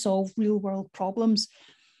want them to solve real world problems.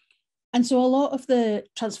 And so a lot of the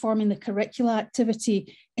transforming the curricula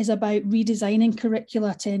activity is about redesigning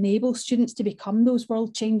curricula to enable students to become those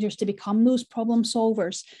world changers, to become those problem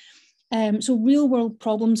solvers. So real world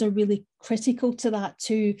problems are really critical to that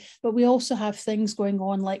too, but we also have things going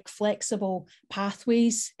on like flexible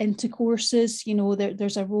pathways into courses. You know,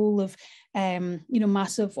 there's a role of, you know,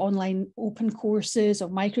 massive online open courses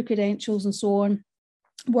of micro-credentials and so on,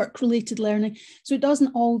 work-related learning. So it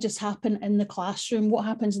doesn't all just happen in the classroom. What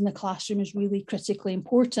happens in the classroom is really critically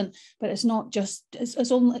important, but it's not just, it's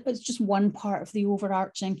just one part of the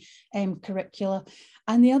overarching curricula.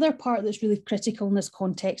 And the other part that's really critical in this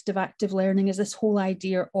context of active learning is this whole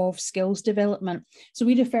idea of skills development. So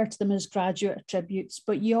we refer to them as graduate attributes,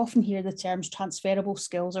 but you often hear the terms transferable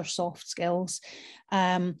skills or soft skills.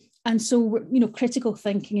 And so, you know, critical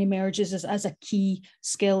thinking emerges as a key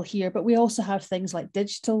skill here, but we also have things like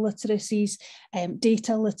digital literacies,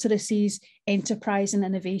 data literacies, enterprise and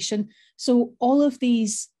innovation. So all of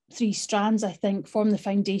these 3 strands, I think, form the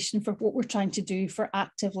foundation for what we're trying to do for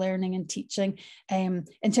active learning and teaching in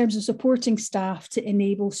terms of supporting staff to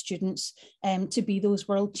enable students to be those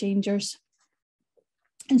world changers.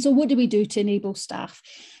 And so what do we do to enable staff?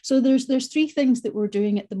 So there's 3 things that we're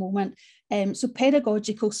doing at the moment. So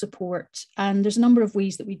pedagogical support, and there's a number of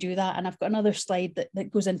ways that we do that. And I've got another slide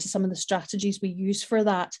that goes into some of the strategies we use for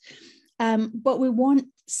that. But we want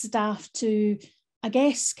staff to, I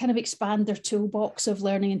guess, kind of expand their toolbox of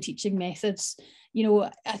learning and teaching methods. You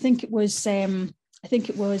know, I think it was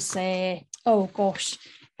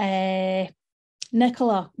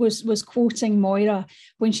Nicola was quoting Moira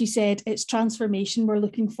when she said it's transformation we're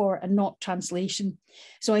looking for and not translation.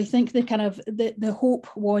 So I think the hope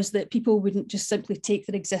was that people wouldn't just simply take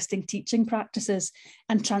their existing teaching practices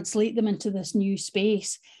and translate them into this new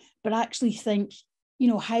space, but actually think, you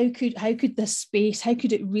know, how could this space, how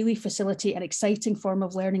could it really facilitate an exciting form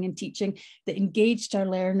of learning and teaching that engaged our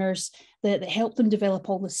learners, that helped them develop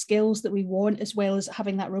all the skills that we want, as well as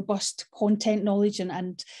having that robust content knowledge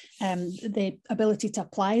and the ability to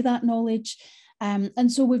apply that knowledge.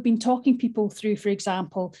 And so we've been talking people through, for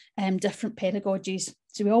example, different pedagogies.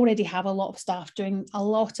 So we already have a lot of staff doing a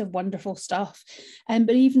lot of wonderful stuff,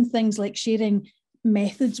 but even things like sharing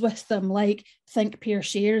methods with them, like think, pair,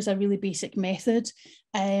 share is a really basic method,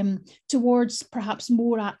 towards perhaps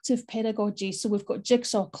more active pedagogy. So we've got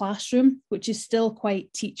Jigsaw Classroom, which is still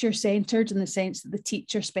quite teacher-centred in the sense that the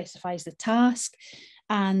teacher specifies the task,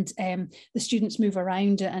 and the students move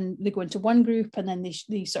around and they go into one group, and then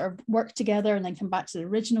they sort of work together and then come back to the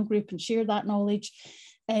original group and share that knowledge.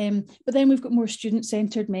 But then we've got more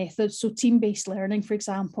student-centred methods. So team-based learning, for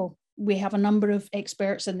example. We have a number of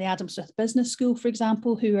experts in the Adam Smith Business School, for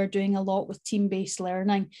example, who are doing a lot with team-based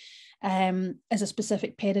learning as a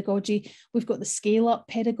specific pedagogy. We've got the scale-up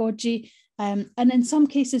pedagogy. And in some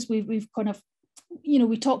cases, we've kind of,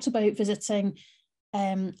 we talked about visiting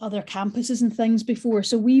other campuses and things before.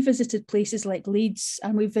 So we visited places like Leeds,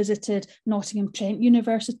 and we visited Nottingham Trent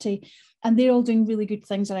University, and they're all doing really good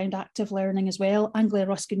things around active learning as well. Anglia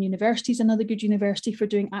Ruskin University is another good university for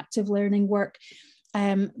doing active learning work.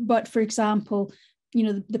 But for example,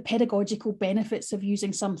 the pedagogical benefits of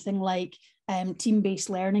using something like team-based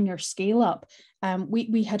learning or scale up,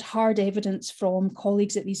 we had hard evidence from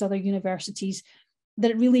colleagues at these other universities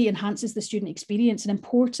that it really enhances the student experience. And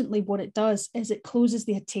importantly, what it does is it closes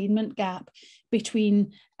the attainment gap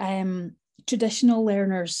between traditional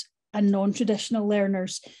learners and non-traditional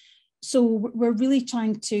learners. So we're really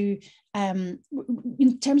trying to,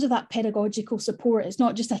 in terms of that pedagogical support, it's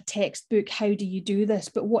not just a textbook, how do you do this,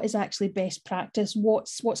 but what is actually best practice,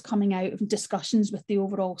 what's coming out of discussions with the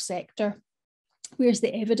overall sector. Where's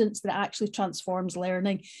the evidence that actually transforms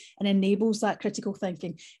learning and enables that critical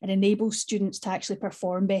thinking and enables students to actually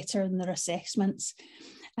perform better in their assessments.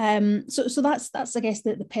 So that's I guess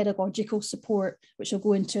the pedagogical support, which I'll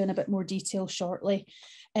go into in a bit more detail shortly.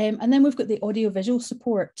 And then we've got the audiovisual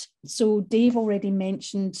support. So Dave already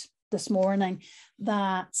mentioned this morning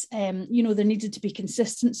that there needed to be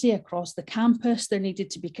consistency across the campus. There needed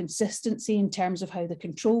to be consistency in terms of how the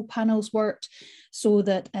control panels worked, so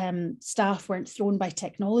that staff weren't thrown by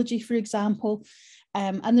technology, for example.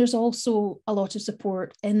 And there's also a lot of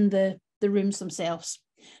support in the rooms themselves.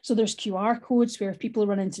 So there's QR codes where if people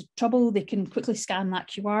run into trouble, they can quickly scan that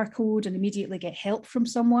QR code and immediately get help from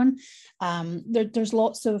someone. There's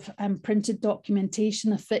lots of printed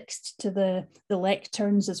documentation affixed to the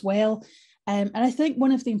lecterns as well. And I think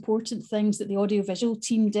one of the important things that the audiovisual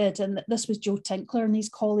team did, and this was Joe Tinkler and his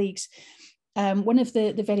colleagues, one of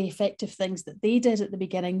the very effective things that they did at the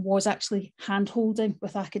beginning was actually hand-holding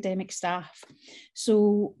with academic staff.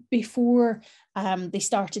 So before they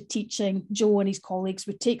started teaching, Joe and his colleagues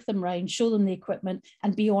would take them round, show them the equipment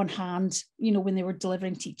and be on hand, when they were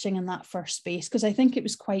delivering teaching in that first space, because I think it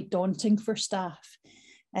was quite daunting for staff.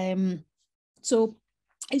 So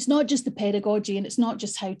it's not just the pedagogy and it's not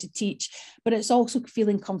just how to teach, but it's also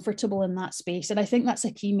feeling comfortable in that space. And I think that's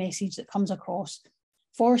a key message that comes across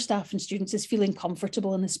for staff and students, is feeling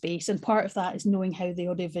comfortable in the space. And part of that is knowing how the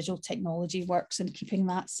audiovisual technology works and keeping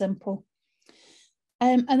that simple.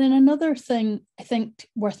 And then another thing I think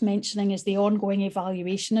worth mentioning is the ongoing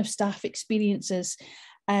evaluation of staff experiences.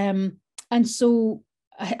 And so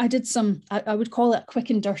I did I would call it a quick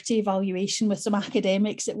and dirty evaluation with some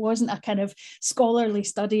academics. It wasn't a kind of scholarly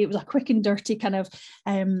study. It was a quick and dirty kind of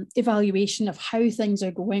evaluation of how things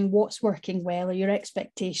are going, what's working well, are your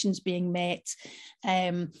expectations being met,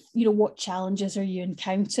 what challenges are you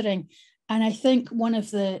encountering? And I think one of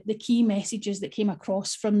the key messages that came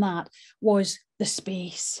across from that was the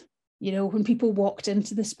space. When people walked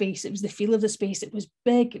into the space, it was the feel of the space. It was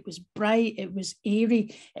big, it was bright, it was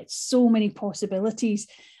airy. It's so many possibilities.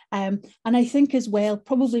 And I think as well,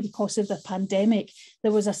 probably because of the pandemic,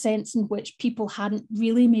 there was a sense in which people hadn't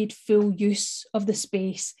really made full use of the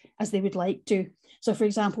space as they would like to. So for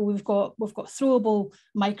example, we've got throwable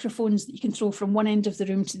microphones that you can throw from one end of the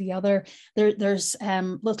room to the other. There's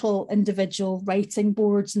little individual writing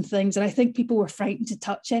boards and things. And I think people were frightened to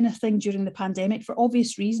touch anything during the pandemic for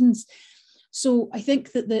obvious reasons. So I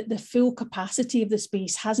think that the full capacity of the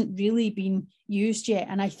space hasn't really been used yet.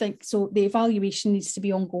 And I think so the evaluation needs to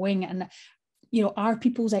be ongoing. And are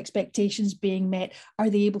people's expectations being met?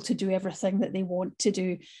 Are they able to do everything that they want to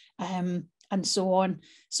do? And so on.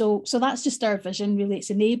 So that's just our vision, really. It's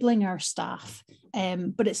enabling our staff,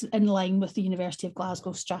 but it's in line with the University of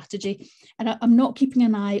Glasgow strategy. And I'm not keeping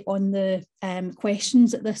an eye on the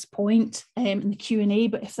questions at this point in the Q&A,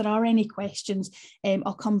 but if there are any questions,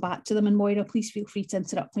 I'll come back to them. And Moira, please feel free to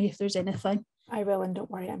interrupt me if there's anything. I will, and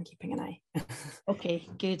don't worry, I'm keeping an eye. Okay,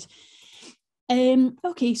 good.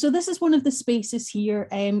 Okay, so this is one of the spaces here.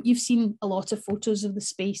 You've seen a lot of photos of the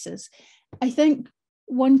spaces. I think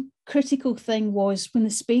one critical thing was when the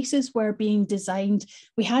spaces were being designed,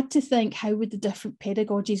 we had to think, how would the different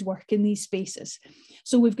pedagogies work in these spaces?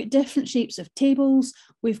 So we've got different shapes of tables,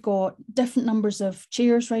 we've got different numbers of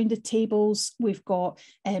chairs around the tables, we've got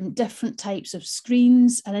different types of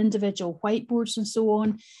screens and individual whiteboards and so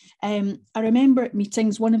on. I remember at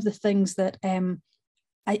meetings, one of the things that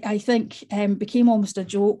I think became almost a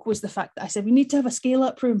joke was the fact that I said, we need to have a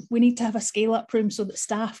scale-up room. We need to have a scale-up room so that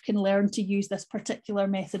staff can learn to use this particular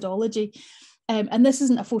methodology. And this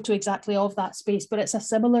isn't a photo exactly of that space, but it's a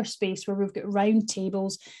similar space where we've got round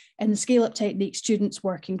tables. In the scale-up technique, students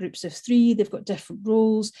work in groups of 3. They've got different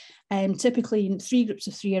roles, typically in 3 groups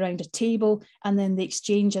of 3 around a table, and then they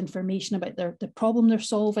exchange information about the problem they're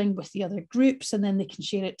solving with the other groups, and then they can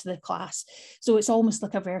share it to the class. So it's almost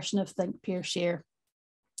like a version of Think, Pair, Share.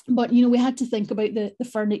 But, we had to think about the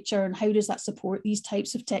furniture and how does that support these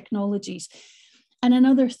types of technologies. And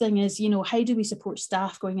another thing is, how do we support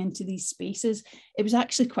staff going into these spaces? It was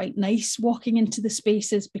actually quite nice walking into the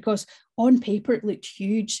spaces because on paper it looked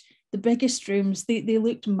huge. The biggest rooms, they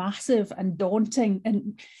looked massive and daunting.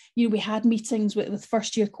 And, we had meetings with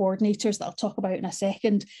first year coordinators that I'll talk about in a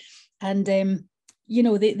second. And,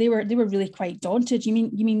 they were really quite daunted. You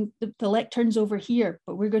mean the lectern's over here,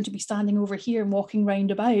 but we're going to be standing over here and walking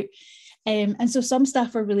round about. And so some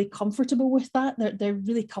staff are really comfortable with that. They're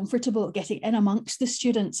really comfortable getting in amongst the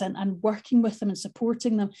students and working with them and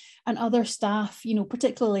supporting them. And other staff,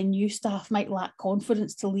 particularly new staff, might lack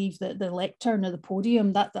confidence to leave the lectern or the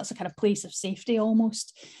podium. That's a kind of place of safety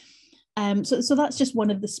almost. So that's just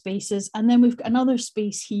one of the spaces. And then we've got another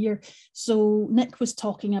space here. So Nick was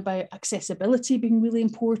talking about accessibility being really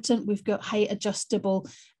important. We've got height adjustable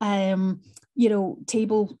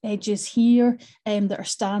table edges here that are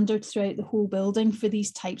standard throughout the whole building for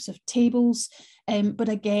these types of tables. But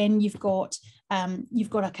again, you've got a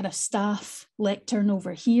kind of staff lectern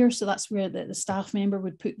over here. So that's where the staff member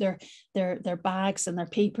would put their bags and their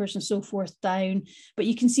papers and so forth down. But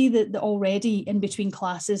you can see that already in between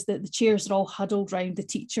classes that the chairs are all huddled around the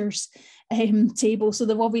teachers' table. So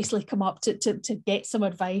they've obviously come up to get some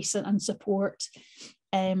advice and support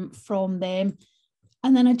from them.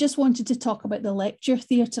 And then I just wanted to talk about the lecture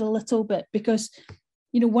theatre a little bit because,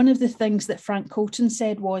 one of the things that Frank Colton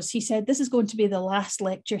said was, he said, this is going to be the last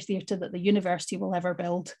lecture theatre that the university will ever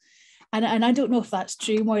build. And I don't know if that's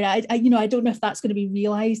true, Moira. I don't know if that's going to be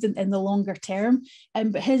realised in the longer term.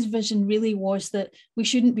 But his vision really was that we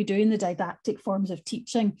shouldn't be doing the didactic forms of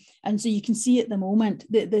teaching. And so you can see at the moment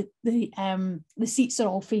that the seats are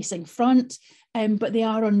all facing front, but they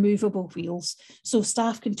are on movable wheels. So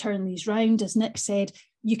staff can turn these round, as Nick said.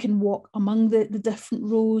 You can walk among the different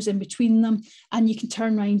rows in between them, and you can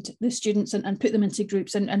turn around the students and put them into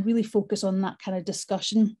groups and really focus on that kind of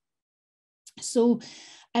discussion. So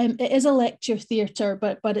it is a lecture theatre,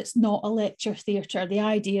 but it's not a lecture theatre. The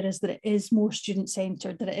idea is that it is more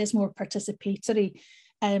student-centred, that it is more participatory.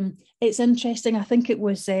 It's interesting, I think it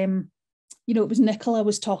was it was Nicola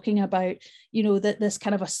was talking about, that this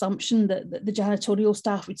kind of assumption that the janitorial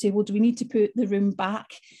staff would say, well, do we need to put the room back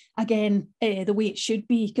again the way it should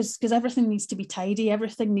be? Because everything needs to be tidy,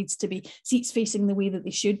 everything needs to be seats facing the way that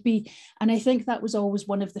they should be. And I think that was always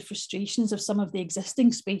one of the frustrations of some of the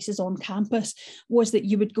existing spaces on campus, was that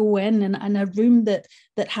you would go in and a room that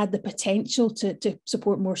had the potential to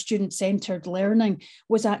support more student-centred learning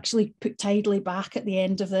was actually put tidily back at the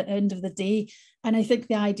end of the day. And I think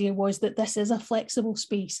the idea was that this is a flexible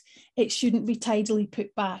space. It shouldn't be tidily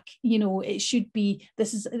put back. It should be,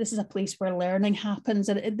 this is a place where learning happens,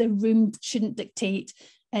 and the room shouldn't dictate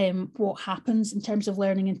what happens in terms of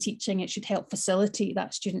learning and teaching. It should help facilitate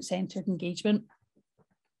that student-centred engagement.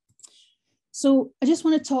 So I just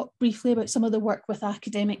want to talk briefly about some of the work with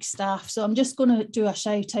academic staff. So I'm just going to do a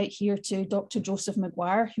shout out here to Dr. Joseph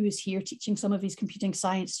Maguire, who is here teaching some of his computing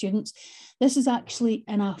science students. This is actually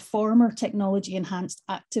in a former technology enhanced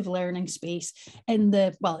active learning space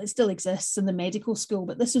it still exists in the medical school,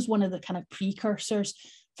 but this is one of the kind of precursors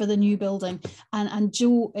for the new building. And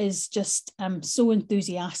Joe is just so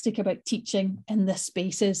enthusiastic about teaching in this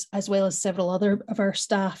spaces, as well as several other of our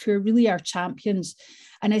staff who really are champions.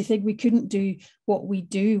 And I think we couldn't do what we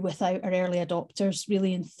do without our early adopters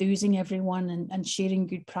really enthusing everyone and sharing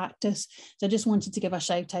good practice. So I just wanted to give a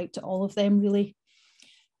shout out to all of them, really.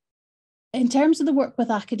 In terms of the work with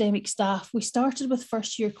academic staff, we started with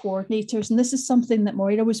first year coordinators, and this is something that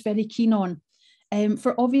Moira was very keen on.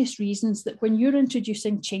 For obvious reasons, that when you're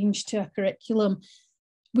introducing change to a curriculum,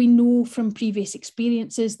 we know from previous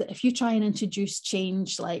experiences that if you try and introduce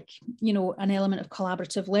change, like, you know, an element of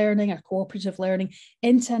collaborative learning or cooperative learning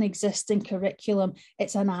into an existing curriculum,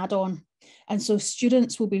 it's an add-on. And so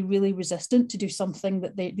students will be really resistant to do something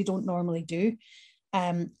that they don't normally do.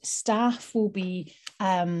 Staff will be,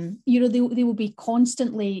 you know, they will be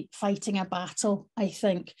constantly fighting a battle, I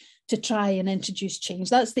think, to try and introduce change.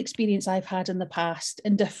 That's the experience I've had in the past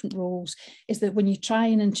in different roles, is that when you try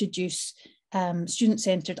and introduce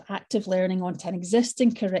student-centred active learning onto an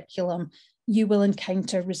existing curriculum, you will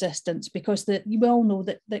encounter resistance, because you all know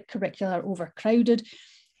that curricula are overcrowded.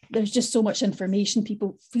 There's just so much information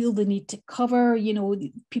people feel the need to cover. You know,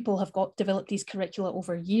 people have developed these curricula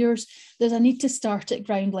over years. There's a need to start at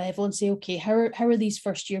ground level and say, okay, how are these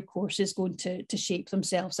first year courses going to shape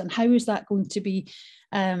themselves, and how is that going to be,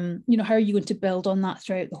 you know, how are you going to build on that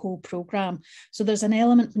throughout the whole programme? So there's an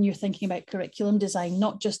element when you're thinking about curriculum design,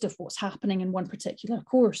 not just of what's happening in one particular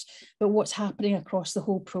course, but what's happening across the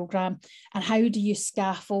whole programme, and how do you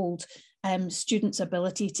scaffold students'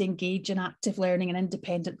 ability to engage in active learning and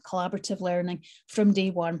independent collaborative learning from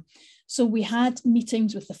day one. So we had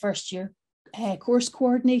meetings with the first year course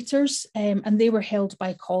coordinators, and they were held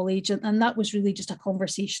by college, and that was really just a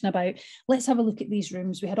conversation about, let's have a look at these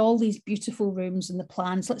rooms. We had all these beautiful rooms and the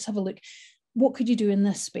plans. Let's have a look. What could you do in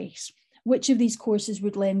this space? Which of these courses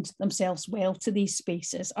would lend themselves well to these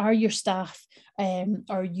spaces? Are your staff,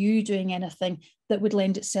 are you doing anything that would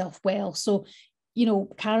lend itself well? So, you know,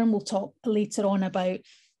 Karen will talk later on about,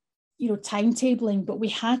 you know, timetabling, but we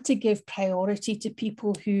had to give priority to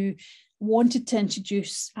people who wanted to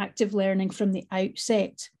introduce active learning from the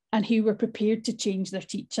outset and who were prepared to change their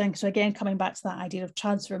teaching. So again, coming back to that idea of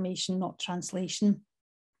transformation, not translation.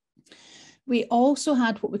 We also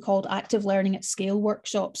had what we called active learning at scale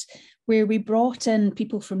workshops, where we brought in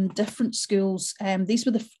people from different schools. These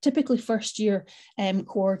were the typically first year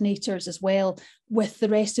coordinators as well, with the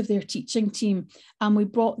rest of their teaching team. And we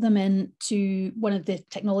brought them in to one of the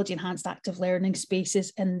technology enhanced active learning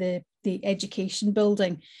spaces in the education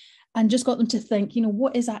building, and just got them to think, you know,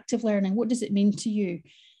 what is active learning? What does it mean to you?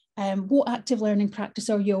 What active learning practice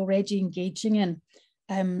are you already engaging in?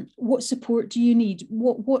 What support do you need?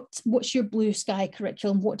 What's your blue sky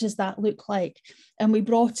curriculum? What does that look like? And we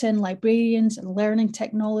brought in librarians and learning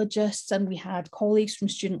technologists, and we had colleagues from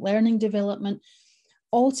student learning development,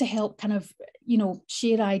 all to help kind of, you know,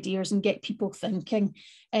 share ideas and get people thinking.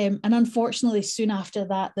 And unfortunately, soon after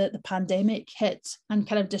that, the pandemic hit and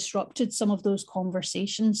kind of disrupted some of those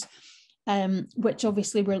conversations, which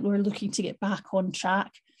obviously we're looking to get back on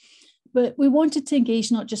track. But we wanted to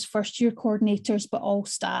engage not just first year coordinators, but all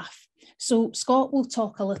staff. So Scott will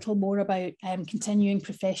talk a little more about continuing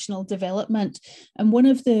professional development. And one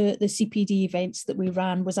of the CPD events that we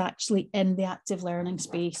ran was actually in the active learning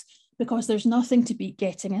space, because there's nothing to beat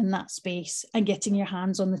getting in that space and getting your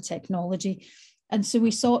hands on the technology. And so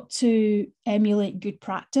we sought to emulate good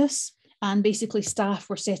practice. And basically staff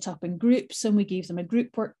were set up in groups, and we gave them a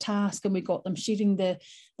group work task, and we got them sharing the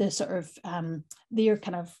sort of their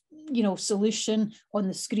kind of, you know, solution on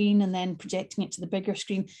the screen, and then projecting it to the bigger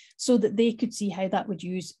screen so that they could see how that would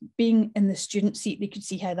use, being in the student seat, they could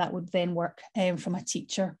see how that would then work from a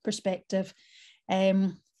teacher perspective.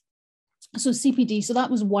 So CPD, so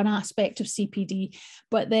that was one aspect of CPD,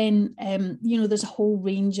 but then, you know, there's a whole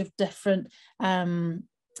range of different,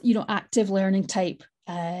 you know, active learning type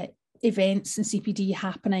events and CPD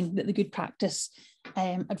happening that the Good Practice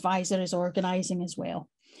Advisor is organising as well.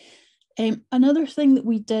 Another thing that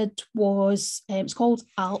we did was, it's called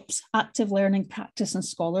ALPS, Active Learning Practice and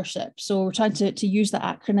Scholarship. So we're trying to use that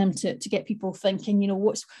acronym to get people thinking, you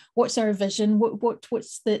know, what's our vision,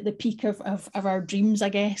 what's the peak of our dreams, I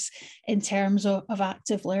guess, in terms of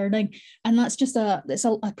active learning. And that's just it's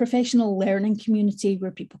a professional learning community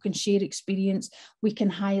where people can share experience. We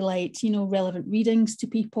can highlight, you know, relevant readings to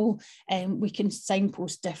people, and we can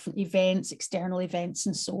signpost different events, external events,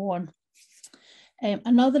 and so on.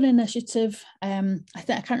 Another initiative, I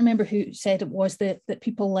can't remember who said it was, that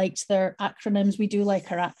people liked their acronyms. We do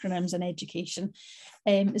like our acronyms in education.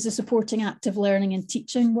 Is a Supporting Active Learning and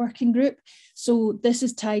Teaching Working Group. So this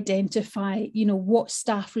is to identify, you know, what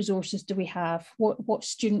staff resources do we have, what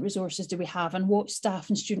student resources do we have, and what staff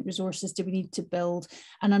and student resources do we need to build.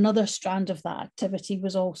 And another strand of that activity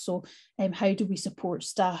was also how do we support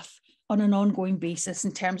staff on an ongoing basis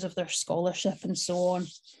in terms of their scholarship and so on.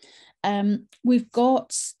 We've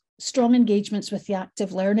got strong engagements with the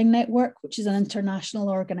Active Learning Network, which is an international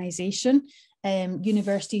organisation.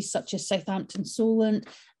 Universities such as Southampton Solent,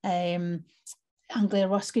 Anglia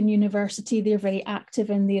Ruskin University, they're very active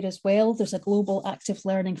in there as well. There's a Global Active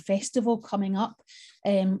Learning Festival coming up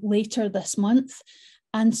later this month.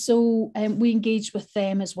 And so we engage with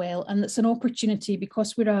them as well. And it's an opportunity,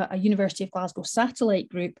 because we're a University of Glasgow satellite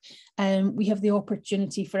group, we have the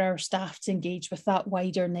opportunity for our staff to engage with that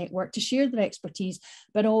wider network, to share their expertise,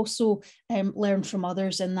 but also learn from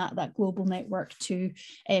others in that global network too.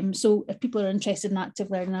 So if people are interested in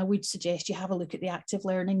active learning, I would suggest you have a look at the Active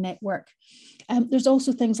Learning Network. There's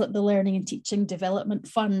also things like the Learning and Teaching Development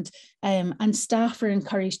Fund, and staff are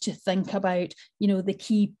encouraged to think about, you know, the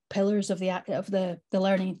key pillars of the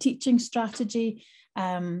learning and teaching strategy.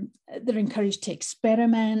 They're encouraged to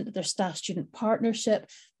experiment, their staff-student partnership,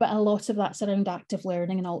 but a lot of that's around active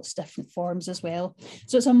learning in all its different forms as well.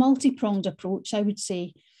 So it's a multi-pronged approach, I would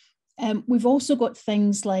say. We've also got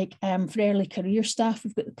things like, for early career staff,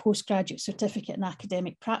 we've got the postgraduate certificate in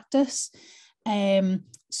academic practice.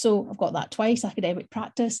 So I've got that twice, academic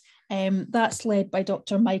practice. That's led by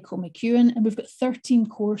Dr. Michael McEwen, and we've got 13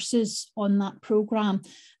 courses on that programme.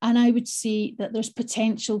 And I would say that there's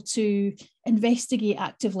potential to investigate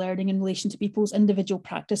active learning in relation to people's individual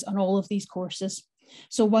practice on all of these courses.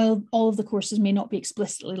 So while all of the courses may not be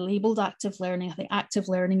explicitly labelled active learning, I think active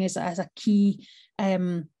learning is as a key,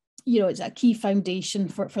 it's a key foundation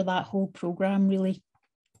for that whole programme, really.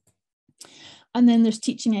 And then there's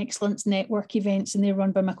Teaching Excellence Network events, and they're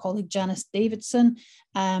run by my colleague Janice Davidson.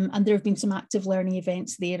 And there have been some active learning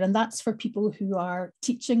events there. And that's for people who are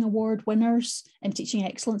teaching award winners and Teaching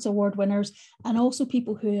Excellence Award winners, and also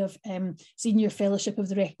people who have Senior Fellowship of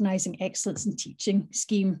the Recognising Excellence in Teaching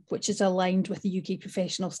scheme, which is aligned with the UK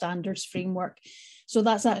Professional Standards Framework. So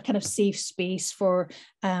that's a kind of safe space for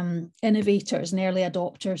innovators and early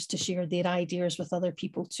adopters to share their ideas with other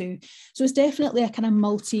people too. So it's definitely a kind of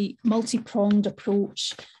multi-pronged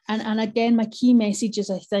approach. And again, my key messages,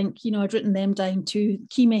 I think, I've written them down too.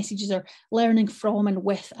 Key messages are learning from and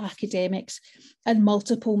with academics and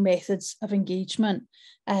multiple methods of engagement.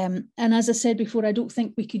 And as I said before, I don't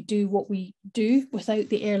think we could do what we do without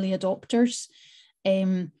the early adopters.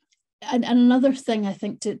 And another thing I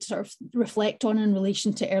think to sort of reflect on in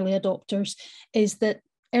relation to early adopters is that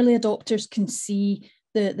early adopters can see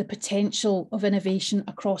the potential of innovation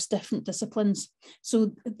across different disciplines.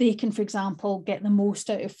 So they can, for example, get the most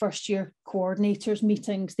out of first year coordinators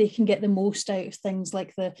meetings. They can get the most out of things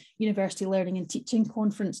like the University Learning and Teaching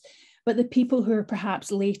Conference. But the people who are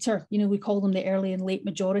perhaps later, we call them the early and late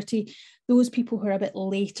majority, those people who are a bit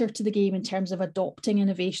later to the game in terms of adopting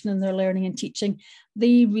innovation in their learning and teaching,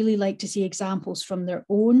 they really like to see examples from their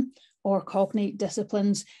own or cognate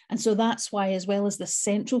disciplines. And so that's why, as well as the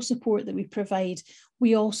central support that we provide,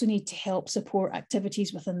 we also need to help support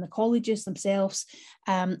activities within the colleges themselves,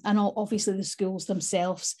 and obviously the schools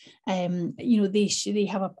themselves. They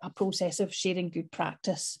have a process of sharing good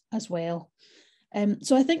practice as well.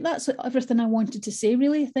 So I think that's everything I wanted to say,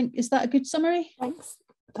 really. I think, is that a good summary?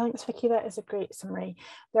 Thanks, Vicky. That is a great summary.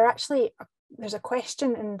 There's a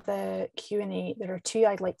question in the Q&A. There are two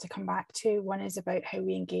I'd like to come back to. One is about how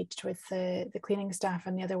we engaged with the cleaning staff,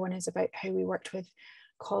 and the other one is about how we worked with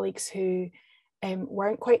colleagues who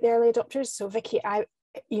weren't quite the early adopters. So Vicky,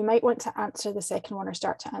 you might want to answer the second one, or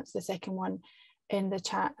start to answer the second one in the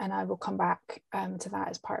chat, and I will come back to that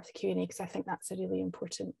as part of the Q&A, because I think that's a really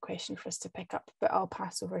important question for us to pick up. But I'll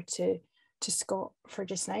pass over to Scott for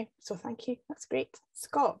just now. So thank you. That's great.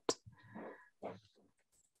 Scott.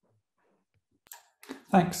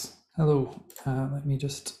 Thanks. Hello. Let me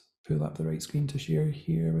just pull up the right screen to share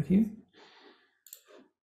here with you.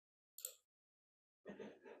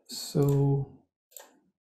 So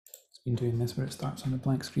it's been doing this where it starts on the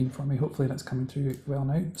blank screen for me. Hopefully that's coming through well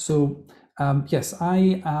now. So yes,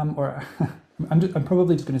 I am, or I'm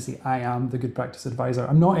probably just going to say I am the good practice advisor.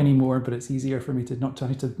 I'm not anymore, but it's easier for me to not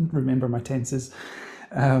try to remember my tenses.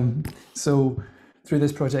 So through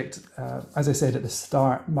this project, as I said at the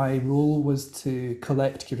start, my role was to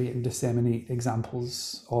collect, curate and disseminate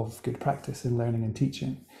examples of good practice in learning and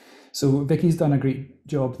teaching. So Vicky's done a great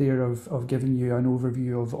job there of giving you an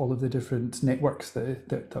overview of all of the different networks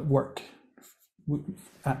that work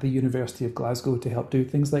at the University of Glasgow to help do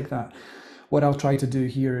things like that. What I'll try to do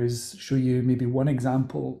here is show you maybe one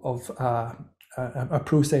example of a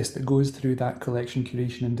process that goes through that collection,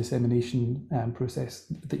 curation and dissemination process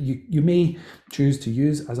that you may choose to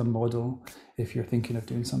use as a model if you're thinking of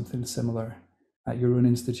doing something similar at your own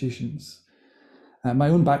institutions. My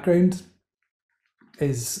own background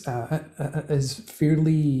is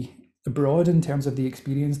fairly broad in terms of the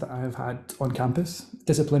experience that I have had on campus.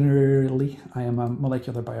 Disciplinarily, I am a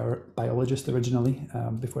molecular biologist originally,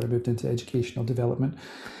 before I moved into educational development.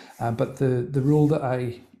 But the role that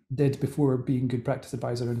I did before being Good Practice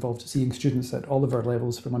Advisor involved seeing students at all of our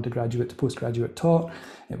levels from undergraduate to postgraduate taught.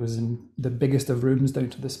 It was in the biggest of rooms down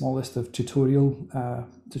to the smallest of tutorial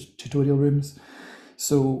rooms.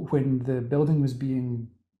 So when the building was being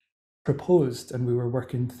proposed and we were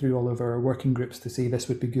working through all of our working groups to say this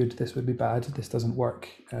would be good, this would be bad, this doesn't work.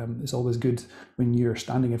 It's always good when you're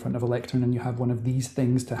standing in front of a lectern and you have one of these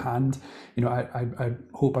things to hand. You know, I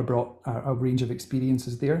hope I brought a range of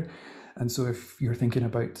experiences there. And so if you're thinking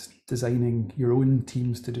about designing your own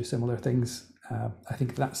teams to do similar things, I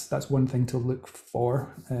think that's one thing to look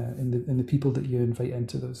for in the people that you invite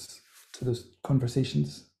into those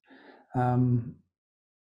conversations.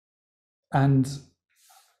 And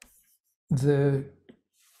the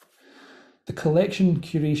collection,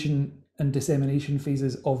 curation, and dissemination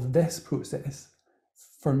phases of this process,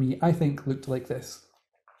 for me, I think looked like this.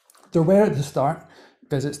 There were at the start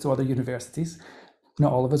visits to other universities.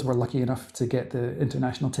 Not all of us were lucky enough to get the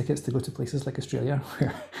international tickets to go to places like Australia,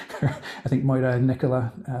 where I think Moira and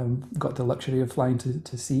Nicola got the luxury of flying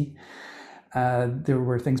to see. There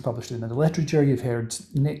were things published in the literature. You've heard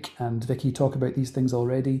Nick and Vicky talk about these things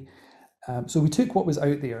already. So we took what was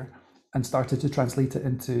out there and started to translate it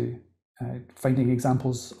into finding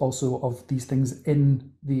examples also of these things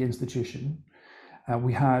in the institution.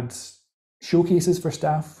 We had showcases for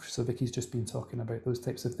staff, so Vicky's just been talking about those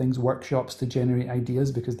types of things, workshops to generate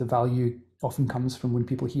ideas, because the value often comes from when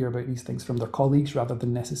people hear about these things from their colleagues rather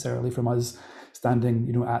than necessarily from us standing,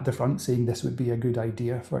 you know, at the front saying this would be a good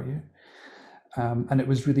idea for you. And it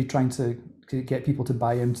was really trying to get people to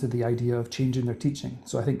buy into the idea of changing their teaching.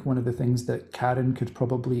 So I think one of the things that Karen could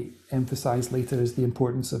probably emphasize later is the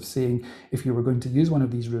importance of saying, if you were going to use one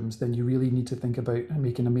of these rooms, then you really need to think about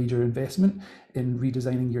making a major investment in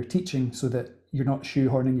redesigning your teaching so that you're not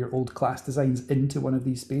shoehorning your old class designs into one of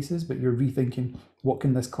these spaces, but you're rethinking what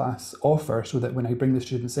can this class offer so that when I bring the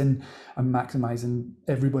students in, I'm maximizing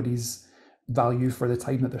everybody's value for the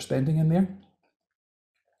time that they're spending in there.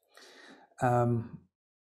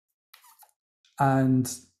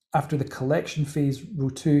 And after the collection phase, row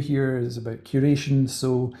 2 here is about curation.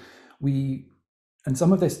 So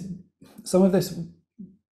some of this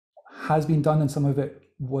has been done and some of it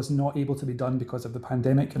was not able to be done because of the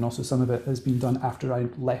pandemic, and also some of it has been done after I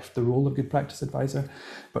left the role of Good Practice Advisor.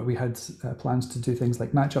 But we had plans to do things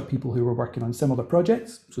like match up people who were working on similar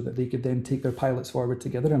projects so that they could then take their pilots forward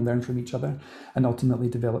together and learn from each other, and ultimately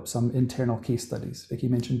develop some internal case studies. Vicky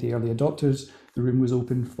mentioned the early adopters. The room was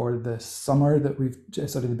open for the summer that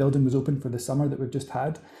the building was open for the summer that we've just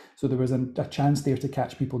had. So there was a chance there to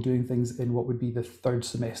catch people doing things in what would be the third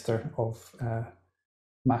semester of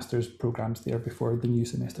master's programs there before the new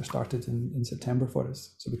semester started in September for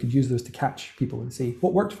us. So we could use those to catch people and say,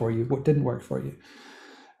 what worked for you, what didn't work for you?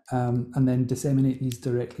 And then disseminate these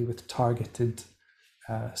directly with targeted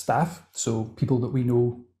staff. So people that we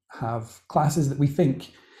know have classes that we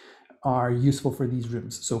think are useful for these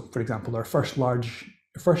rooms. So for example, our first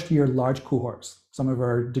year large cohorts, some of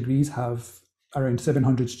our degrees have around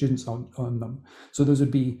 700 students on them. So those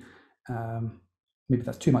would be, maybe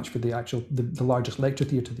that's too much for the largest lecture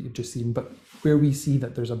theatre that you've just seen, but where we see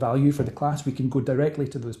that there's a value for the class, we can go directly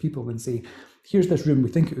to those people and say, here's this room, we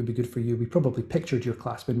think it would be good for you. We probably pictured your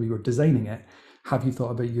class when we were designing it. Have you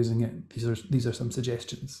thought about using it? These are some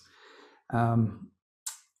suggestions.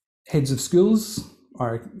 Heads of schools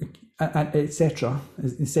are, etc.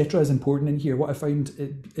 is important in here. What I found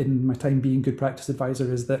in my time being Good Practice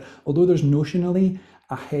Advisor is that although there's notionally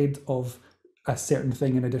a head of a certain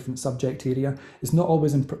thing in a different subject area, it's not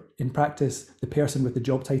always in practice the person with the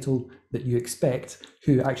job title that you expect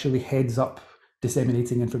who actually heads up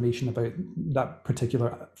disseminating information about that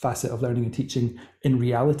particular facet of learning and teaching in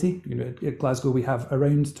reality. You know, at Glasgow we have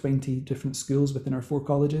around 20 different schools within our 4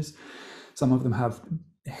 colleges. Some of them have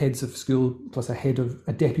heads of school plus a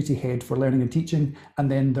deputy head for learning and teaching,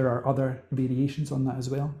 and then there are other variations on that as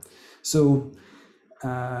well. So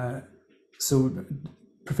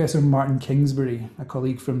Professor Martin Kingsbury, a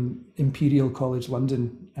colleague from Imperial College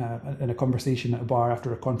London, in a conversation at a bar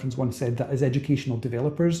after a conference once said that as educational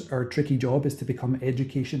developers, our tricky job is to become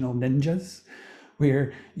educational ninjas,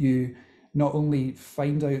 where you not only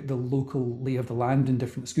find out the local lay of the land in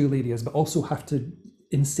different school areas, but also have to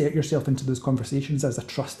insert yourself into those conversations as a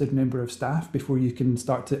trusted member of staff before you can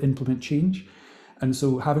start to implement change. And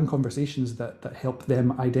so having conversations that help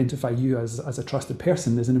them identify you as a trusted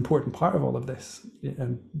person is an important part of all of this,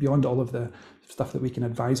 beyond all of the stuff that we can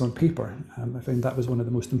advise on paper. I found that was one of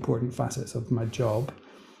the most important facets of my job.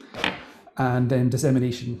 And then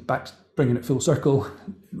dissemination, back bringing it full circle,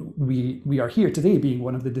 we are here today being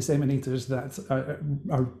one of the disseminators that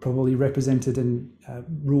are probably represented in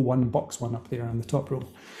row 1, box 1 up there on the top row.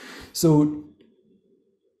 So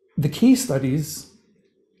the case studies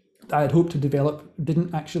that I had hoped to develop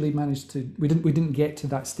didn't actually manage to, we didn't get to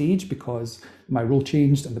that stage because my role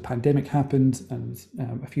changed and the pandemic happened and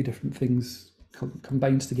a few different things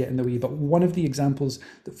combined to get in the way. But one of the examples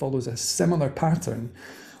that follows a similar pattern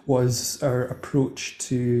was our approach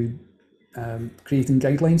to creating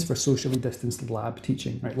guidelines for socially distanced lab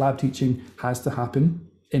teaching. Right, lab teaching has to happen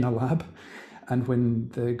in a lab, and when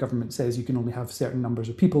the government says you can only have certain numbers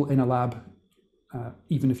of people in a lab,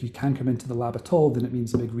 even if you can come into the lab at all, then it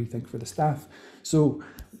means a big rethink for the staff. So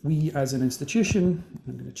we as an institution,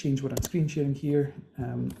 I'm going to change what I'm screen sharing here,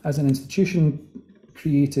 as an institution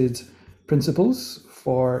created principles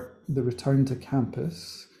for the return to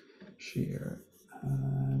campus. Share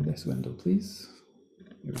this window, please.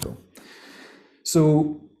 Here we go.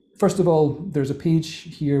 So first of all, there's a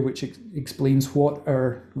page here which explains what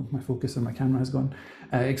our, oh, my focus on my camera has gone,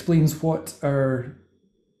 explains what our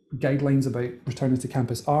guidelines about returning to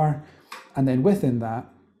campus are. And then within that,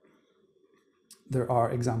 there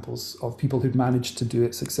are examples of people who've managed to do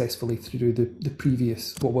it successfully through the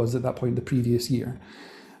previous, what was at that point, the previous year.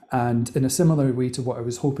 And in a similar way to what I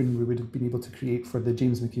was hoping we would have been able to create for the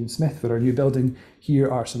James McKeown Smith for our new building,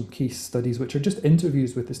 here are some case studies, which are just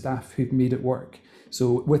interviews with the staff who've made it work.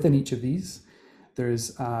 So within each of these,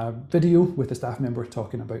 there's a video with a staff member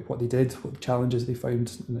talking about what they did, what challenges they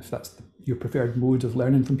found, and if that's your preferred mode of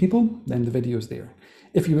learning from people, then the video's there.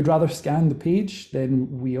 If you would rather scan the page, then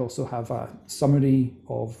we also have a summary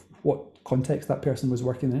of what context that person was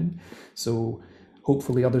working in. So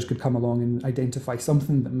hopefully others could come along and identify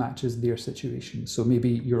something that matches their situation. So maybe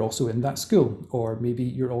you're also in that school, or maybe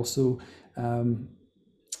you're also,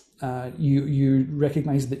 you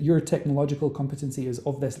recognize that your technological competency is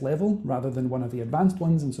of this level rather than one of the advanced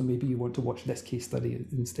ones. And so maybe you want to watch this case study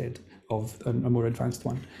instead of a more advanced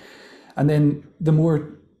one. And then the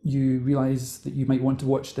more you realize that you might want to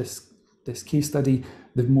watch this case study,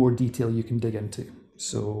 the more detail you can dig into.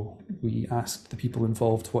 So we asked the people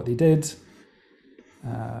involved what they did,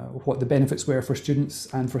 what the benefits were for students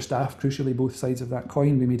and for staff, crucially both sides of that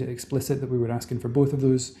coin. We made it explicit that we were asking for both of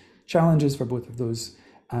those, challenges for both of those,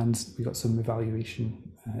 and we got some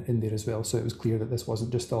evaluation in there as well. So it was clear that this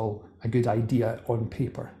wasn't just all a good idea on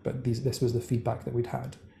paper, but this was the feedback that we'd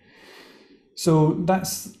had. So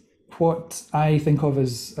that's what I think of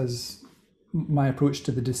as my approach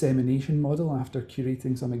to the dissemination model after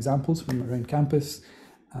curating some examples from around campus.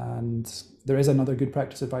 And there is another good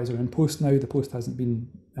practice advisor in post now. The post hasn't been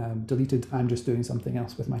deleted. I'm just doing something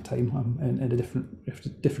else with my time. I'm in a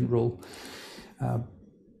different role.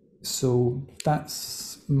 So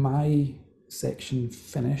that's my section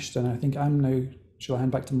finished. And I think I'm now, shall I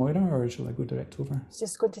hand back to Moira or shall I go direct over? I was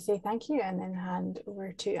just going to say thank you and then hand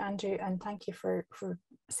over to Andrew, and thank you for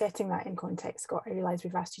setting that in context, Scott. I realise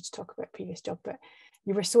we've asked you to talk about a previous job, but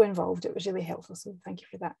you were so involved, it was really helpful, so thank you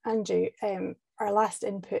for that. Andrew, our last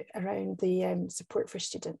input around the support for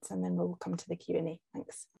students, and then we'll come to the Q&A.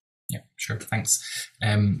 Thanks. Yeah, sure, thanks.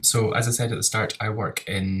 So as I said at the start, I work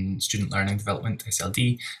in student learning development,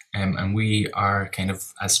 SLD, and we are kind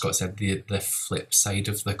of, as Scott said, the flip side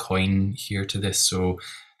of the coin here to this. So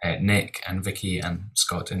Nick and Vicky and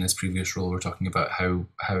Scott in his previous role were talking about how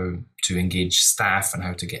to engage staff and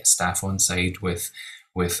how to get staff on side with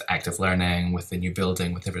active learning, with the new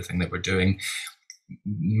building, with everything that we're doing.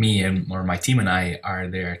 Me or my team and I are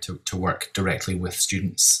there to work directly with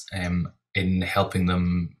students in helping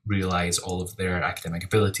them realize all of their academic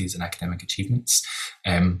abilities and academic achievements.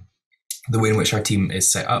 The way in which our team is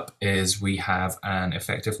set up is we have an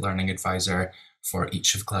effective learning advisor for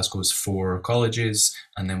each of Glasgow's 4 colleges,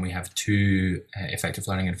 and then we have 2 effective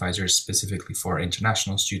learning advisors specifically for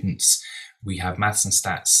international students. We have maths and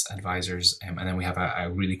stats advisors, and then we have a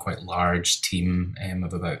really quite large team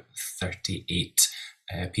of about 38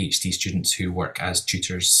 PhD students who work as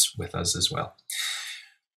tutors with us as well.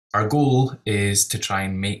 Our goal is to try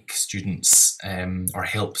and make students, or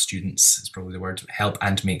help students, is probably the word, help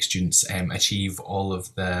and make students achieve all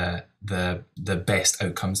of the best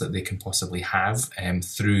outcomes that they can possibly have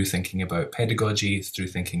through thinking about pedagogy, through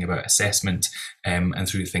thinking about assessment, and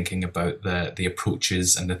through thinking about the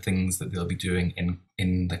approaches and the things that they'll be doing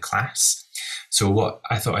in the class. So what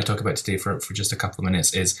I thought I'd talk about today for just a couple of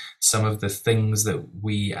minutes is some of the things that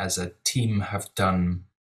we as a team have done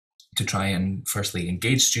to try and firstly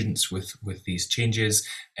engage students with these changes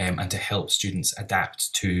and to help students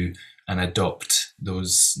adapt to and adopt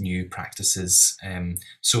those new practices,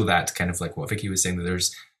 so that kind of like what Vicky was saying, that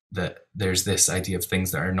that there's this idea of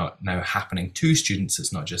things that are not now happening to students.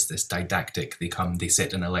 It's not just this didactic, they come, they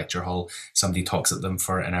sit in a lecture hall, somebody talks at them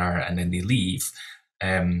for an hour and then they leave.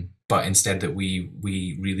 But instead that we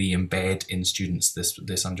really embed in students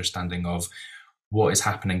this understanding of what is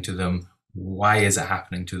happening to them, why is it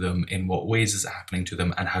happening to them, in what ways is it happening to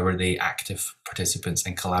them, and how are they active participants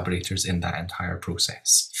and collaborators in that entire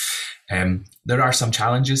process. There are some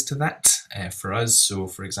challenges to that for us. So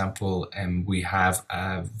for example, we have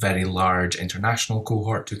a very large international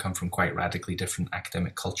cohort who come from quite radically different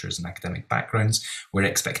academic cultures and academic backgrounds, where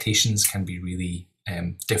expectations can be really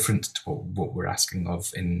different to what we're asking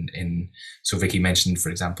of so Vicky mentioned, for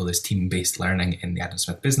example, this team-based learning in the Adam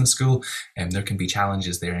Smith Business School, and there can be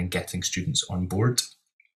challenges there in getting students on board.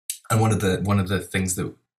 And one of the things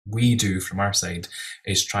that we do from our side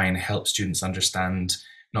is try and help students understand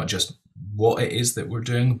not just what it is that we're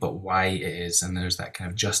doing, but why it is. And there's that kind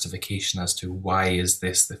of justification as to why is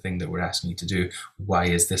this the thing that we're asking you to do? Why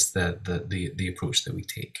is this the approach that we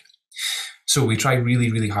take? So we try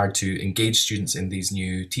really, really hard to engage students in these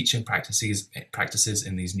new teaching practices,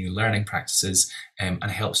 in these new learning practices, and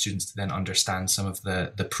help students to then understand some of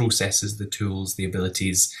the processes, the tools, the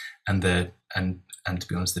abilities, and to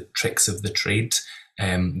be honest, the tricks of the trade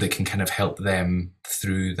that can kind of help them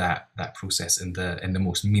through that process in the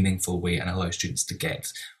most meaningful way, and allow students to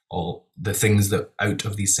get all the things that out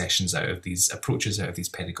of these sessions, out of these approaches, out of these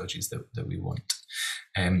pedagogies that we want.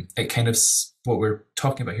 It kind of, what we're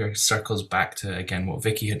talking about here circles back to, again, what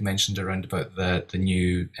Vicky had mentioned around about the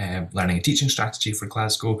new learning and teaching strategy for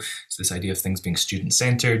Glasgow. So this idea of things being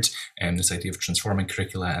student-centred, and this idea of transforming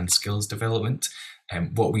curricula and skills development.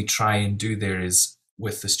 What we try and do there is,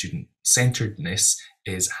 with the student-centeredness,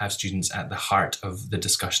 is have students at the heart of the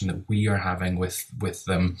discussion that we are having with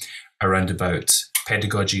them around about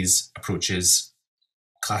pedagogies, approaches,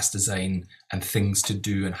 class design, and things to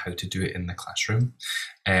do and how to do it in the classroom.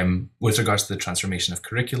 With regards to the transformation of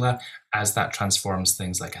curricula, as that transforms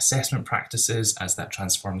things like assessment practices, as that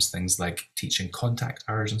transforms things like teaching contact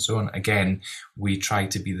hours and so on, again, we try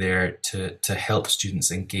to be there to help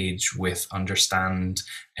students engage with, understand,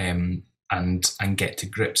 and get to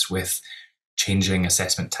grips with changing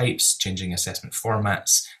assessment types, changing assessment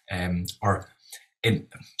formats,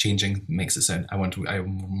 changing makes it sound, I'm a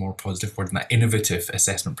more positive word than that, innovative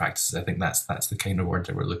assessment practices. I think that's the kind of word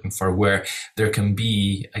that we're looking for, where there can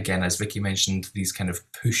be, again, as Vicky mentioned, these kind of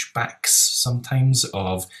pushbacks sometimes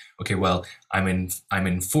of, okay, well, I'm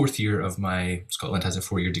in fourth year of my, Scotland has a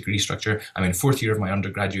 4-year degree structure, I'm in fourth year of my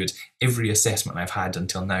undergraduate, every assessment I've had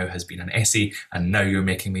until now has been an essay, and now you're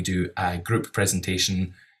making me do a group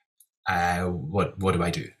presentation. What do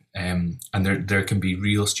I do? And there can be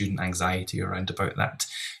real student anxiety around about that.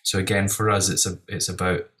 So again, for us, it's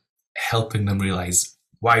about helping them realize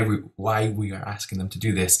why we are asking them to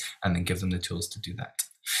do this, and then give them the tools to do that.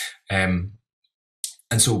 And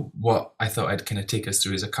so what I thought I'd kind of take us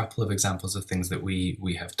through is a couple of examples of things that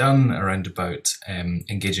we have done around about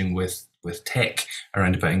engaging with tech,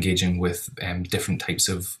 around about engaging with different types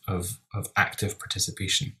of active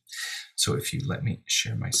participation. So if you let me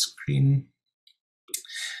share my screen.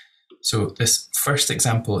 So this first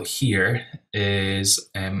example here is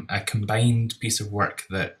a combined piece of work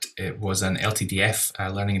that it was an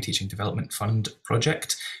LTDF, Learning and Teaching Development Fund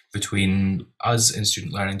project, between us in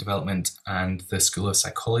Student Learning Development and the School of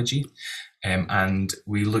Psychology. And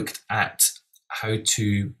we looked at how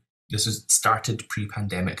to, this was started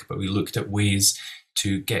pre-pandemic, but we looked at ways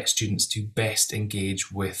to get students to best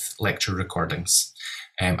engage with lecture recordings.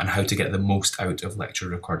 And how to get the most out of lecture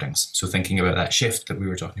recordings. So thinking about that shift that we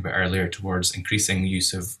were talking about earlier towards increasing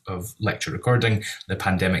use of lecture recording, the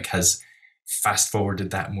pandemic has fast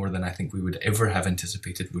forwarded that more than I think we would ever have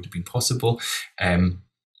anticipated would have been possible.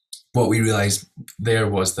 What we realized there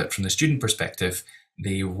was that from the student perspective,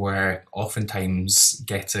 they were oftentimes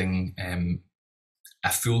getting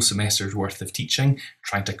a full semester's worth of teaching,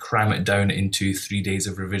 trying to cram it down into 3 days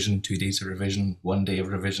of revision, 2 days of revision, 1 day of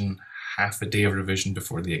revision, half a day of revision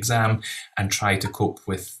before the exam, and try to cope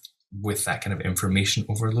with that kind of information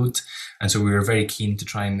overload. And so we were very keen to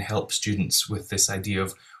try and help students with this idea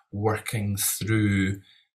of working through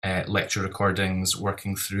lecture recordings,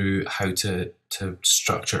 working through how to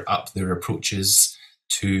structure up their approaches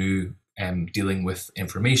to dealing with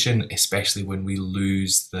information, especially when we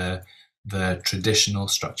lose the traditional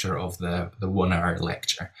structure of the 1 hour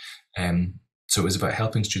lecture. So it was about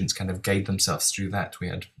helping students kind of guide themselves through that. We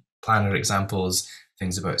had planner examples,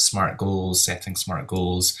 things about SMART goals, setting SMART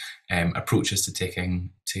goals, approaches to taking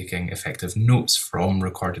effective notes from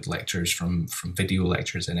recorded lectures, from video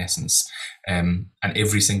lectures in essence. And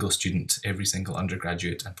every single student, every single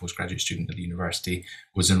undergraduate and postgraduate student at the university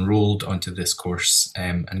was enrolled onto this course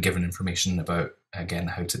and given information about, again,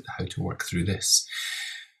 how to work through this.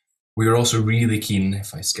 We were also really keen,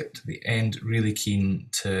 if I skip to the end, really keen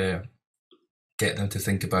to get them to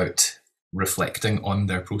think about reflecting on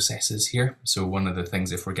their processes here. So one of the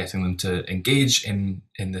things, if we're getting them to engage in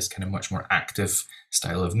this kind of much more active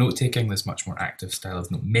style of note-taking, this much more active style of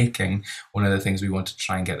note-making, one of the things we wanted to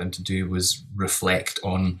try and get them to do was reflect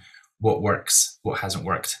on what works, what hasn't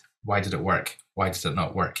worked, why did it work, why did it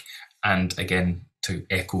not work? And again, to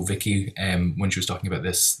echo Vicky, when she was talking about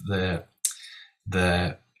this, the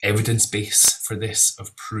evidence base for this,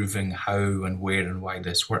 of proving how and where and why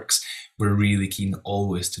this works, we're really keen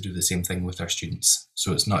always to do the same thing with our students.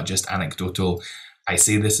 So it's not just anecdotal, I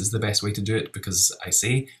say this is the best way to do it because I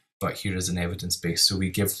say, but here is an evidence base. So we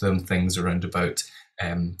give them things around about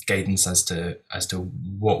guidance as to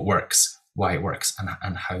what works, why it works,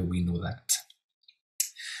 and how we know that.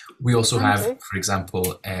 We also have, for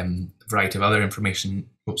example, a variety of other information.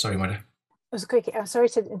 Oh, sorry, Mara. It was quick. I'm sorry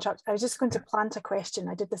to interrupt. I was just going to plant a question.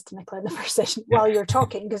 I did this to Nicola in the first session while you're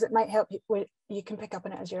talking, because it might help you. You can pick up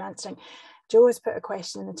on it as you're answering. Joe has put a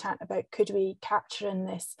question in the chat about, could we capture in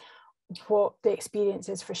this what the experience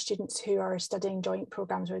is for students who are studying joint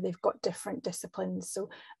programs where they've got different disciplines. So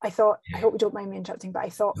I thought, I hope you don't mind me interrupting, but I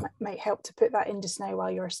thought it might help to put that in just now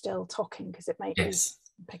while you're still talking, because it might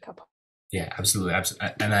pick up. Yeah, absolutely.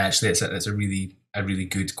 And actually it's a really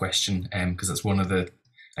good question, because it's one of the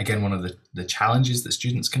challenges that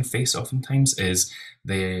students can face oftentimes is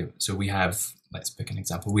so we have, let's pick an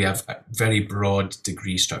example, we have very broad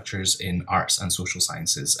degree structures in arts and social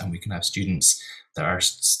sciences, and we can have students that are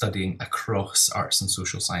studying across arts and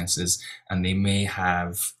social sciences, and they may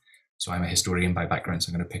have, so I'm a historian by background, so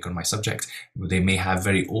I'm going to pick on my subject, they may have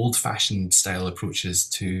very old-fashioned style approaches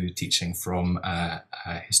to teaching from a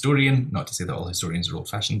historian, not to say that all historians are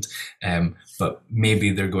old-fashioned, but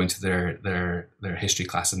maybe they're going to their history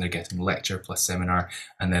class and they're getting lecture plus seminar,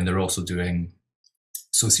 and then they're also doing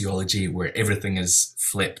sociology where everything is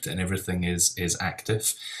flipped and everything is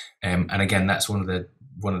active. And again, that's one of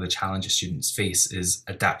the challenges students face, is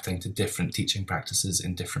adapting to different teaching practices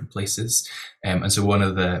in different places. And so one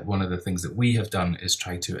of the things that we have done is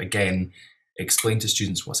try to, again, explain to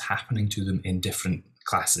students what's happening to them in different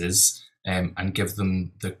classes, and give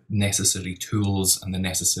them the necessary tools and the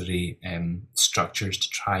necessary structures to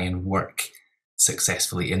try and work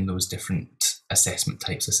successfully in those different assessment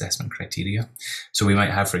types, assessment criteria. So we might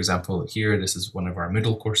have, for example, here, this is one of our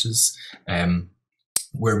middle courses,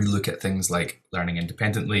 where we look at things like learning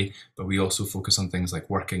independently, but we also focus on things like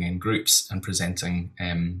working in groups and presenting,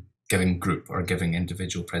 giving group or giving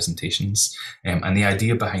individual presentations. And the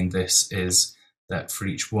idea behind this is that for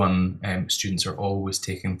each one, students are always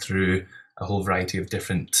taken through a whole variety of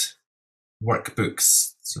different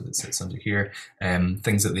workbooks, so that sits under here,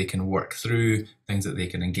 things that they can work through, things that they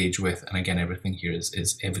can engage with, and again, everything here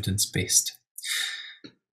is evidence-based.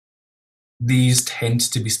 These tend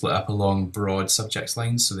to be split up along broad subject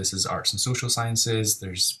lines. So this is arts and social sciences.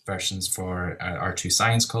 There's versions for our two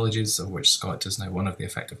science colleges, of which Scott is now one of the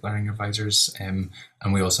effective learning advisors. And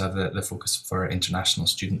we also have the focus for international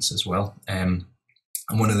students as well. And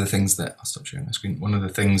one of the things that, I'll stop sharing my screen, one of the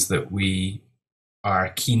things that we are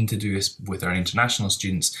keen to do with our international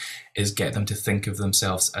students is get them to think of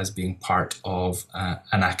themselves as being part of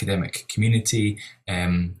an academic community,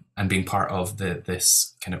 and being part of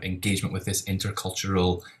this kind of engagement with this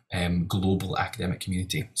intercultural global academic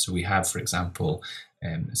community. So we have, for example,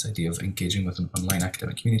 this idea of engaging with an online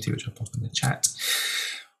academic community, which I'll pop in the chat.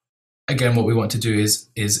 Again, what we want to do is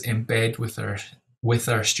embed with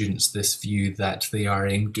our students this view that they are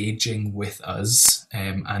engaging with us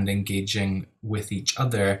and engaging with each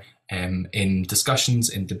other in discussions,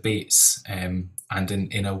 in debates, and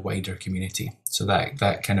in a wider community. So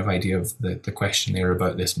that kind of idea of the question there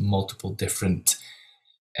about this multiple different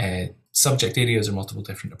subject areas or multiple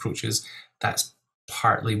different approaches, that's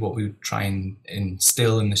partly what we try and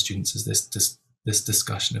instill in the students, is this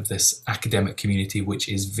discussion of this academic community, which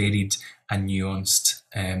is varied and nuanced,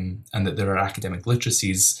 and that there are academic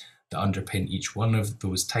literacies that underpin each one of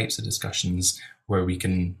those types of discussions where we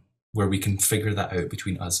can figure that out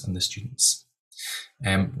between us and the students.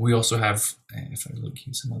 We also have, if I look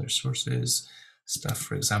at some other sources, stuff,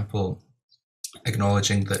 for example,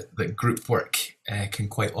 acknowledging that group work can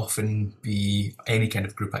quite often be, any kind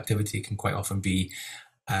of group activity can quite often be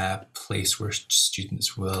a place where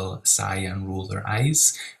students will sigh and roll their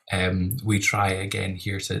eyes. We try again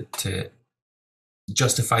here to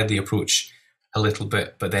justify the approach a little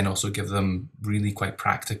bit, but then also give them really quite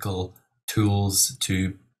practical tools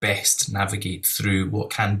to best navigate through what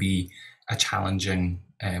can be a challenging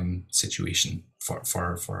situation for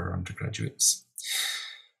our undergraduates.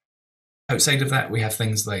 Outside of that, we have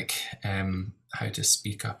things like how to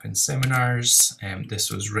speak up in seminars. This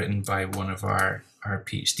was written by one of our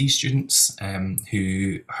PhD students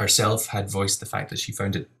who herself had voiced the fact that she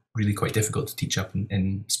found it really quite difficult to teach up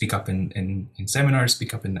and speak up in seminars,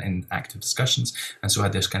 speak up in active discussions, and so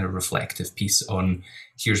had this kind of reflective piece on,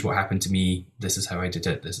 here's what happened to me, this is how I did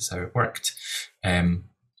it, this is how it worked. And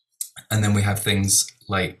then we have things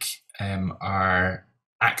like our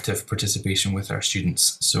active participation with our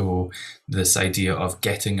students. So this idea of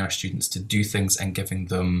getting our students to do things and giving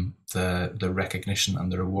them the recognition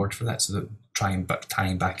and the reward for that, so that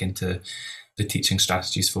tying back into the teaching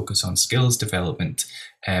strategies focus on skills development.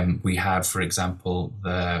 We have, for example,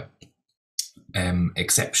 the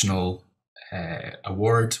exceptional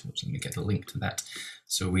award. Let me get a link to that.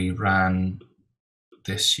 So we ran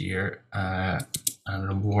this year an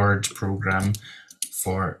award program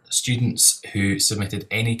for students who submitted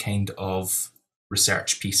any kind of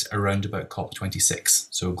research piece around about COP26.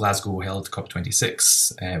 So Glasgow held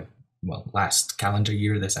COP26 well, last calendar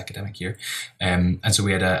year, this academic year. And so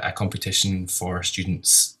we had a competition for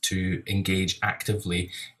students to engage actively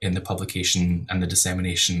in the publication and the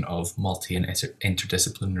dissemination of multi and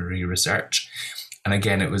interdisciplinary research. And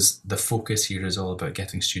again, it was the focus here is all about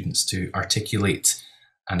getting students to articulate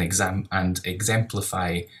and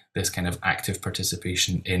exemplify this kind of active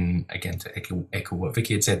participation in, again, to echo what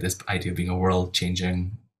Vicky had said, this idea of being a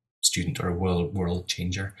world-changing student or a world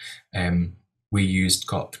changer. We used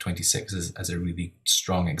COP26 as a really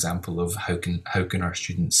strong example of how can our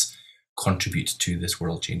students contribute to this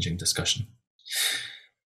world-changing discussion.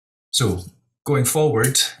 So going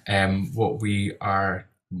forward, what we are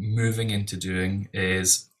moving into doing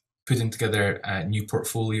is putting together a new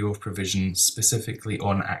portfolio of provision specifically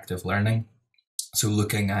on active learning. So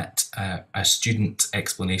looking at a student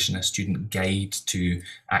explanation, a student guide to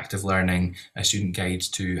active learning, a student guide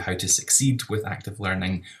to how to succeed with active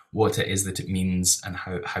learning, what it is that it means and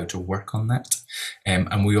how to work on that.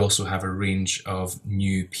 And we also have a range of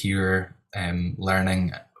new peer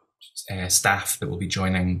learning staff that will be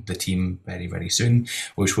joining the team very, very soon,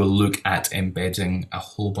 which will look at embedding a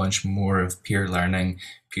whole bunch more of peer learning,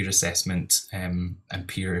 peer assessment and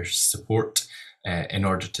peer support in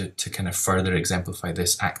order to kind of further exemplify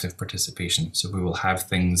this active participation. So we will have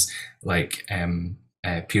things like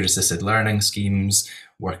peer assisted learning schemes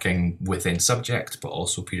working within subject, but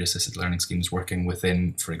also peer assisted learning schemes working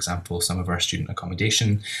within, for example, some of our student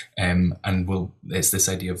accommodation. And it's this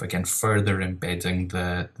idea of, again, further embedding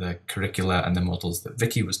the curricula and the models that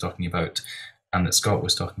Vicky was talking about and that Scott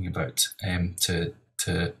was talking about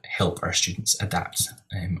to help our students adapt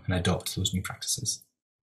and adopt those new practices.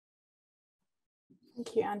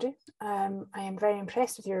 Thank you, Andrew. I am very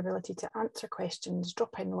impressed with your ability to answer questions,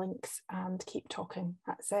 drop in links and keep talking.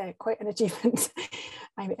 That's quite an achievement.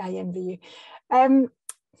 I envy you.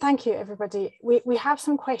 Thank you, everybody. We have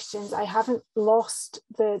some questions. I haven't lost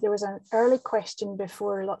there was an early question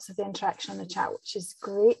before lots of the interaction on the chat, which is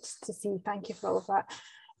great to see. Thank you for all of that,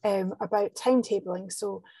 about timetabling.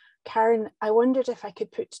 So Karen, I wondered if I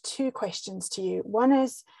could put two questions to you. One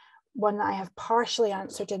is one that I have partially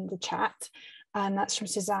answered in the chat, and that's from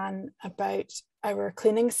Suzanne about our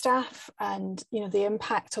cleaning staff and the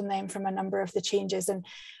impact on them from a number of the changes. And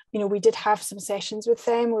we did have some sessions with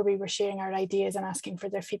them where we were sharing our ideas and asking for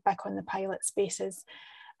their feedback on the pilot spaces.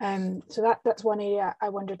 So that's one area. I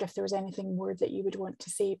wondered if there was anything more that you would want to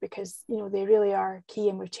say, because they really are key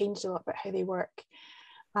and we've changed a lot about how they work.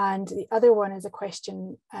 And the other one is a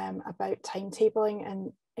question about timetabling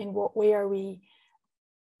and in what way are we,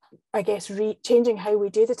 I guess, changing how we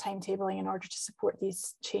do the timetabling in order to support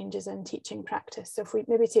these changes in teaching practice. So if we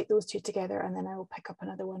maybe take those two together, and then I will pick up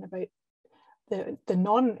another one about the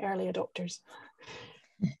non-early adopters.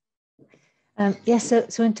 Yes,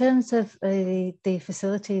 so in terms of the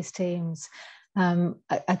facilities teams,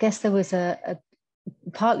 I guess there was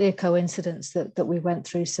partly a coincidence that we went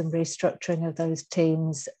through some restructuring of those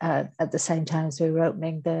teams at the same time as we were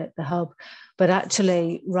opening the hub. But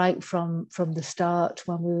actually, right from the start,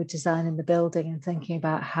 when we were designing the building and thinking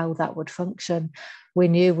about how that would function, we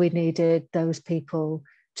knew we needed those people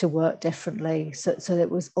to work differently. So it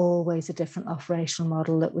was always a different operational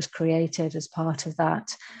model that was created as part of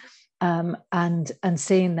that. And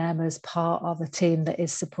seeing them as part of a team that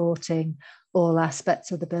is supporting all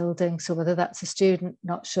aspects of the building. So whether that's a student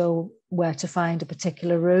not sure where to find a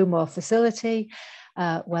particular room or facility,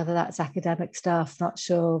 whether that's academic staff not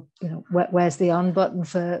sure, you know, where's the on button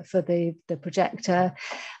for the projector,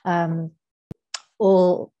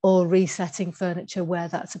 or resetting furniture where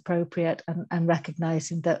that's appropriate, and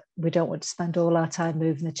recognizing that we don't want to spend all our time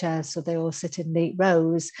moving the chairs so they all sit in neat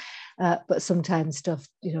rows, but sometimes stuff,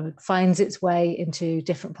 you know, finds its way into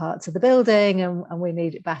different parts of the building, and we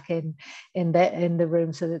need it back in the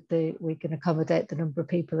room so that we can accommodate the number of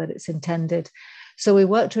people that it's intended. So we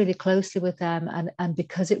worked really closely with them, and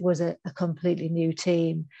because it was a completely new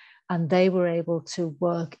team, and they were able to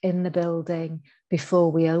work in the building before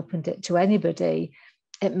we opened it to anybody,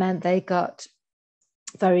 it meant they got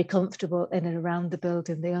very comfortable in and around the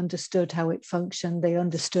building. They understood how it functioned. They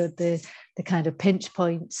understood the kind of pinch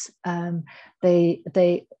points.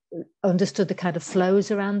 They understood the kind of flows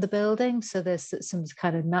around the building. So there's some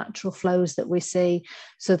kind of natural flows that we see.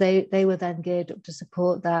 So they were then geared up to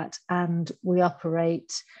support that. And we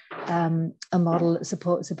operate a model that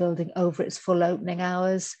supports the building over its full opening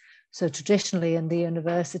hours. So traditionally in the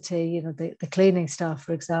university, you know, the cleaning staff,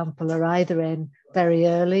 for example, are either in very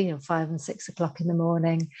early, you know, 5 and 6 o'clock in the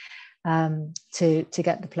morning, to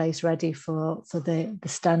get the place ready for the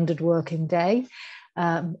standard working day,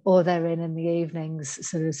 or they're in the evenings,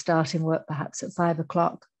 sort of starting work perhaps at 5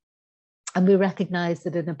 o'clock. And we recognise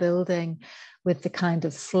that in a building with the kind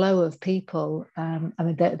of flow of people, I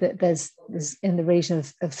mean, there's in the region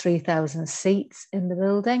of 3,000 seats in the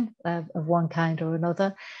building of one kind or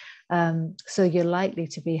another. So you're likely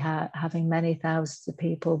to be having many thousands of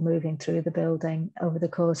people moving through the building over the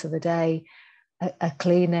course of a day. A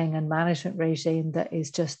cleaning and management regime that is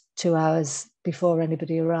just 2 hours before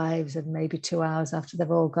anybody arrives and maybe 2 hours after they've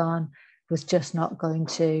all gone was just not going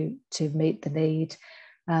to meet the need.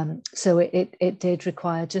 So it did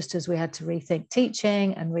require, just as we had to rethink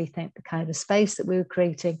teaching and rethink the kind of space that we were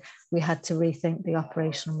creating, we had to rethink the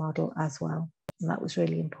operational model as well. And that was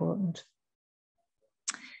really important.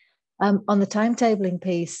 On the timetabling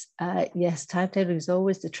piece, yes, timetabling is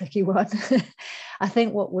always the tricky one. I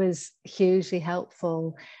think what was hugely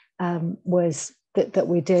helpful was that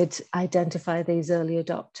we did identify these early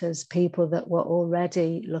adopters, people that were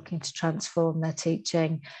already looking to transform their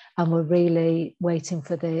teaching and were really waiting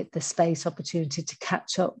for the space opportunity to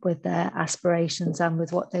catch up with their aspirations and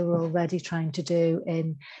with what they were already trying to do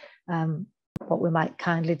in what we might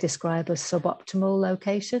kindly describe as suboptimal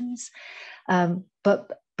locations.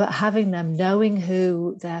 But having them, knowing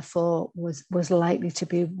who therefore was likely to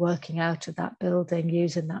be working out of that building,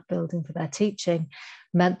 using that building for their teaching,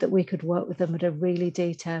 meant that we could work with them at a really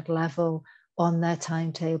detailed level on their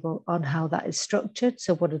timetable, on how that is structured.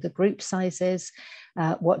 So what are the group sizes?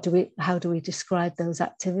 How do we describe those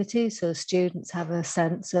activities so students have a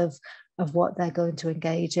sense of what they're going to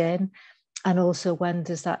engage in? And also, when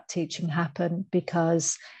does that teaching happen?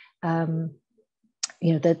 Because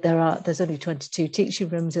you know, that there's only 22 teaching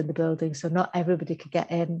rooms in the building, so not everybody can get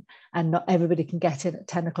in, and not everybody can get in at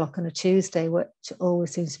 10 o'clock on a Tuesday, which always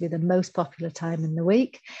seems to be the most popular time in the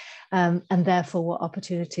week. And therefore, what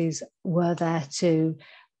opportunities were there to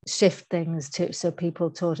shift things so people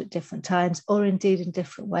taught at different times, or indeed in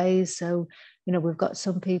different ways. So, you know, we've got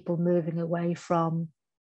some people moving away from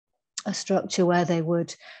a structure where they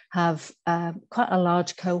would have quite a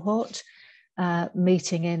large cohort,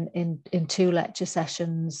 meeting in 2 lecture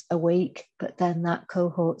sessions a week, but then that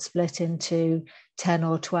cohort split into 10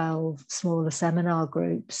 or 12 smaller seminar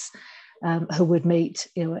groups who would meet,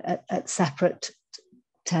 you know, at separate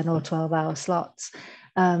 10 or 12 hour slots,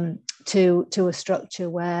 to a structure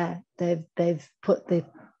where they've put the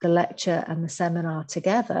lecture and the seminar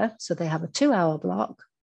together, so they have a 2-hour block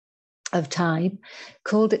of time,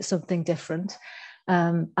 called it something different.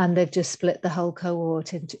 And they've just split the whole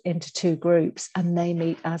cohort into 2 groups, and they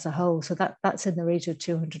meet as a whole. So that's in the region of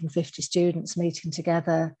 250 students meeting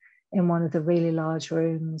together in one of the really large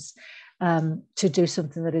rooms to do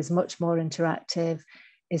something that is much more interactive,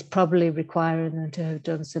 is probably requiring them to have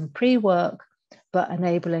done some pre-work, but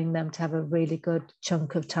enabling them to have a really good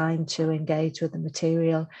chunk of time to engage with the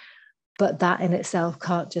material. But that in itself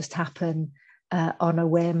can't just happen on a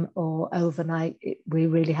whim or overnight. We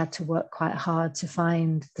really had to work quite hard to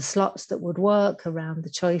find the slots that would work around the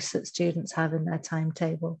choice that students have in their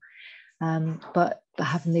timetable. But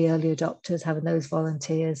having the early adopters, having those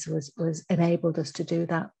volunteers was enabled us to do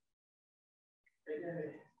that.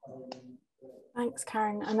 Thanks,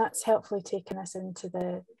 Karen. And that's helpfully taken us into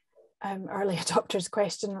the early adopters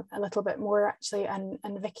question a little bit more, actually. And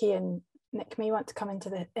Vicky and Nick may want to come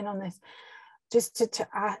in on this. just to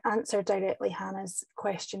answer directly Hannah's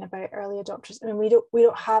question about early adopters, I mean, we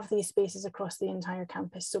don't have these spaces across the entire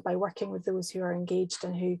campus. So by working with those who are engaged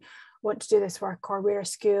and who want to do this work, or where a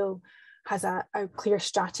school has a clear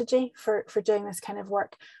strategy for doing this kind of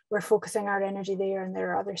work, we're focusing our energy there, and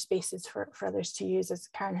there are other spaces for others to use. As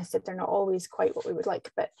Karen has said, they're not always quite what we would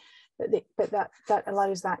like, but that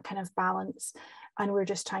allows that kind of balance. And we're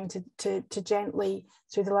just trying to gently,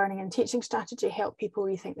 through the learning and teaching strategy, help people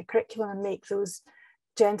rethink the curriculum and make those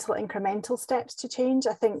gentle incremental steps to change.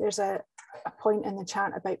 I think there's a point in the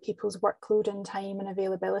chat about people's workload and time and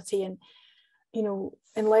availability, and you know,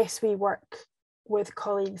 unless we work with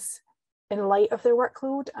colleagues in light of their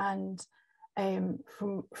workload and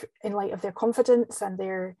in light of their confidence and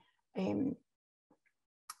their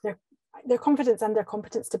confidence and their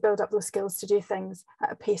competence to build up those skills to do things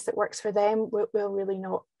at a pace that works for them, we'll really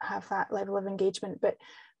not have that level of engagement. But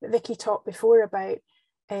Vicky talked before about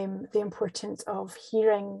the importance of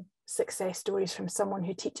hearing success stories from someone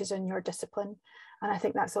who teaches in your discipline. And I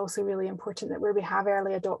think that's also really important, that where we have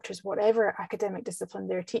early adopters, whatever academic discipline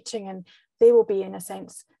they're teaching, and they will be, in a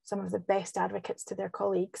sense, some of the best advocates to their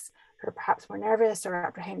colleagues who are perhaps more nervous or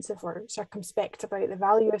apprehensive or circumspect about the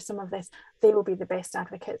value of some of this. They will be the best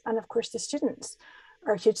advocates. And of course, the students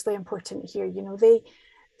are hugely important here. You know, they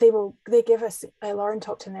give us, Lauren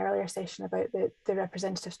talked in the earlier session about the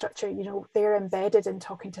representative structure. You know, they're embedded in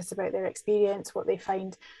talking to us about their experience, what they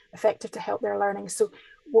find effective to help their learning. So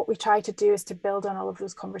what we try to do is to build on all of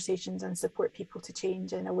those conversations and support people to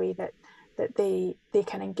change in a way that they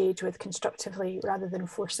can engage with constructively, rather than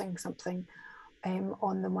forcing something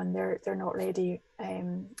on them when they're not ready.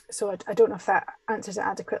 So I don't know if that answers it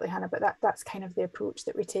adequately, Hannah, but that's kind of the approach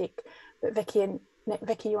that we take. But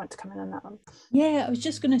Vicky, you want to come in on that one? Yeah, I was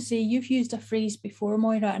just going to say, you've used a phrase before,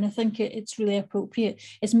 Moira, and I think it's really appropriate.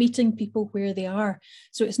 It's meeting people where they are.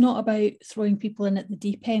 So it's not about throwing people in at the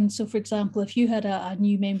deep end. So for example, if you had a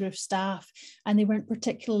new member of staff and they weren't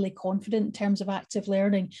particularly confident in terms of active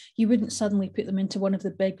learning, you wouldn't suddenly put them into one of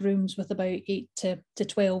the big rooms with about 8 to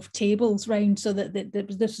 12 tables round, so that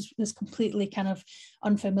this is completely kind of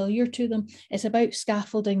unfamiliar to them. It's about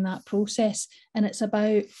scaffolding that process, and it's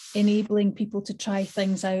about enabling people to try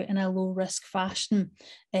things out in a low risk fashion.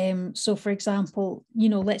 So for example, you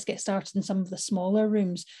know, let's get started in some of the smaller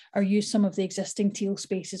rooms, or use some of the existing teal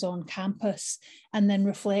spaces on campus, and then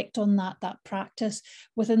reflect on that practice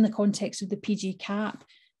within the context of the PG CAP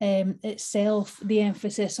itself. The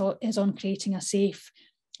emphasis is on creating a safe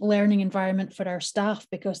learning environment for our staff,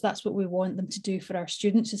 because that's what we want them to do for our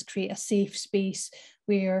students, is create a safe space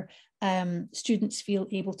where students feel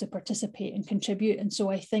able to participate and contribute. And so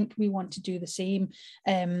I think we want to do the same.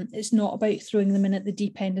 It's not about throwing them in at the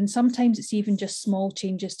deep end, and sometimes it's even just small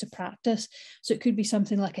changes to practice. So it could be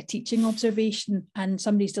something like a teaching observation, and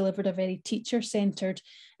somebody's delivered a very teacher-centred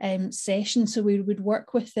session. So we would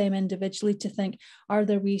work with them individually to think, are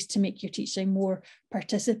there ways to make your teaching more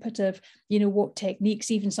participative? You know, what techniques,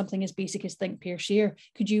 even something as basic as think, pair, share,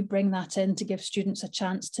 could you bring that in to give students a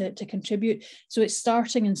chance to contribute? So it's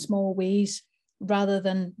starting in small ways rather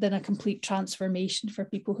than a complete transformation for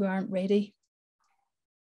people who aren't ready.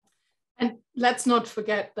 And let's not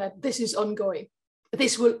forget that this is ongoing.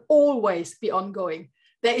 This will always be ongoing.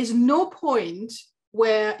 There is no point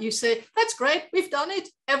where you say, that's great, we've done it,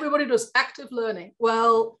 everybody does active learning.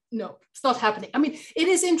 Well, no, it's not happening. I mean, it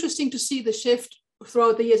is interesting to see the shift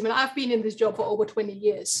throughout the years. I mean, I've been in this job for over 20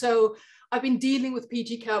 years. So I've been dealing with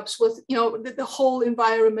PG CAPs, with, you know, the whole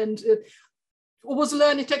environment. Was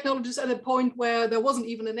learning technologists at a point where there wasn't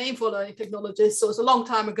even a name for learning technologists. So it's a long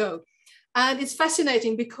time ago. And it's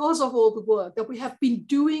fascinating because of all the work that we have been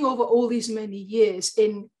doing over all these many years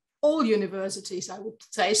in all universities, I would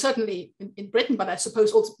say, certainly in Britain, but I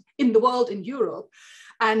suppose also in the world, in Europe.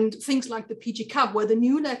 And things like the PG CAP, where the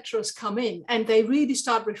new lecturers come in and they really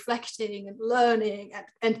start reflecting and learning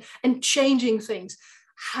and changing things,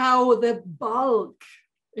 how the bulk,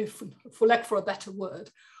 for lack of a better word,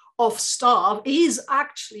 of staff is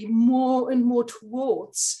actually more and more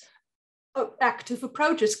towards active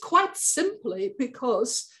approaches, quite simply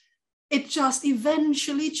because it just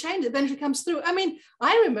eventually changes, eventually comes through. I mean,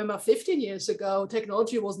 I remember 15 years ago,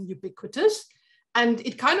 technology wasn't ubiquitous, and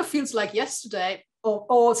it kind of feels like yesterday,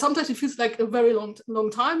 or sometimes it feels like a very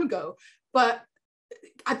long time ago. But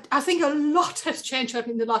I think a lot has changed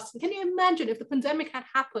in the last. Can you imagine if the pandemic had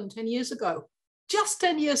happened 10 years ago, just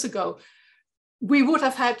 10 years ago, we would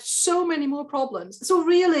have had so many more problems. So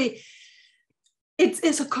really,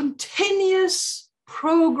 it's a continuous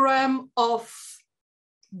program of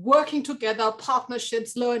working together,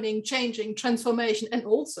 partnerships, learning, changing, transformation, and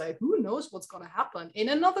also who knows what's going to happen in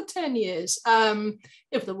another 10 years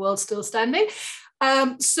if the world's still standing.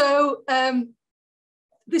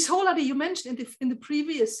 This whole idea you mentioned in the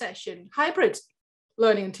previous session, hybrid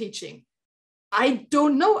learning and teaching, I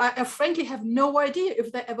don't know. I frankly have no idea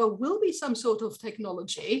if there ever will be some sort of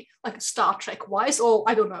technology, like Star Trek wise, or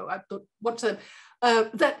I don't know,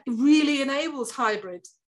 that really enables hybrid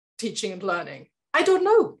teaching and learning. I don't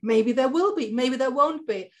know. Maybe there will be, maybe there won't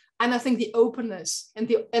be. And I think the openness and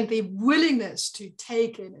the willingness to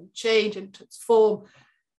take in and change and transform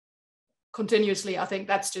continuously, I think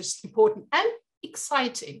that's just important and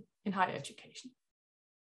exciting in higher education.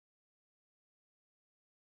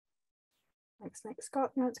 Thanks, Nick.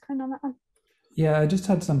 Scott, you want to comment on that one? Yeah, I just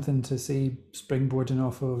had something to say, springboarding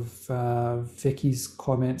off of Vicky's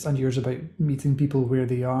comments and yours about meeting people where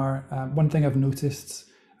they are. One thing I've noticed,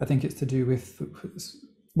 I think it's to do with,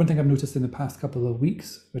 one thing I've noticed in the past couple of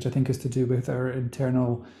weeks, which I think is to do with our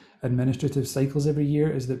internal administrative cycles every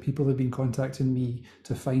year, is that people have been contacting me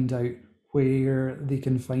to find out where they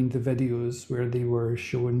can find the videos where they were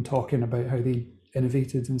shown talking about how they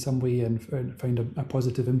innovated in some way and found a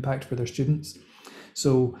positive impact for their students.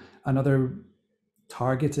 So another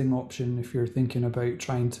targeting option, if you're thinking about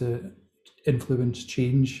trying to influence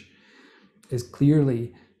change, is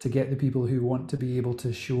clearly to get the people who want to be able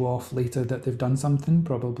to show off later that they've done something,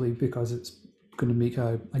 probably because it's going to make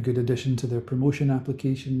a good addition to their promotion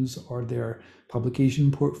applications or their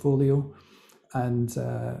publication portfolio. And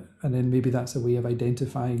then maybe that's a way of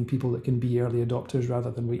identifying people that can be early adopters rather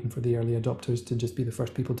than waiting for the early adopters to just be the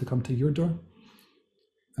first people to come to your door.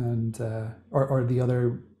 And or the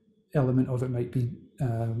other element of it might be,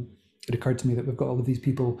 it occurred to me that we've got all of these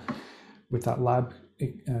people with that lab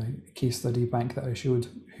case study bank that I showed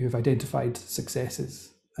who have identified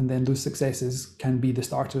successes. And then those successes can be the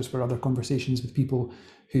starters for other conversations with people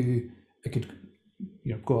who I could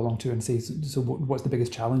go along to and say, so what's the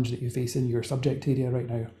biggest challenge that you face in your subject area right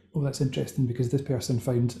now? Oh, that's interesting because this person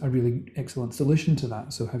found a really excellent solution to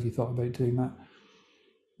that. So have you thought about doing that?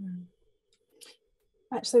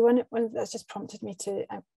 Actually, one that's just prompted me to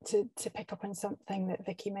pick up on something that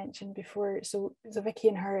Vicky mentioned before. So Vicky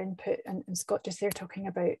and her input and Scott just there talking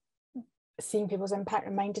about seeing people's impact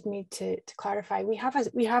reminded me to clarify. We have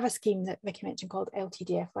a scheme that Vicky mentioned called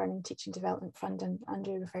LTDF, Learning Teaching Development Fund, and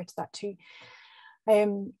Andrew referred to that too.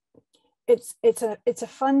 It's a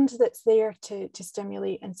fund that's there to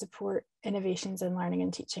stimulate and support innovations in learning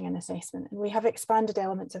and teaching and assessment. And we have expanded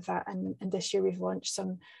elements of that. And this year we've launched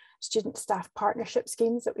some student staff partnership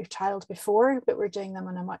schemes that we've trialed before, but we're doing them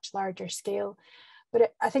on a much larger scale.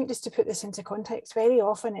 But I think just to put this into context, very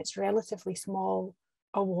often it's relatively small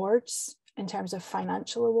awards in terms of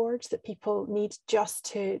financial awards that people need just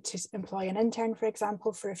to employ an intern, for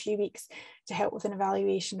example, for a few weeks to help with an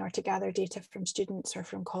evaluation or to gather data from students or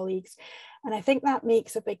from colleagues. And I think that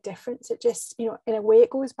makes a big difference. It just, in a way,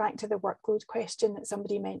 it goes back to the workload question that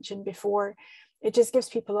somebody mentioned before. It just gives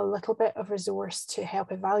people a little bit of resource to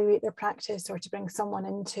help evaluate their practice or to bring someone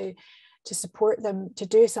in to support them to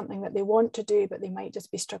do something that they want to do, but they might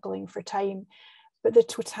just be struggling for time. But the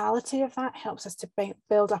totality of that helps us to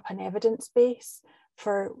build up an evidence base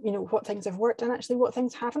for what things have worked and actually what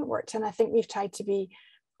things haven't worked. And I think we've tried to be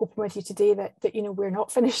open with you today that we're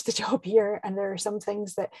not finished the job here, and there are some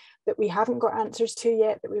things that we haven't got answers to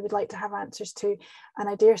yet that we would like to have answers to. And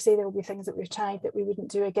I dare say there will be things that we've tried that we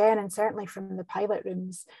wouldn't do again. And certainly from the pilot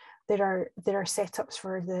rooms, there are setups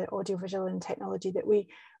for the audiovisual and technology that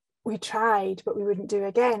we tried but we wouldn't do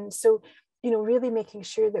again. So really making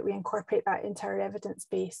sure that we incorporate that into our evidence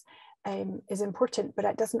base is important, but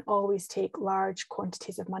it doesn't always take large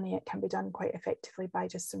quantities of money. It can be done quite effectively by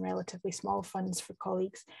just some relatively small funds for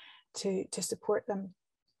colleagues to support them.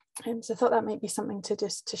 So I thought that might be something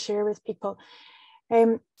to share with people.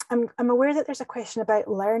 I'm aware that there's a question about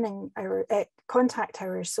learning contact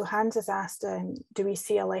hours. So Hans has asked, do we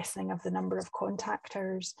see a lessening of the number of contact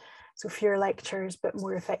hours? So fewer lectures, but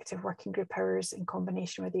more effective working group hours in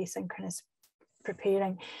combination with asynchronous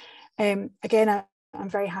preparing. Again, I'm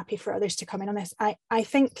very happy for others to come in on this. I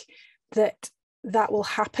think that will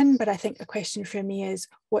happen, but I think the question for me is,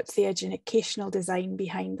 what's the educational design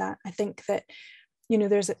behind that? I think that,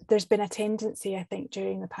 there's been a tendency, I think,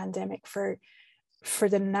 during the pandemic for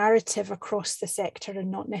the narrative across the sector, and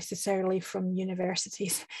not necessarily from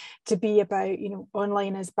universities, to be about,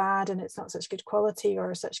 online is bad and it's not such good quality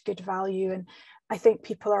or such good value. And I think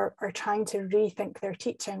people are trying to rethink their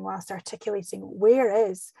teaching whilst articulating where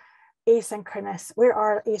are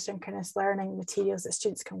asynchronous learning materials that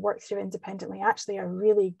students can work through independently actually a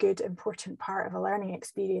really good, important part of a learning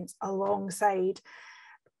experience alongside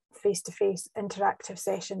face-to-face interactive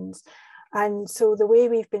sessions. And so the way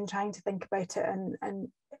we've been trying to think about it, and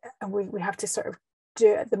we have to sort of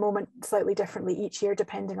do it at the moment slightly differently each year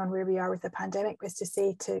depending on where we are with the pandemic, is to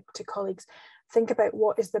say to colleagues, think about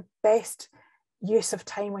what is the best use of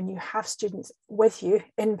time when you have students with you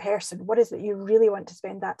in person. What is it you really want to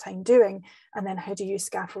spend that time doing? And then how do you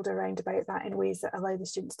scaffold around about that in ways that allow the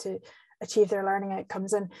students to achieve their learning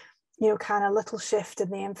outcomes? And, you know, can a little shift in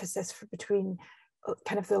the emphasis between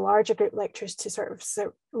kind of the larger group lectures to sort of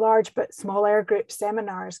large but smaller group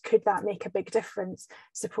seminars, could that make a big difference,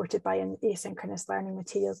 supported by asynchronous learning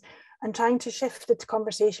materials? And trying to shift the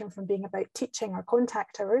conversation from being about teaching or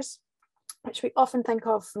contact hours, which we often think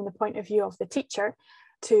of from the point of view of the teacher,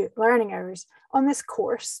 to learning hours. On this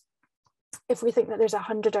course, if we think that there's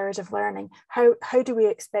 100 hours of learning, how do we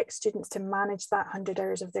expect students to manage that 100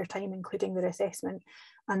 hours of their time, including their assessment?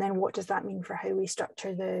 And then what does that mean for how we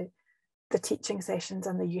structure the teaching sessions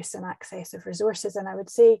and the use and access of resources? And I would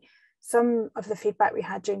say some of the feedback we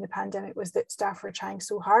had during the pandemic was that staff were trying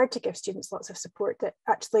so hard to give students lots of support that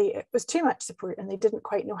actually it was too much support and they didn't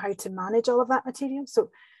quite know how to manage all of that material. So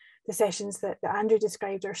the sessions that Andrew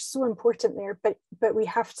described are so important there, but we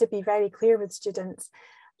have to be very clear with students,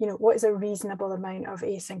 you know, what is a reasonable amount of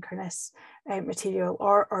asynchronous material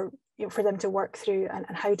or you know, for them to work through, and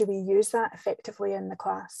how do we use that effectively in the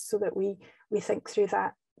class so that we think through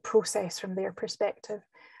that process from their perspective.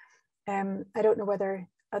 I don't know whether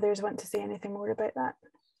others want to say anything more about that.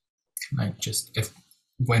 I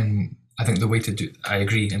think the way to do, I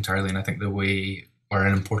agree entirely, and I think the way, or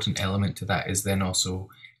an important element to that, is then also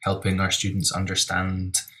helping our students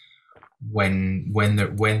understand when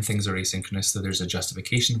things are asynchronous, that there's a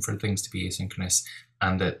justification for things to be asynchronous,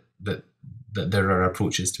 and that there are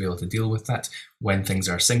approaches to be able to deal with that. When things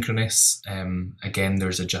are synchronous, again,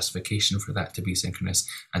 there's a justification for that to be synchronous,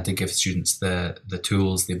 and to give students the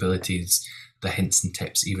tools, the abilities, the hints and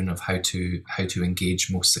tips even of how to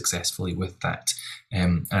engage most successfully with that.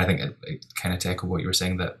 And I think it kind of to echo what you were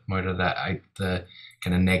saying, that Moira, the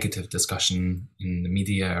kind of negative discussion in the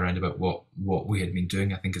media around about what we had been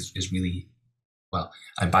doing, I think is really, well,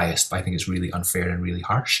 I'm biased, but I think it's really unfair and really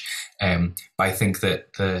harsh. But I think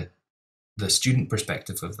that the student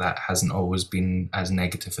perspective of that hasn't always been as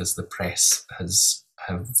negative as the press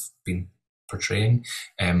have been portraying.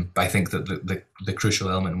 But I think that the crucial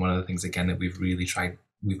element, and one of the things again that we've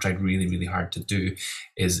tried really, really hard to do,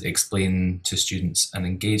 is explain to students and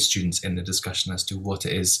engage students in the discussion as to what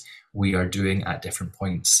it is we are doing at different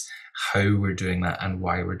points, how we're doing that, and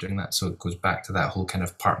why we're doing that. So it goes back to that whole kind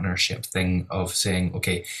of partnership thing of saying,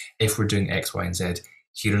 okay, if we're doing X, Y, and Z,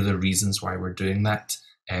 here are the reasons why we're doing that,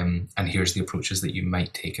 and here's the approaches that you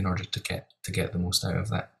might take in order to get the most out of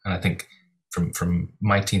that. And I think from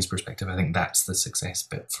my team's perspective, I think that's the success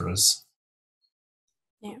bit for us.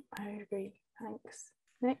 Yeah, I agree. Thanks.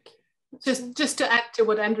 Nick? Just to add to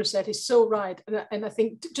what Andrew said, he's so right. And I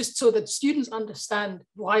think just so that students understand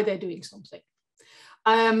why they're doing something.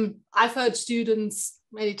 I've heard students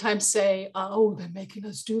many times say, oh, they're making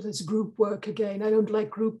us do this group work again. I don't like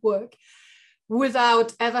group work,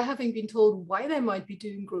 without ever having been told why they might be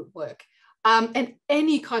doing group work. And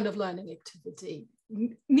any kind of learning activity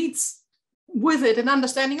needs with it an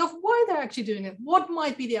understanding of why they're actually doing it, what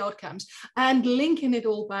might be the outcomes, and linking it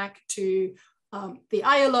all back to the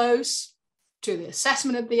ILOs, to the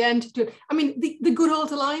assessment at the end, the good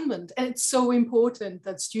old alignment. And it's so important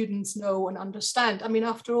that students know and understand. I mean,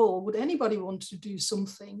 after all, would anybody want to do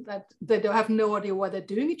something that they don't have no idea why they're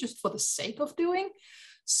doing it just for the sake of doing?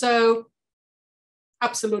 So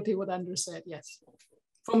absolutely what Andrew said, yes,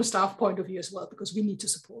 from a staff point of view as well, because we need to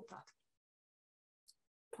support that.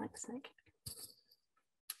 Thanks, Nick.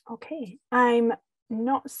 Okay, I'm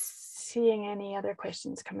not seeing any other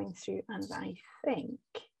questions coming through, and I think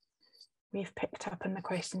we've picked up on the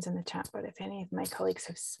questions in the chat, but if any of my colleagues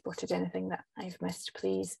have spotted anything that I've missed,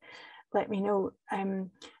 please let me know.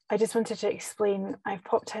 I just wanted to explain, I've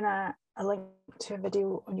popped in a link to a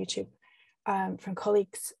video on YouTube from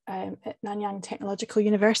colleagues at Nanyang Technological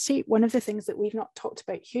University. One of the things that we've not talked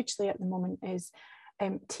about hugely at the moment is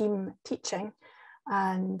team teaching.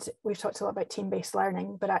 And we've talked a lot about team-based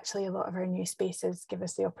learning, but actually a lot of our new spaces give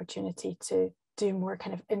us the opportunity to do more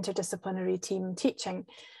kind of interdisciplinary team teaching.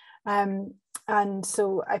 And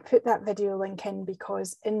so I put that video link in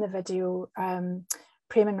because in the video, Preman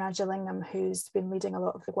Rajalingam, who's been leading a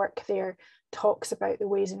lot of the work there, talks about the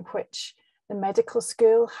ways in which the medical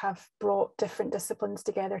school have brought different disciplines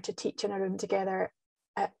together to teach in a room together,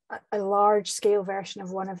 a large scale version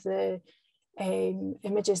of one of the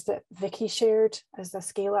images that Vicky shared as a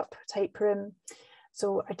scale-up type room.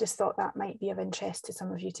 So I just thought that might be of interest to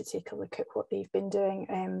some of you to take a look at what they've been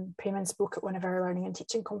doing. Prayman spoke at one of our learning and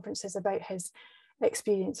teaching conferences about his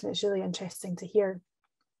experience, and it's really interesting to hear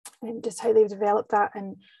just how they've developed that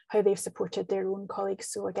and how they've supported their own colleagues.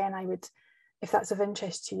 So again, I would, if that's of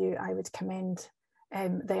interest to you, I would commend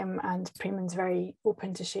them, and Prayman's very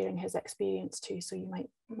open to sharing his experience too, so you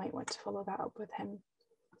might want to follow that up with him.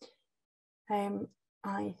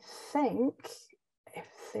 I think if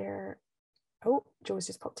there, oh, Joe's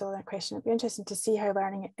just popped another question. It'd be interesting to see how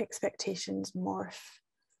learning expectations morph.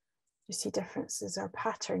 You see differences or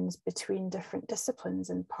patterns between different disciplines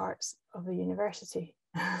and parts of the university.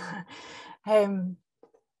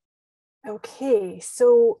 Okay,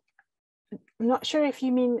 so I'm not sure if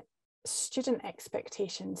you mean student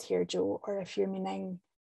expectations here, Joe, or if you're meaning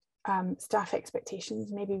staff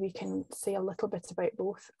expectations. Maybe we can say a little bit about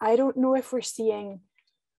both. I don't know if we're seeing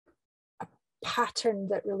a pattern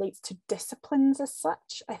that relates to disciplines as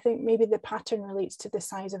such. I think maybe the pattern relates to the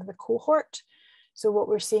size of the cohort. So what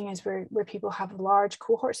we're seeing is where people have large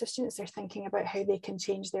cohorts of students, they're thinking about how they can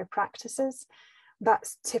change their practices.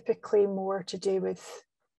 That's typically more to do with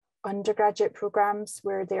undergraduate programs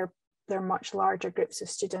where they're much larger groups of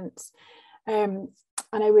students. And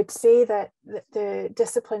I would say that the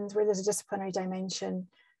disciplines where there's a disciplinary dimension,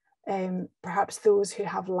 perhaps those who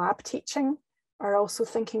have lab teaching are also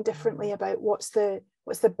thinking differently about what's the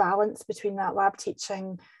balance between that lab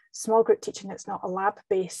teaching, small group teaching that's not a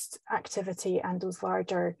lab-based activity, and those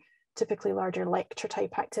typically larger lecture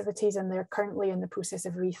type activities. And they're currently in the process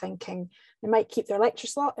of rethinking. They might keep their lecture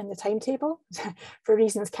slot in the timetable. For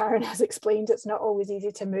reasons Karen has explained, it's not always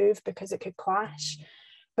easy to move because it could clash.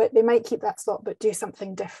 But they might keep that slot but do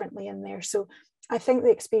something differently in there. So I think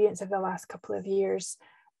the experience of the last couple of years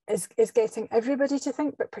is getting everybody to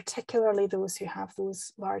think, but particularly those who have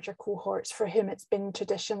those larger cohorts for whom it's been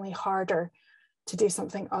traditionally harder to do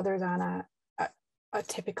something other than a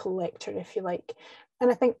typical lecture, if you like. And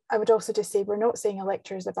I think I would also just say we're not saying a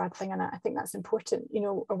lecture is a bad thing, and I think that's important. You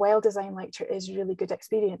know, a well-designed lecture is a really good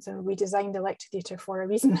experience, and we designed a lecture theatre for a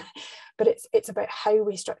reason. But it's about how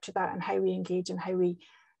we structure that and how we engage and how we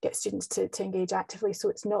get students to engage actively. So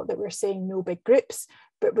it's not that we're saying no big groups,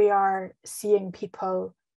 but we are seeing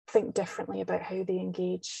people think differently about how they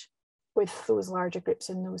engage with those larger groups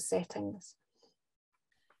in those settings.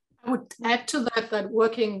 I would add to that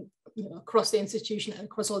working across the institution and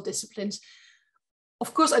across all disciplines,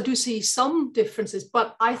 of course, I do see some differences,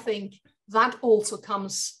 but I think that also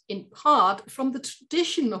comes in part from the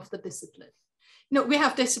tradition of the discipline. We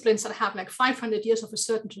have disciplines that have like 500 years of a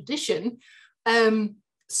certain tradition.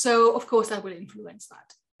 So of course that will influence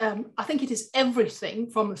that. I think it is everything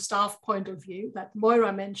from a staff point of view that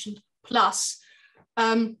Moira mentioned, plus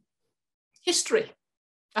history,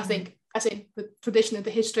 I think. As in the tradition and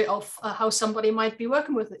the history of how somebody might be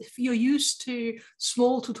working with it. If you're used to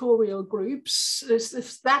small tutorial groups,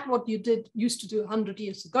 if that's what you used to do 100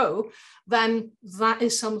 years ago, then that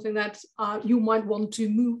is something that you might want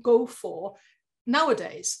to go for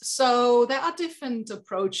nowadays. So there are different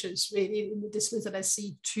approaches really in the disciplines that I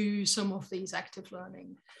see to some of these active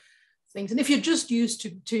learning things. And if you're just used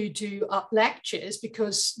to lectures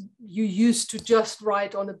because you used to just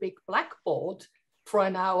write on a big blackboard for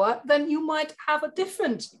an hour, then you might have a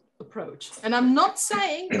different approach. And I'm not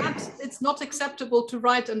saying that it's not acceptable to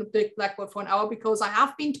write on a big blackboard for an hour, because I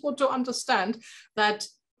have been taught to understand that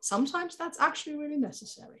sometimes that's actually really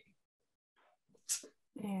necessary.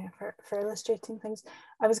 Yeah, for illustrating things.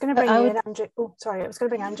 I was going to bring you in, Andrew. Oh, sorry, I was going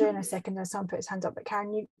to bring Andrew in a second as someone put his hand up, but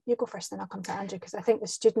Karen, you go first, then I'll come to Andrew, because I think the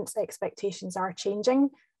students' expectations are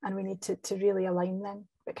changing and we need to really align them.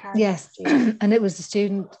 But Karen, yes, and it was the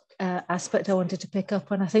student aspect I wanted to pick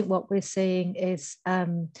up on. I think what we're seeing is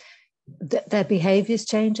their behaviours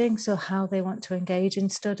changing, so how they want to engage in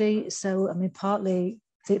study. So, I mean, partly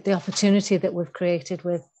the opportunity that we've created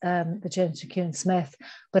with the Jones McEwen Smith,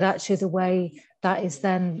 but actually the way that is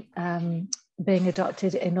then being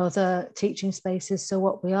adopted in other teaching spaces. So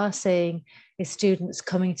what we are seeing is students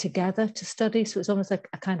coming together to study. So it's almost like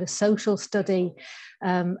a kind of social study,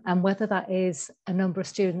 and whether that is a number of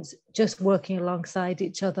students just working alongside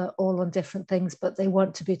each other, all on different things, but they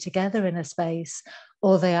want to be together in a space,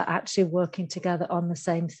 or they are actually working together on the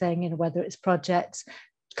same thing, whether it's projects,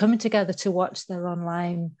 coming together to watch their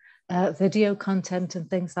online video content and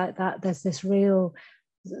things like that. There's this real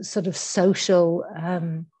sort of social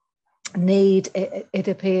need, it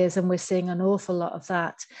appears, and we're seeing an awful lot of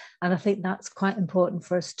that. And I think that's quite important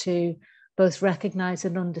for us to both recognise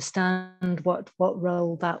and understand what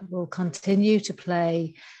role that will continue to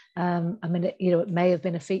play, I mean, it may have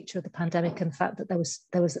been a feature of the pandemic and the fact that there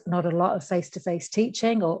was not a lot of face-to-face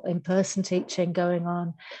teaching or in-person teaching going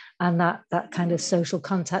on, and that kind of social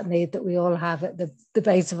contact need that we all have at the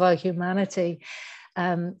base of our humanity.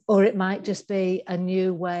 Or it might just be a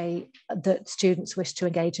new way that students wish to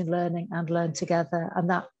engage in learning and learn together. And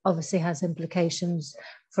that obviously has implications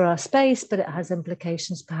for our space, but it has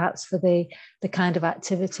implications perhaps for the kind of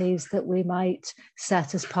activities that we might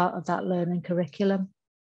set as part of that learning curriculum.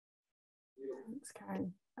 Thanks,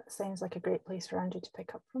 Karen. That sounds like a great place for Andrew to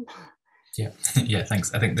pick up from. Yeah, yeah,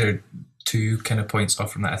 thanks. I think there are two kind of points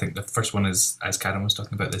off from that. I think the first one is, as Karen was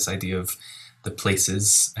talking about, this idea of the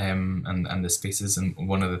places and the spaces. And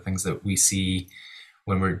one of the things that we see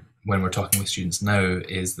when we're talking with students now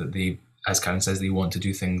is that they, as Karen says, they want to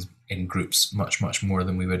do things in groups much more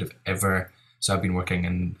than we would have ever. So I've been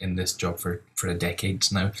working in this job for a decade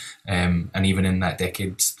now, and even in that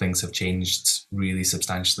decade, things have changed really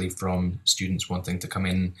substantially, from students wanting to come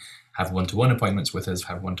in, have one-to-one appointments with us,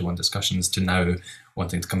 have one-to-one discussions, to now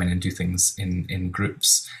wanting to come in and do things in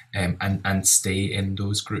groups and stay in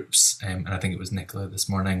those groups. And I think it was Nicola this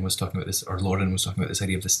morning was talking about this, or Lauren was talking about this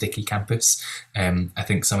idea of the sticky campus. I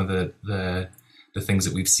think some of the things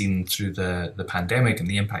that we've seen through the pandemic and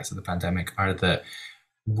the impacts of the pandemic are that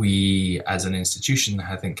we as an institution,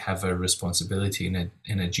 I think, have a responsibility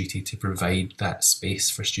and a duty to provide that space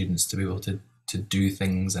for students to be able to do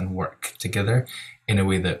things and work together in a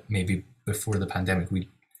way that maybe before the pandemic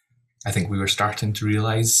I think we were starting to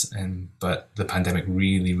realise, but the pandemic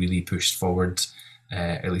really pushed forward,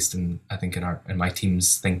 at least in my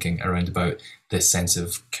team's thinking around about this sense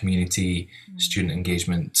of community, student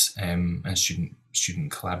engagement, and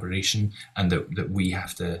student collaboration, and that we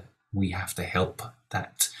have to help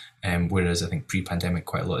that. Whereas I think pre-pandemic,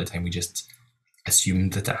 quite a lot of the time we just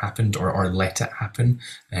assumed that it happened or let it happen,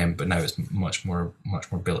 but now it's much more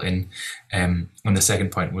built in. And the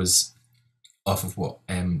second point was off of what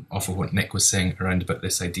Nick was saying around about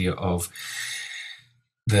this idea of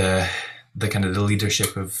the kind of the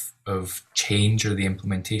leadership of change, or the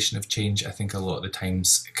implementation of change. I think a lot of the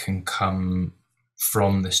times can come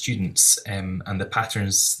from the students, and the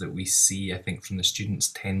patterns that we see, I think, from the students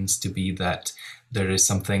tends to be that there is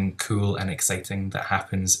something cool and exciting that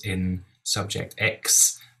happens in subject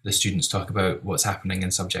X. The students talk about what's happening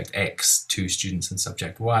in subject X to students in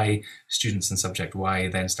subject Y. Students in subject Y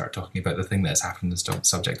then start talking about the thing that's happened in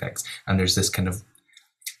subject X. And there's this kind of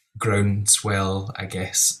groundswell, I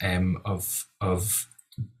guess, of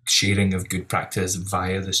sharing of good practice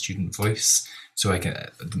via the student voice. So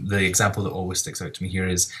the example that always sticks out to me here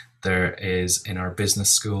is, there is in our business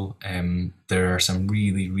school, there are some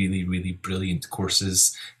really brilliant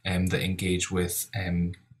courses that engage with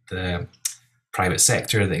the private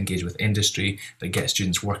sector, that engage with industry, that get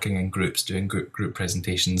students working in groups, doing group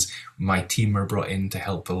presentations. My team are brought in to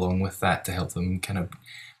help along with that, to help them kind of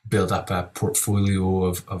build up a portfolio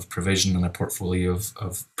of provision and a portfolio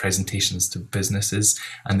of presentations to businesses,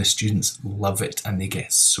 and the students love it and they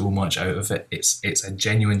get so much out of it. It's a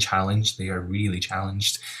genuine challenge. They are really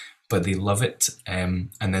challenged, but they love it. And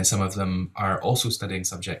then some of them are also studying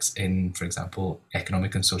subjects in, for example,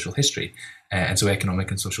 economic and social history. And so economic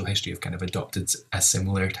and social history have kind of adopted a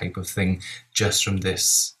similar type of thing just from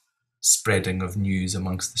this spreading of news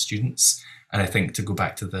amongst the students. And I think, to go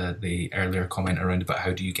back to the earlier comment around about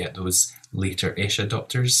how do you get those later-ish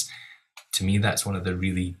adopters, to me that's one of the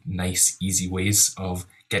really nice, easy ways of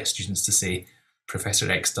get students to say,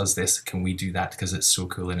 Professor X does this, can we do that, because it's so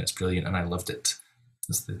cool and it's brilliant and I loved it.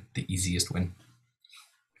 It's the easiest win.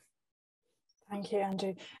 Thank you,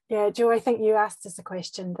 Andrew. Yeah, Joe, I think you asked us a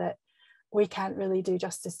question that we can't really do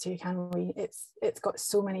justice to, can we? It's got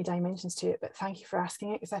so many dimensions to it, but thank you for asking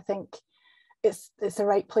it, because I think it's the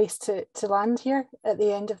right place to land here at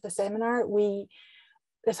the end of the seminar.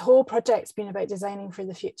 This whole project's been about designing for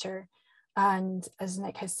the future, and as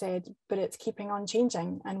Nick has said, but it's keeping on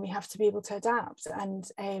changing, and we have to be able to adapt. And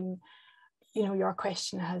you know, your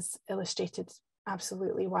question has illustrated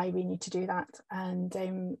absolutely why we need to do that, and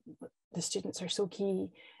the students are so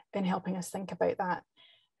key in helping us think about that.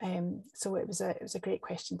 So it was a great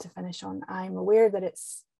question to finish on. I'm aware that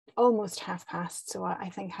it's almost past, so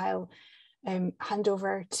I think I'll hand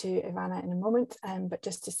over to Ivana in a moment, but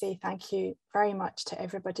just to say thank you very much to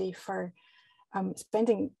everybody for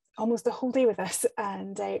spending almost the whole day with us,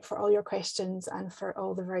 and for all your questions and for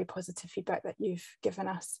all the very positive feedback that you've given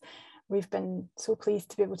us. We've been so pleased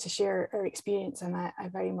to be able to share our experience, and I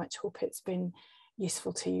very much hope it's been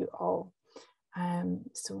useful to you all.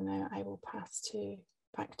 So now I will pass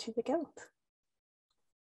back to the Guild.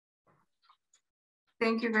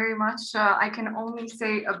 Thank you very much. I can only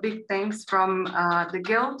say a big thanks from the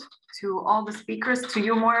Guild to all the speakers, to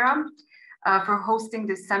you, Moira, for hosting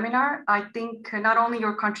this seminar. I think not only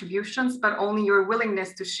your contributions, but only your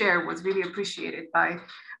willingness to share was really appreciated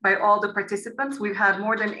by all the participants. We've had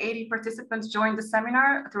more than 80 participants join the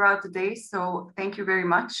seminar throughout the day, so thank you very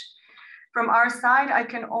much. From our side, I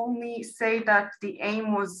can only say that the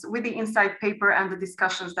aim was, with the insight paper and the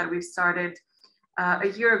discussions that we've started a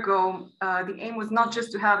year ago, the aim was not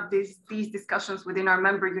just to have these discussions within our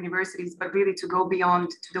member universities, but really to go beyond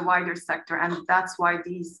to the wider sector. And that's why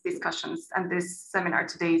these discussions and this seminar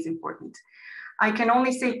today is important. I can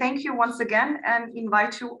only say thank you once again and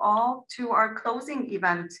invite you all to our closing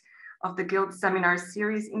event of the Guild Seminar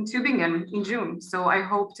Series in Tübingen in June. So I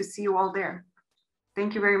hope to see you all there.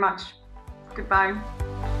 Thank you very much. Goodbye.